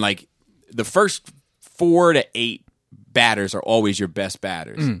 And like the first 4 to 8 batters are always your best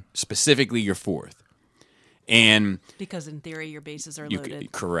batters, specifically your fourth. And Because in theory, your bases are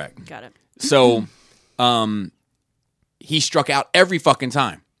loaded. correct. Got it. So, he struck out every fucking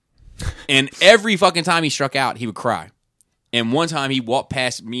time. And every fucking time he struck out, he would cry. And one time he walked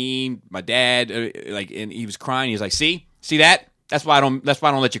past me, my dad, and he was crying. He was like, "See that? That's why I don't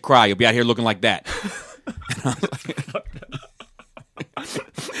let you cry. You'll be out here looking like that."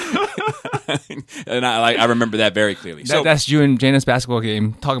 And I remember that very clearly. So That's you in Jana's basketball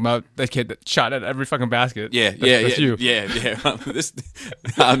game talking about that kid that shot at every fucking basket. That's you. Yeah. I was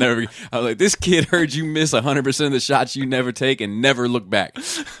like, this kid heard you miss 100% of the shots you never take and never look back.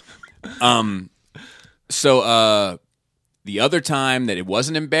 So the other time that it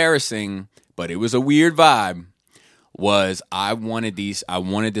wasn't embarrassing, but it was a weird vibe, was I wanted this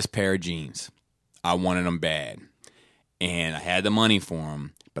pair of jeans. I wanted them bad. And I had the money for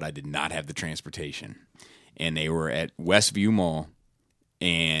them, but I did not have the transportation. And they were at Westview Mall,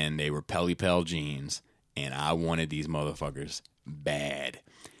 and they were Pelly Pel jeans, and I wanted these motherfuckers bad.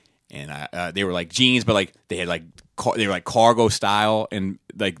 And they were like jeans, but like they had like they were like cargo style, and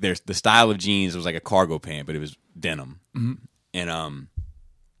like the style of jeans was like a cargo pant, but it was denim. Mm-hmm. And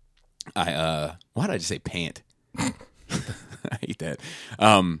why did I just say pant? I hate that.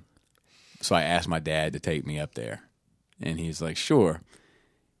 So I asked my dad to take me up there, and he's like, "Sure."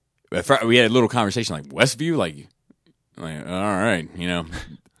 We had a little conversation, like Westview, like all right, you know.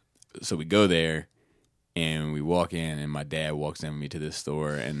 So we go there. And we walk in, and my dad walks in with me to this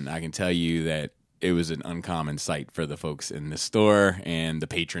store, and I can tell you that it was an uncommon sight for the folks in the store and the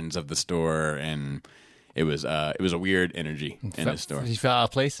patrons of the store, and it was a weird energy in the store. You felt out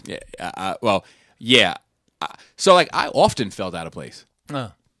of place? Yeah. So like I often felt out of place.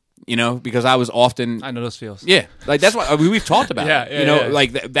 Oh. You know, because I was often. I know those feels. Yeah, like that's why we've talked about it. You know, yeah.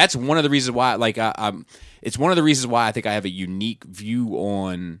 like that's one of the reasons why. Like it's one of the reasons why I think I have a unique view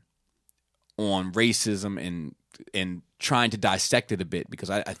on racism and trying to dissect it a bit, because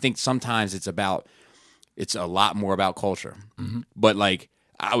I think sometimes it's a lot more about culture. Mm-hmm. But like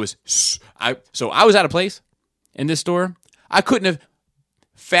I was out of place in this store. I couldn't have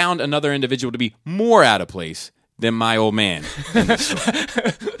found another individual to be more out of place than my old man in this store.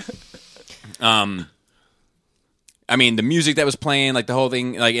 I mean, the music that was playing, like the whole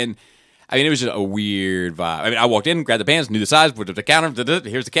thing, like, and I mean, it was just a weird vibe. I mean, I walked in, grabbed the pants, knew the size, put it at the counter.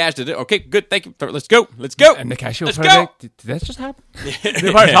 Here's the cash. Okay, good, thank you. Let's go. And the cashier was like, did that just happen?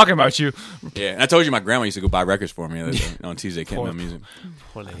 They're probably talking about you. Yeah, and I told you my grandma used to go buy records for me on Tuesday, Kent Music.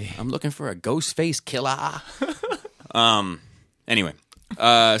 Poor lady. I'm looking for a Ghostface Killer. Anyway,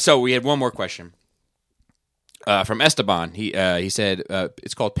 so we had one more question from Esteban. He said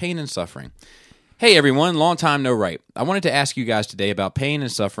it's called Pain and Suffering. Hey everyone, long time no write. I wanted to ask you guys today about pain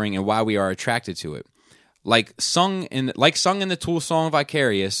and suffering and why we are attracted to it. Like sung in the Tool song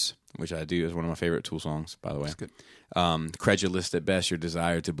Vicarious, which I do is one of my favorite Tool songs, by the way. That's good. Credulous at best, your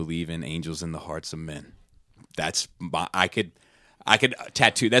desire to believe in angels in the hearts of men. That's I could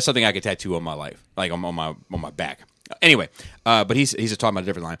tattoo. That's something I could tattoo on my life, like on my back. Anyway, but he's just talking about a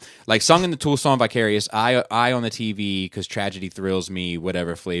different line. Like sung in the Tool song Vicarious, I on the TV because tragedy thrills me,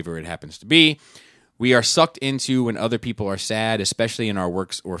 whatever flavor it happens to be. We are sucked into when other people are sad, especially in our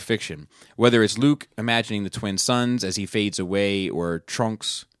works or fiction. Whether it's Luke imagining the twin sons as he fades away, or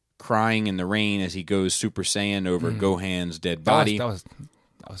Trunks crying in the rain as he goes Super Saiyan over Gohan's dead body. That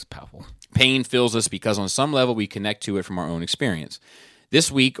was powerful. Pain fills us because on some level we connect to it from our own experience.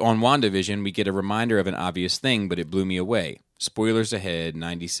 This week on WandaVision, we get a reminder of an obvious thing, but it blew me away. Spoilers ahead,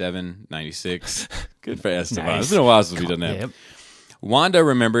 97, 96. Good for Esteban. Nice. It's been a while since we've done that. Yep. Wanda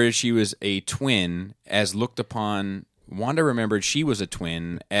remembered she was a twin as looked upon. Wanda remembered she was a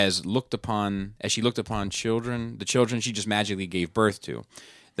twin as she looked upon children, the children she just magically gave birth to.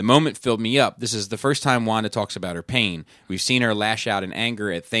 The moment filled me up. This is the first time Wanda talks about her pain. We've seen her lash out in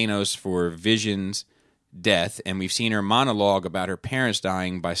anger at Thanos for Vision's death, and we've seen her monologue about her parents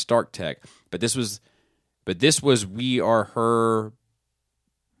dying by Stark Tech. But this was we are her.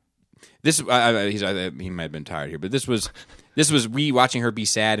 This he might have been tired here, but this was we watching her be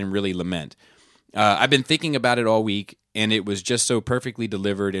sad and really lament. I've been thinking about it all week, and it was just so perfectly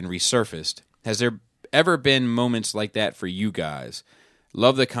delivered and resurfaced. Has there ever been moments like that for you guys?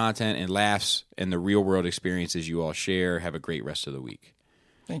 Love the content and laughs and the real world experiences you all share. Have a great rest of the week.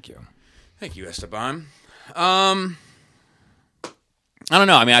 Thank you. Thank you, Esteban. I don't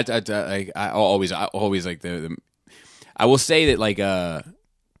know. I mean, I always like the. I will say that like a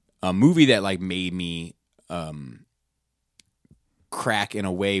movie that like made me crack in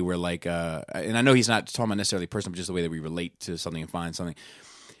a way where like and I know he's not talking about necessarily personal, but just the way that we relate to something and find something.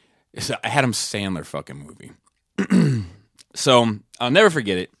 It's a Adam Sandler fucking movie. So I'll never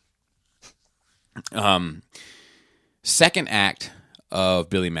forget it. Second act of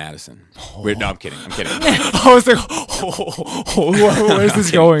Billy Madison. No, I'm kidding. I was like, where's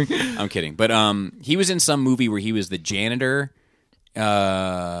this going? I'm kidding. But he was in some movie where he was the janitor,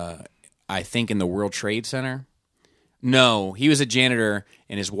 I think in the World Trade Center. No, he was a janitor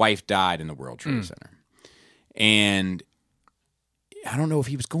and his wife died in the World Trade Center. And I don't know if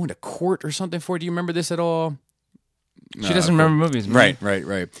he was going to court or something for it. Do you remember this at all? She doesn't remember movies. Man.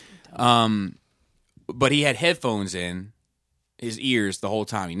 Right. But he had headphones in his ears the whole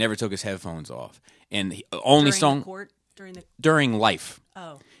time. He never took his headphones off. And the only during life.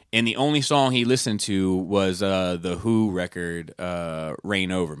 Oh. And the only song he listened to was the Who record,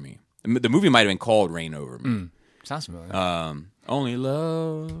 "Rain Over Me." The movie might have been called "Rain Over Me." Sounds familiar. Only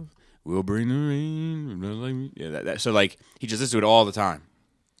love will bring the rain. Yeah, so like he just listens to it all the time.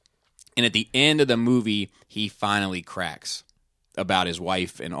 And at the end of the movie, he finally cracks about his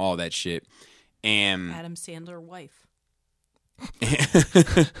wife and all that shit. And Adam Sandler wife.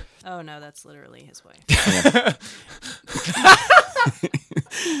 Oh no, that's literally his wife.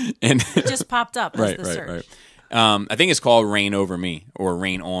 and It just popped up as the search. Right. I think it's called "Rain Over Me" or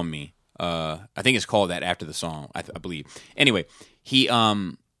 "Rain on Me." I think it's called that after the song, I believe. Anyway, he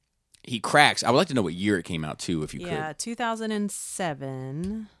cracks. I would like to know what year it came out too, if you could. Yeah,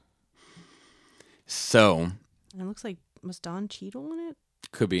 2007. So And it looks like, was Don Cheadle in it?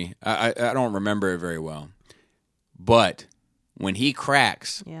 could be. I don't remember it very well, but when he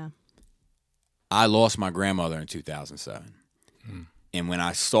cracks, Yeah. I lost my grandmother in 2007, and when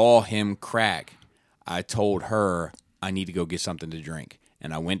I saw him crack, I told her I need to go get something to drink,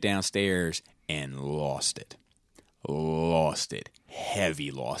 and I went downstairs and lost it.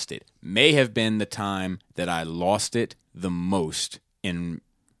 Heavy lost it. May have been the time that I lost it the most in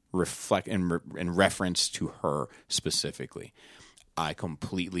reference to her specifically. I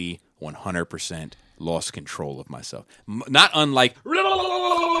completely 100% lost control of myself. Not unlike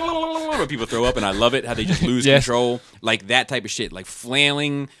when people throw up, and I love it how they just lose control, like that type of shit, like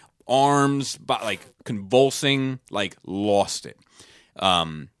flailing arms, like convulsing, like lost it.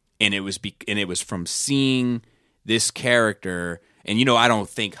 And it was from seeing this character, and I don't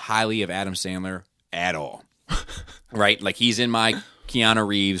think highly of Adam Sandler at all, right? Like he's in my Keanu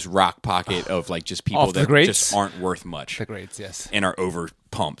Reeves rock pocket of like just people that just aren't worth much. The greats, yes, and are over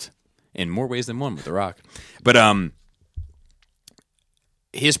pumped in more ways than one with The Rock. But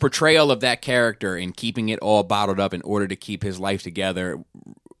his portrayal of that character and keeping it all bottled up in order to keep his life together,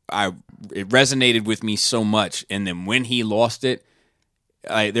 it resonated with me so much. And then when he lost it,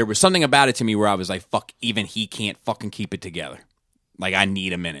 there was something about it to me where I was like, fuck, even he can't fucking keep it together. Like, I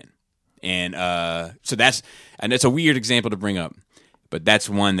need a minute. And so that's a weird example to bring up, but that's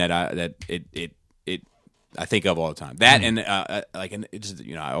one that I think of all the time. That and I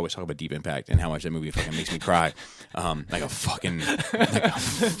always talk about Deep Impact and how much that movie fucking makes me cry, like a fucking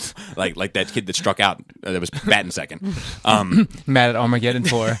like that kid that struck out that was batting second. Mad at Armageddon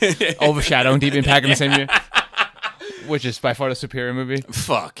for overshadowing Deep Impact in the same year, which is by far the superior movie.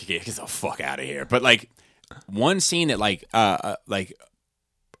 Fuck, get the fuck out of here! But like one scene that like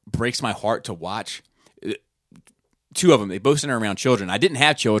breaks my heart to watch. Two of them, they both center around children. I didn't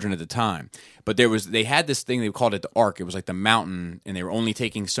have children at the time, but they had this thing, they called it the Ark. It was like the mountain, and they were only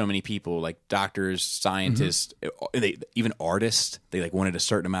taking so many people, like doctors, scientists, even artists. They like wanted a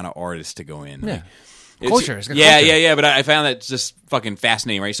certain amount of artists to go in. Yeah. Like, culture. Yeah. But I found that just fucking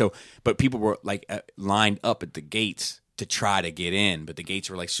fascinating, right? So, but people were like lined up at the gates to try to get in, but the gates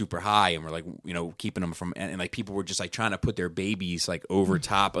were like super high, and were like keeping them from, and like people were just like trying to put their babies like over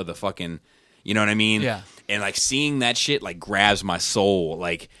top of the fucking. You know what I mean? Yeah. And like seeing that shit like grabs my soul.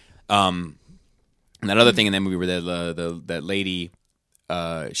 Like, and that other thing in that movie where that lady,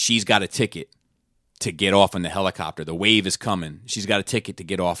 she's got a ticket to get off in the helicopter. The wave is coming. She's got a ticket to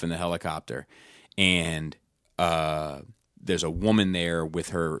get off in the helicopter, and there's a woman there with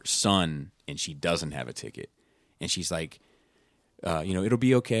her son, and she doesn't have a ticket, and she's like. It'll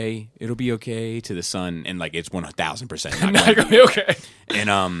be okay. It'll be okay to the son, and like it's 1,000% not gonna be okay.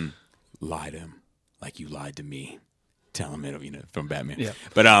 And lie to him like you lied to me. Tell him it'll from Batman. Yeah.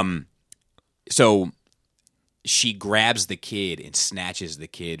 But so she grabs the kid and snatches the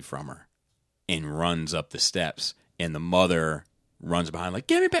kid from her and runs up the steps, and the mother runs behind like,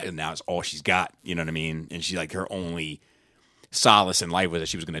 "Give me back!" And now it's all she's got. You know what I mean? And she's like, her only solace in life was that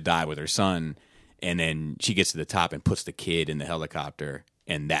she was going to die with her son. And then she gets to the top and puts the kid in the helicopter,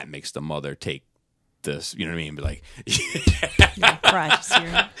 and that makes the mother take this, you know what I mean? But like, Cry, just hear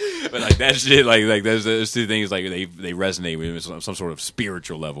it. but like that shit, like those two things, like they resonate with me on some sort of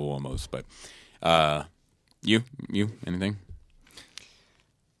spiritual level almost. But you anything?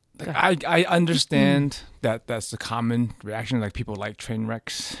 Like, I understand that that's the common reaction. Like people like train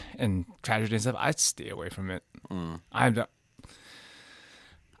wrecks and tragedy and stuff. I'd stay away from it.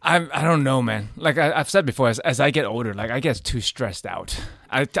 I don't know, man. Like I've said before, as I get older, like I get too stressed out.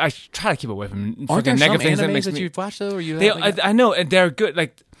 I try to keep away from negative things that makes me. You've watched though, or you? I know, and they're good.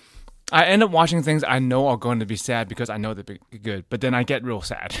 Like I end up watching things I know are going to be sad because I know they're good, but then I get real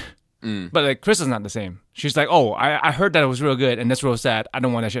sad. But like Chris is not the same. She's like, oh, I heard that it was real good and that's real sad. I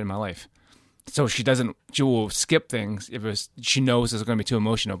don't want that shit in my life. So she will skip things if she knows it's going to be too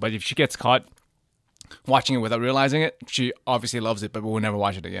emotional. But if she gets caught watching it without realizing it, she obviously loves it, but will never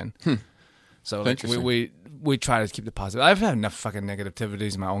watch it again. So like, Interesting. we try to keep the positive. I've had enough fucking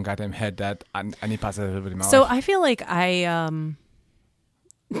negativities in my own goddamn head that I need positivity in my So life. I feel like I'm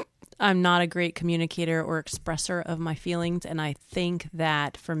not a great communicator or expresser of my feelings, and I think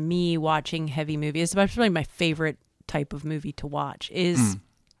that for me, watching heavy movies, especially my favorite type of movie to watch, is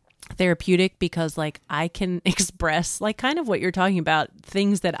therapeutic because like I can express like kind of what you're talking about,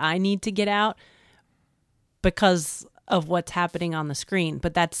 things that I need to get out because of what's happening on the screen.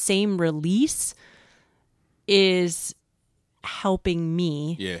 But that same release is helping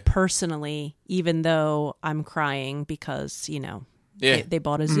me personally, even though I'm crying because, you know, they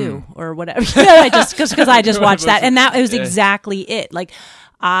bought a zoo or whatever. I just because I just watched that, and that was exactly it. Like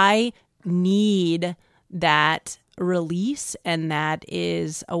I need that release, and that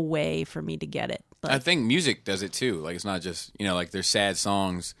is a way for me to get it. Like, I think music does it too. Like it's not just, you know, like there's sad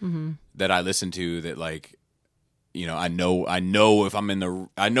songs that I listen to that like, you know, I know if I'm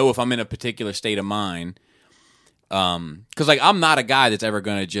in a particular state of mind. 'Cause like I'm not a guy that's ever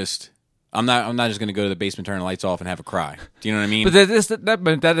gonna just I'm not just gonna go to the basement, turn the lights off, and have a cry. Do you know what I mean? But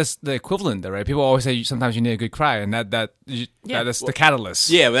that is the equivalent, though, right? People always say sometimes you need a good cry, and that is the catalyst.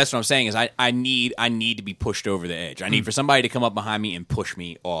 Yeah, but that's what I'm saying is I need to be pushed over the edge. I need for somebody to come up behind me and push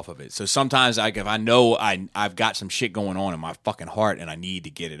me off of it. So sometimes if I know I've got some shit going on in my fucking heart and I need to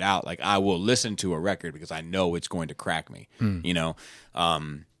get it out, like I will listen to a record because I know it's going to crack me. You know.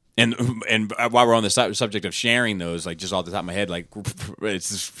 And while we're on the subject of sharing those, like just off the top of my head, like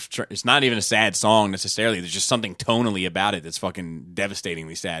it's not even a sad song necessarily. There's just something tonally about it that's fucking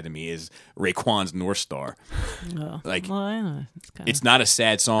devastatingly sad to me. Is Raekwon's North Star? Like, well, I know. it's not a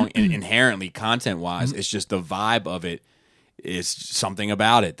sad song inherently content wise. It's just the vibe of it is something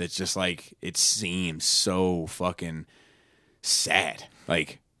about it that's just like it seems so fucking sad,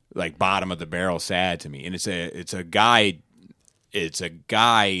 like bottom of the barrel sad to me. And it's a guy. It's a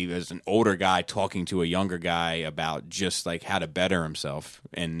guy, as an older guy, talking to a younger guy about just like how to better himself,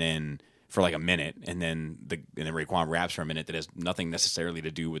 and then for like a minute, and then Raekwon raps for a minute that has nothing necessarily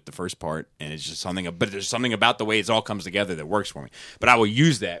to do with the first part, and it's just something. But there's something about the way it all comes together that works for me. But I will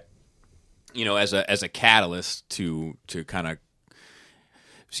use that, you know, as a catalyst to kind of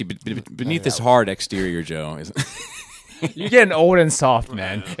see beneath this hard exterior, Joe. You're getting old and soft,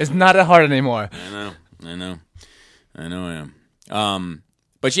 man. It's not that hard anymore. I know I am.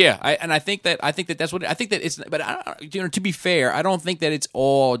 But yeah, I think that that's what I think that it's. But you know, to be fair, I don't think that it's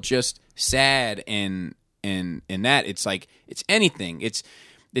all just sad and that it's like it's anything.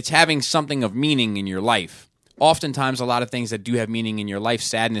 It's having something of meaning in your life. Oftentimes, a lot of things that do have meaning in your life,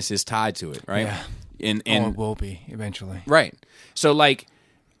 sadness is tied to it, right? Yeah. And it will be eventually. Right. So like,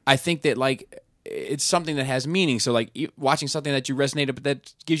 I think that like it's something that has meaning. So like watching something that you resonated, but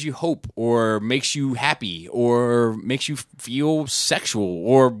that gives you hope or makes you happy or makes you feel sexual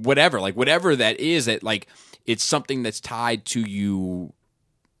or whatever, like whatever that is, that like it's something that's tied to you.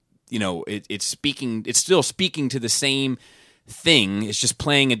 You know, it's still speaking to the same thing. It's just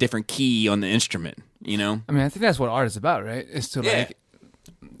playing a different key on the instrument. You know. I mean, I think that's what art is about, right? It's to like,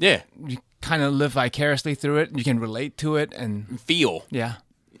 you kind of live vicariously through it. You can relate to it and feel. Yeah.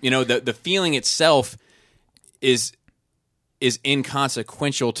 You know, the feeling itself is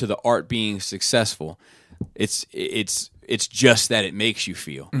inconsequential to the art being successful. It's just that it makes you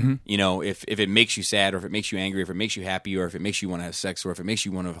feel. Mm-hmm. You know, if it makes you sad, or if it makes you angry, or if it makes you happy, or if it makes you want to have sex, or if it makes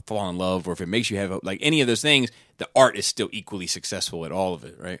you want to fall in love, or if it makes you have like any of those things, the art is still equally successful at all of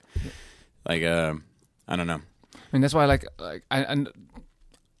it, right? Like, I don't know. I mean, that's why I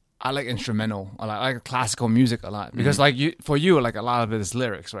like instrumental. I like classical music a lot because, like, for you, like a lot of it is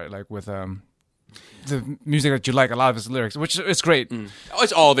lyrics, right? Like with the music that you like, a lot of it's lyrics, which is great. Oh,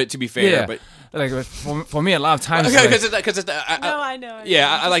 it's all of it, to be fair. But like for me, a lot of times, because I know. Yeah,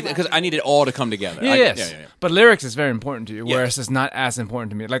 I like that because I need it all to come together. Yes. But lyrics is very important to you, whereas it's not as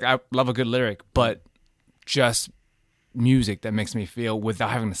important to me. Like I love a good lyric, but just music that makes me feel without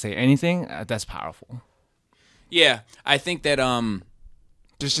having to say anything, that's powerful. Yeah, I think that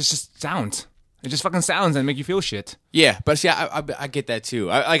just sounds. It just fucking sounds and make you feel shit. Yeah, but see, I get that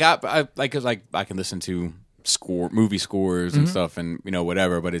too. I can listen to movie scores and stuff, and you know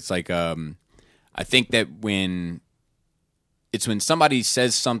whatever. But it's like I think that when somebody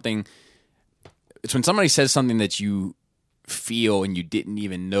says something, that you feel and you didn't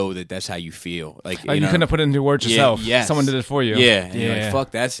even know that's how you feel. Like you couldn't have put it into words yourself. Yes. Someone did it for you. Yeah, and you're like,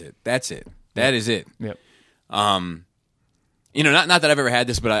 fuck, that's it. That is it. Yep. You know, not that I've ever had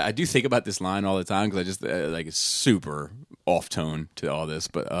this, but I do think about this line all the time because I just like it's super off tone to all this.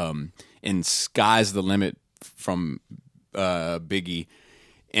 But in "Sky's the Limit" from Biggie,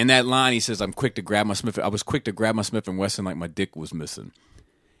 in that line he says, I was quick to grab my Smith and Wesson like my dick was missing,"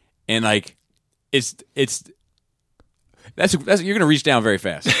 and like that's you're gonna reach down very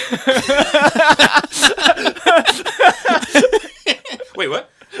fast. Wait, what?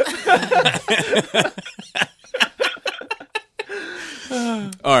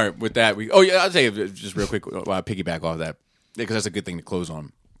 All right, with that, I'll say just real quick while I piggyback off that, because that's a good thing to close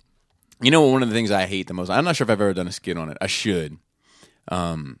on. You know, one of the things I hate the most, I'm not sure if I've ever done a skit on it. I should.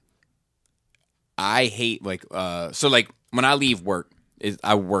 I hate, so when I leave work,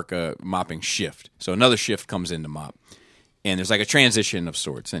 I work a mopping shift. So another shift comes in to mop. And there's like a transition of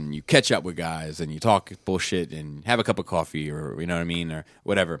sorts, and you catch up with guys, and you talk bullshit, and have a cup of coffee, or you know what I mean, or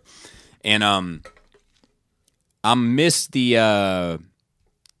whatever. And I miss the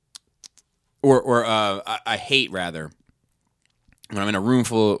I hate rather when I'm in a room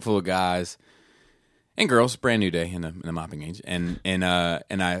full of guys and girls, brand new day in the mopping age, and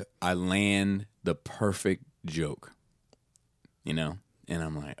I land the perfect joke, you know, and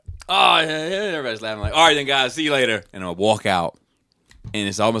I'm like, oh yeah, everybody's laughing, like, all right then guys, see you later, and I'll walk out, and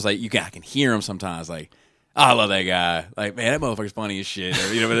it's almost like I can hear him sometimes, like, oh, I love that guy, like, man, that motherfucker's funny as shit,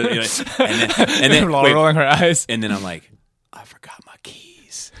 or, you know, and then rolling her eyes, and then I'm like, I forgot my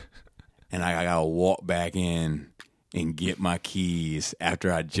keys, and I gotta walk back in and get my keys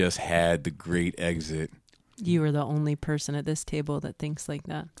after I just had the great exit. You are the only person at this table that thinks like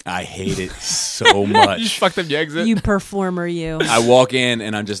that. I hate it so much. You fucked up your exit. You performer, you. I walk in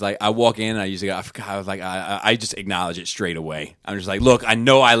and I'm just like, and I usually I forgot. I was like, I just acknowledge it straight away. I'm just like, look, I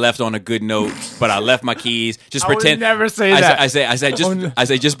know I left on a good note, but I left my keys. Just pretend. I would never say that. I say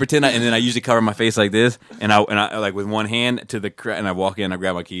just pretend. And then I usually cover my face like this, and I like with one hand to the and I walk in, I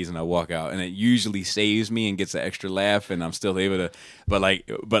grab my keys, and I walk out, and it usually saves me and gets an extra laugh, and I'm still able to. But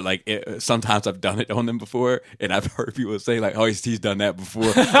sometimes I've done it on them before. And I've heard people say like, "Oh, he's done that before."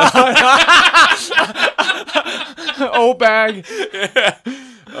 Old bag.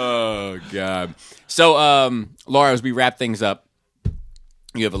 Oh God. So, Laura, as we wrap things up,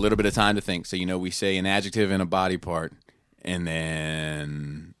 you have a little bit of time to think. So, we say an adjective and a body part, and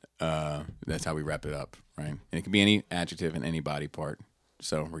then that's how we wrap it up, right? And it can be any adjective and any body part.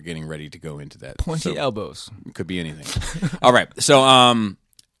 So we're getting ready to go into that. Pointy elbows. It could be anything. All right. So,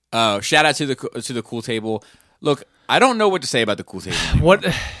 shout out to the Cool Table. Look, I don't know what to say about the Cool Table anymore, What?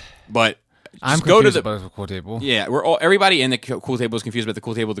 but I'm just go to confused about the Cool Table. Yeah, everybody in the Cool Table is confused about the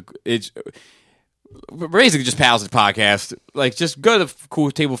Cool Table. It's we're basically just pals at the podcast. Like, just go to the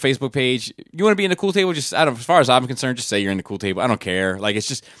Cool Table Facebook page. You want to be in the Cool Table? Just as far as I'm concerned, just say you're in the Cool Table. I don't care. Like,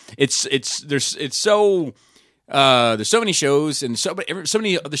 there's so many shows, and so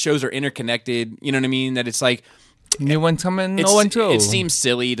many of the shows are interconnected. You know what I mean? That it's like. New ones coming, old one too. It seems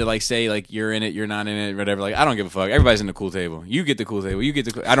silly to say you're in it, you're not in it, whatever. Like, I don't give a fuck. Everybody's in the Cool Table. You get the Cool Table. You get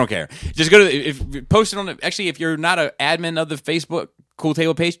the. I don't care. Just go to post it on the. Actually, if you're not an admin of the Facebook Cool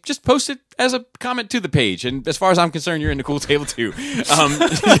Table page, just post it as a comment to the page. And as far as I'm concerned, you're in the Cool Table too. So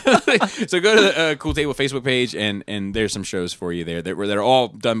go to the Cool Table Facebook page, and there's some shows for you there that are all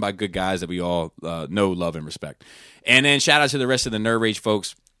done by good guys that we all know, love, and respect. And then shout out to the rest of the Nerd Rage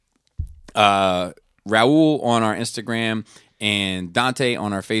folks. Raul on our Instagram, and Dante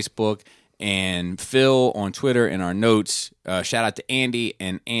on our Facebook, and Phil on Twitter in our notes. Shout out to Andy,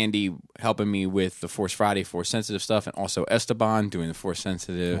 and Andy helping me with the Force Friday Force Sensitive stuff, and also Esteban doing the Force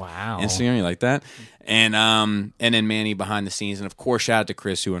Sensitive Instagram. You like that? And then Manny behind the scenes, and of course shout out to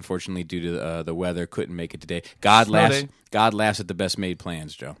Chris, who unfortunately due to the weather couldn't make it today. God laughs at the best made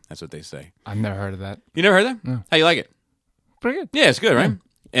plans, Joe. That's what they say. I've never heard of that. You never heard that? No. How you like it? Pretty good. Yeah, it's good, right?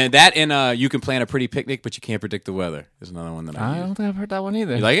 And that, and you can plan a pretty picnic, but you can't predict the weather. Is another one that I don't think I've heard that one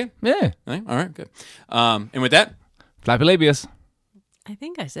either. You like it? Yeah. All right, good. And with that, Flappy Labius. I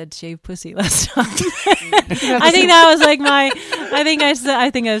think I said shave pussy last time. I think that was like I think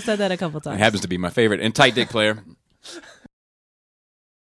I've said that a couple times. It happens to be my favorite. And tight dick player.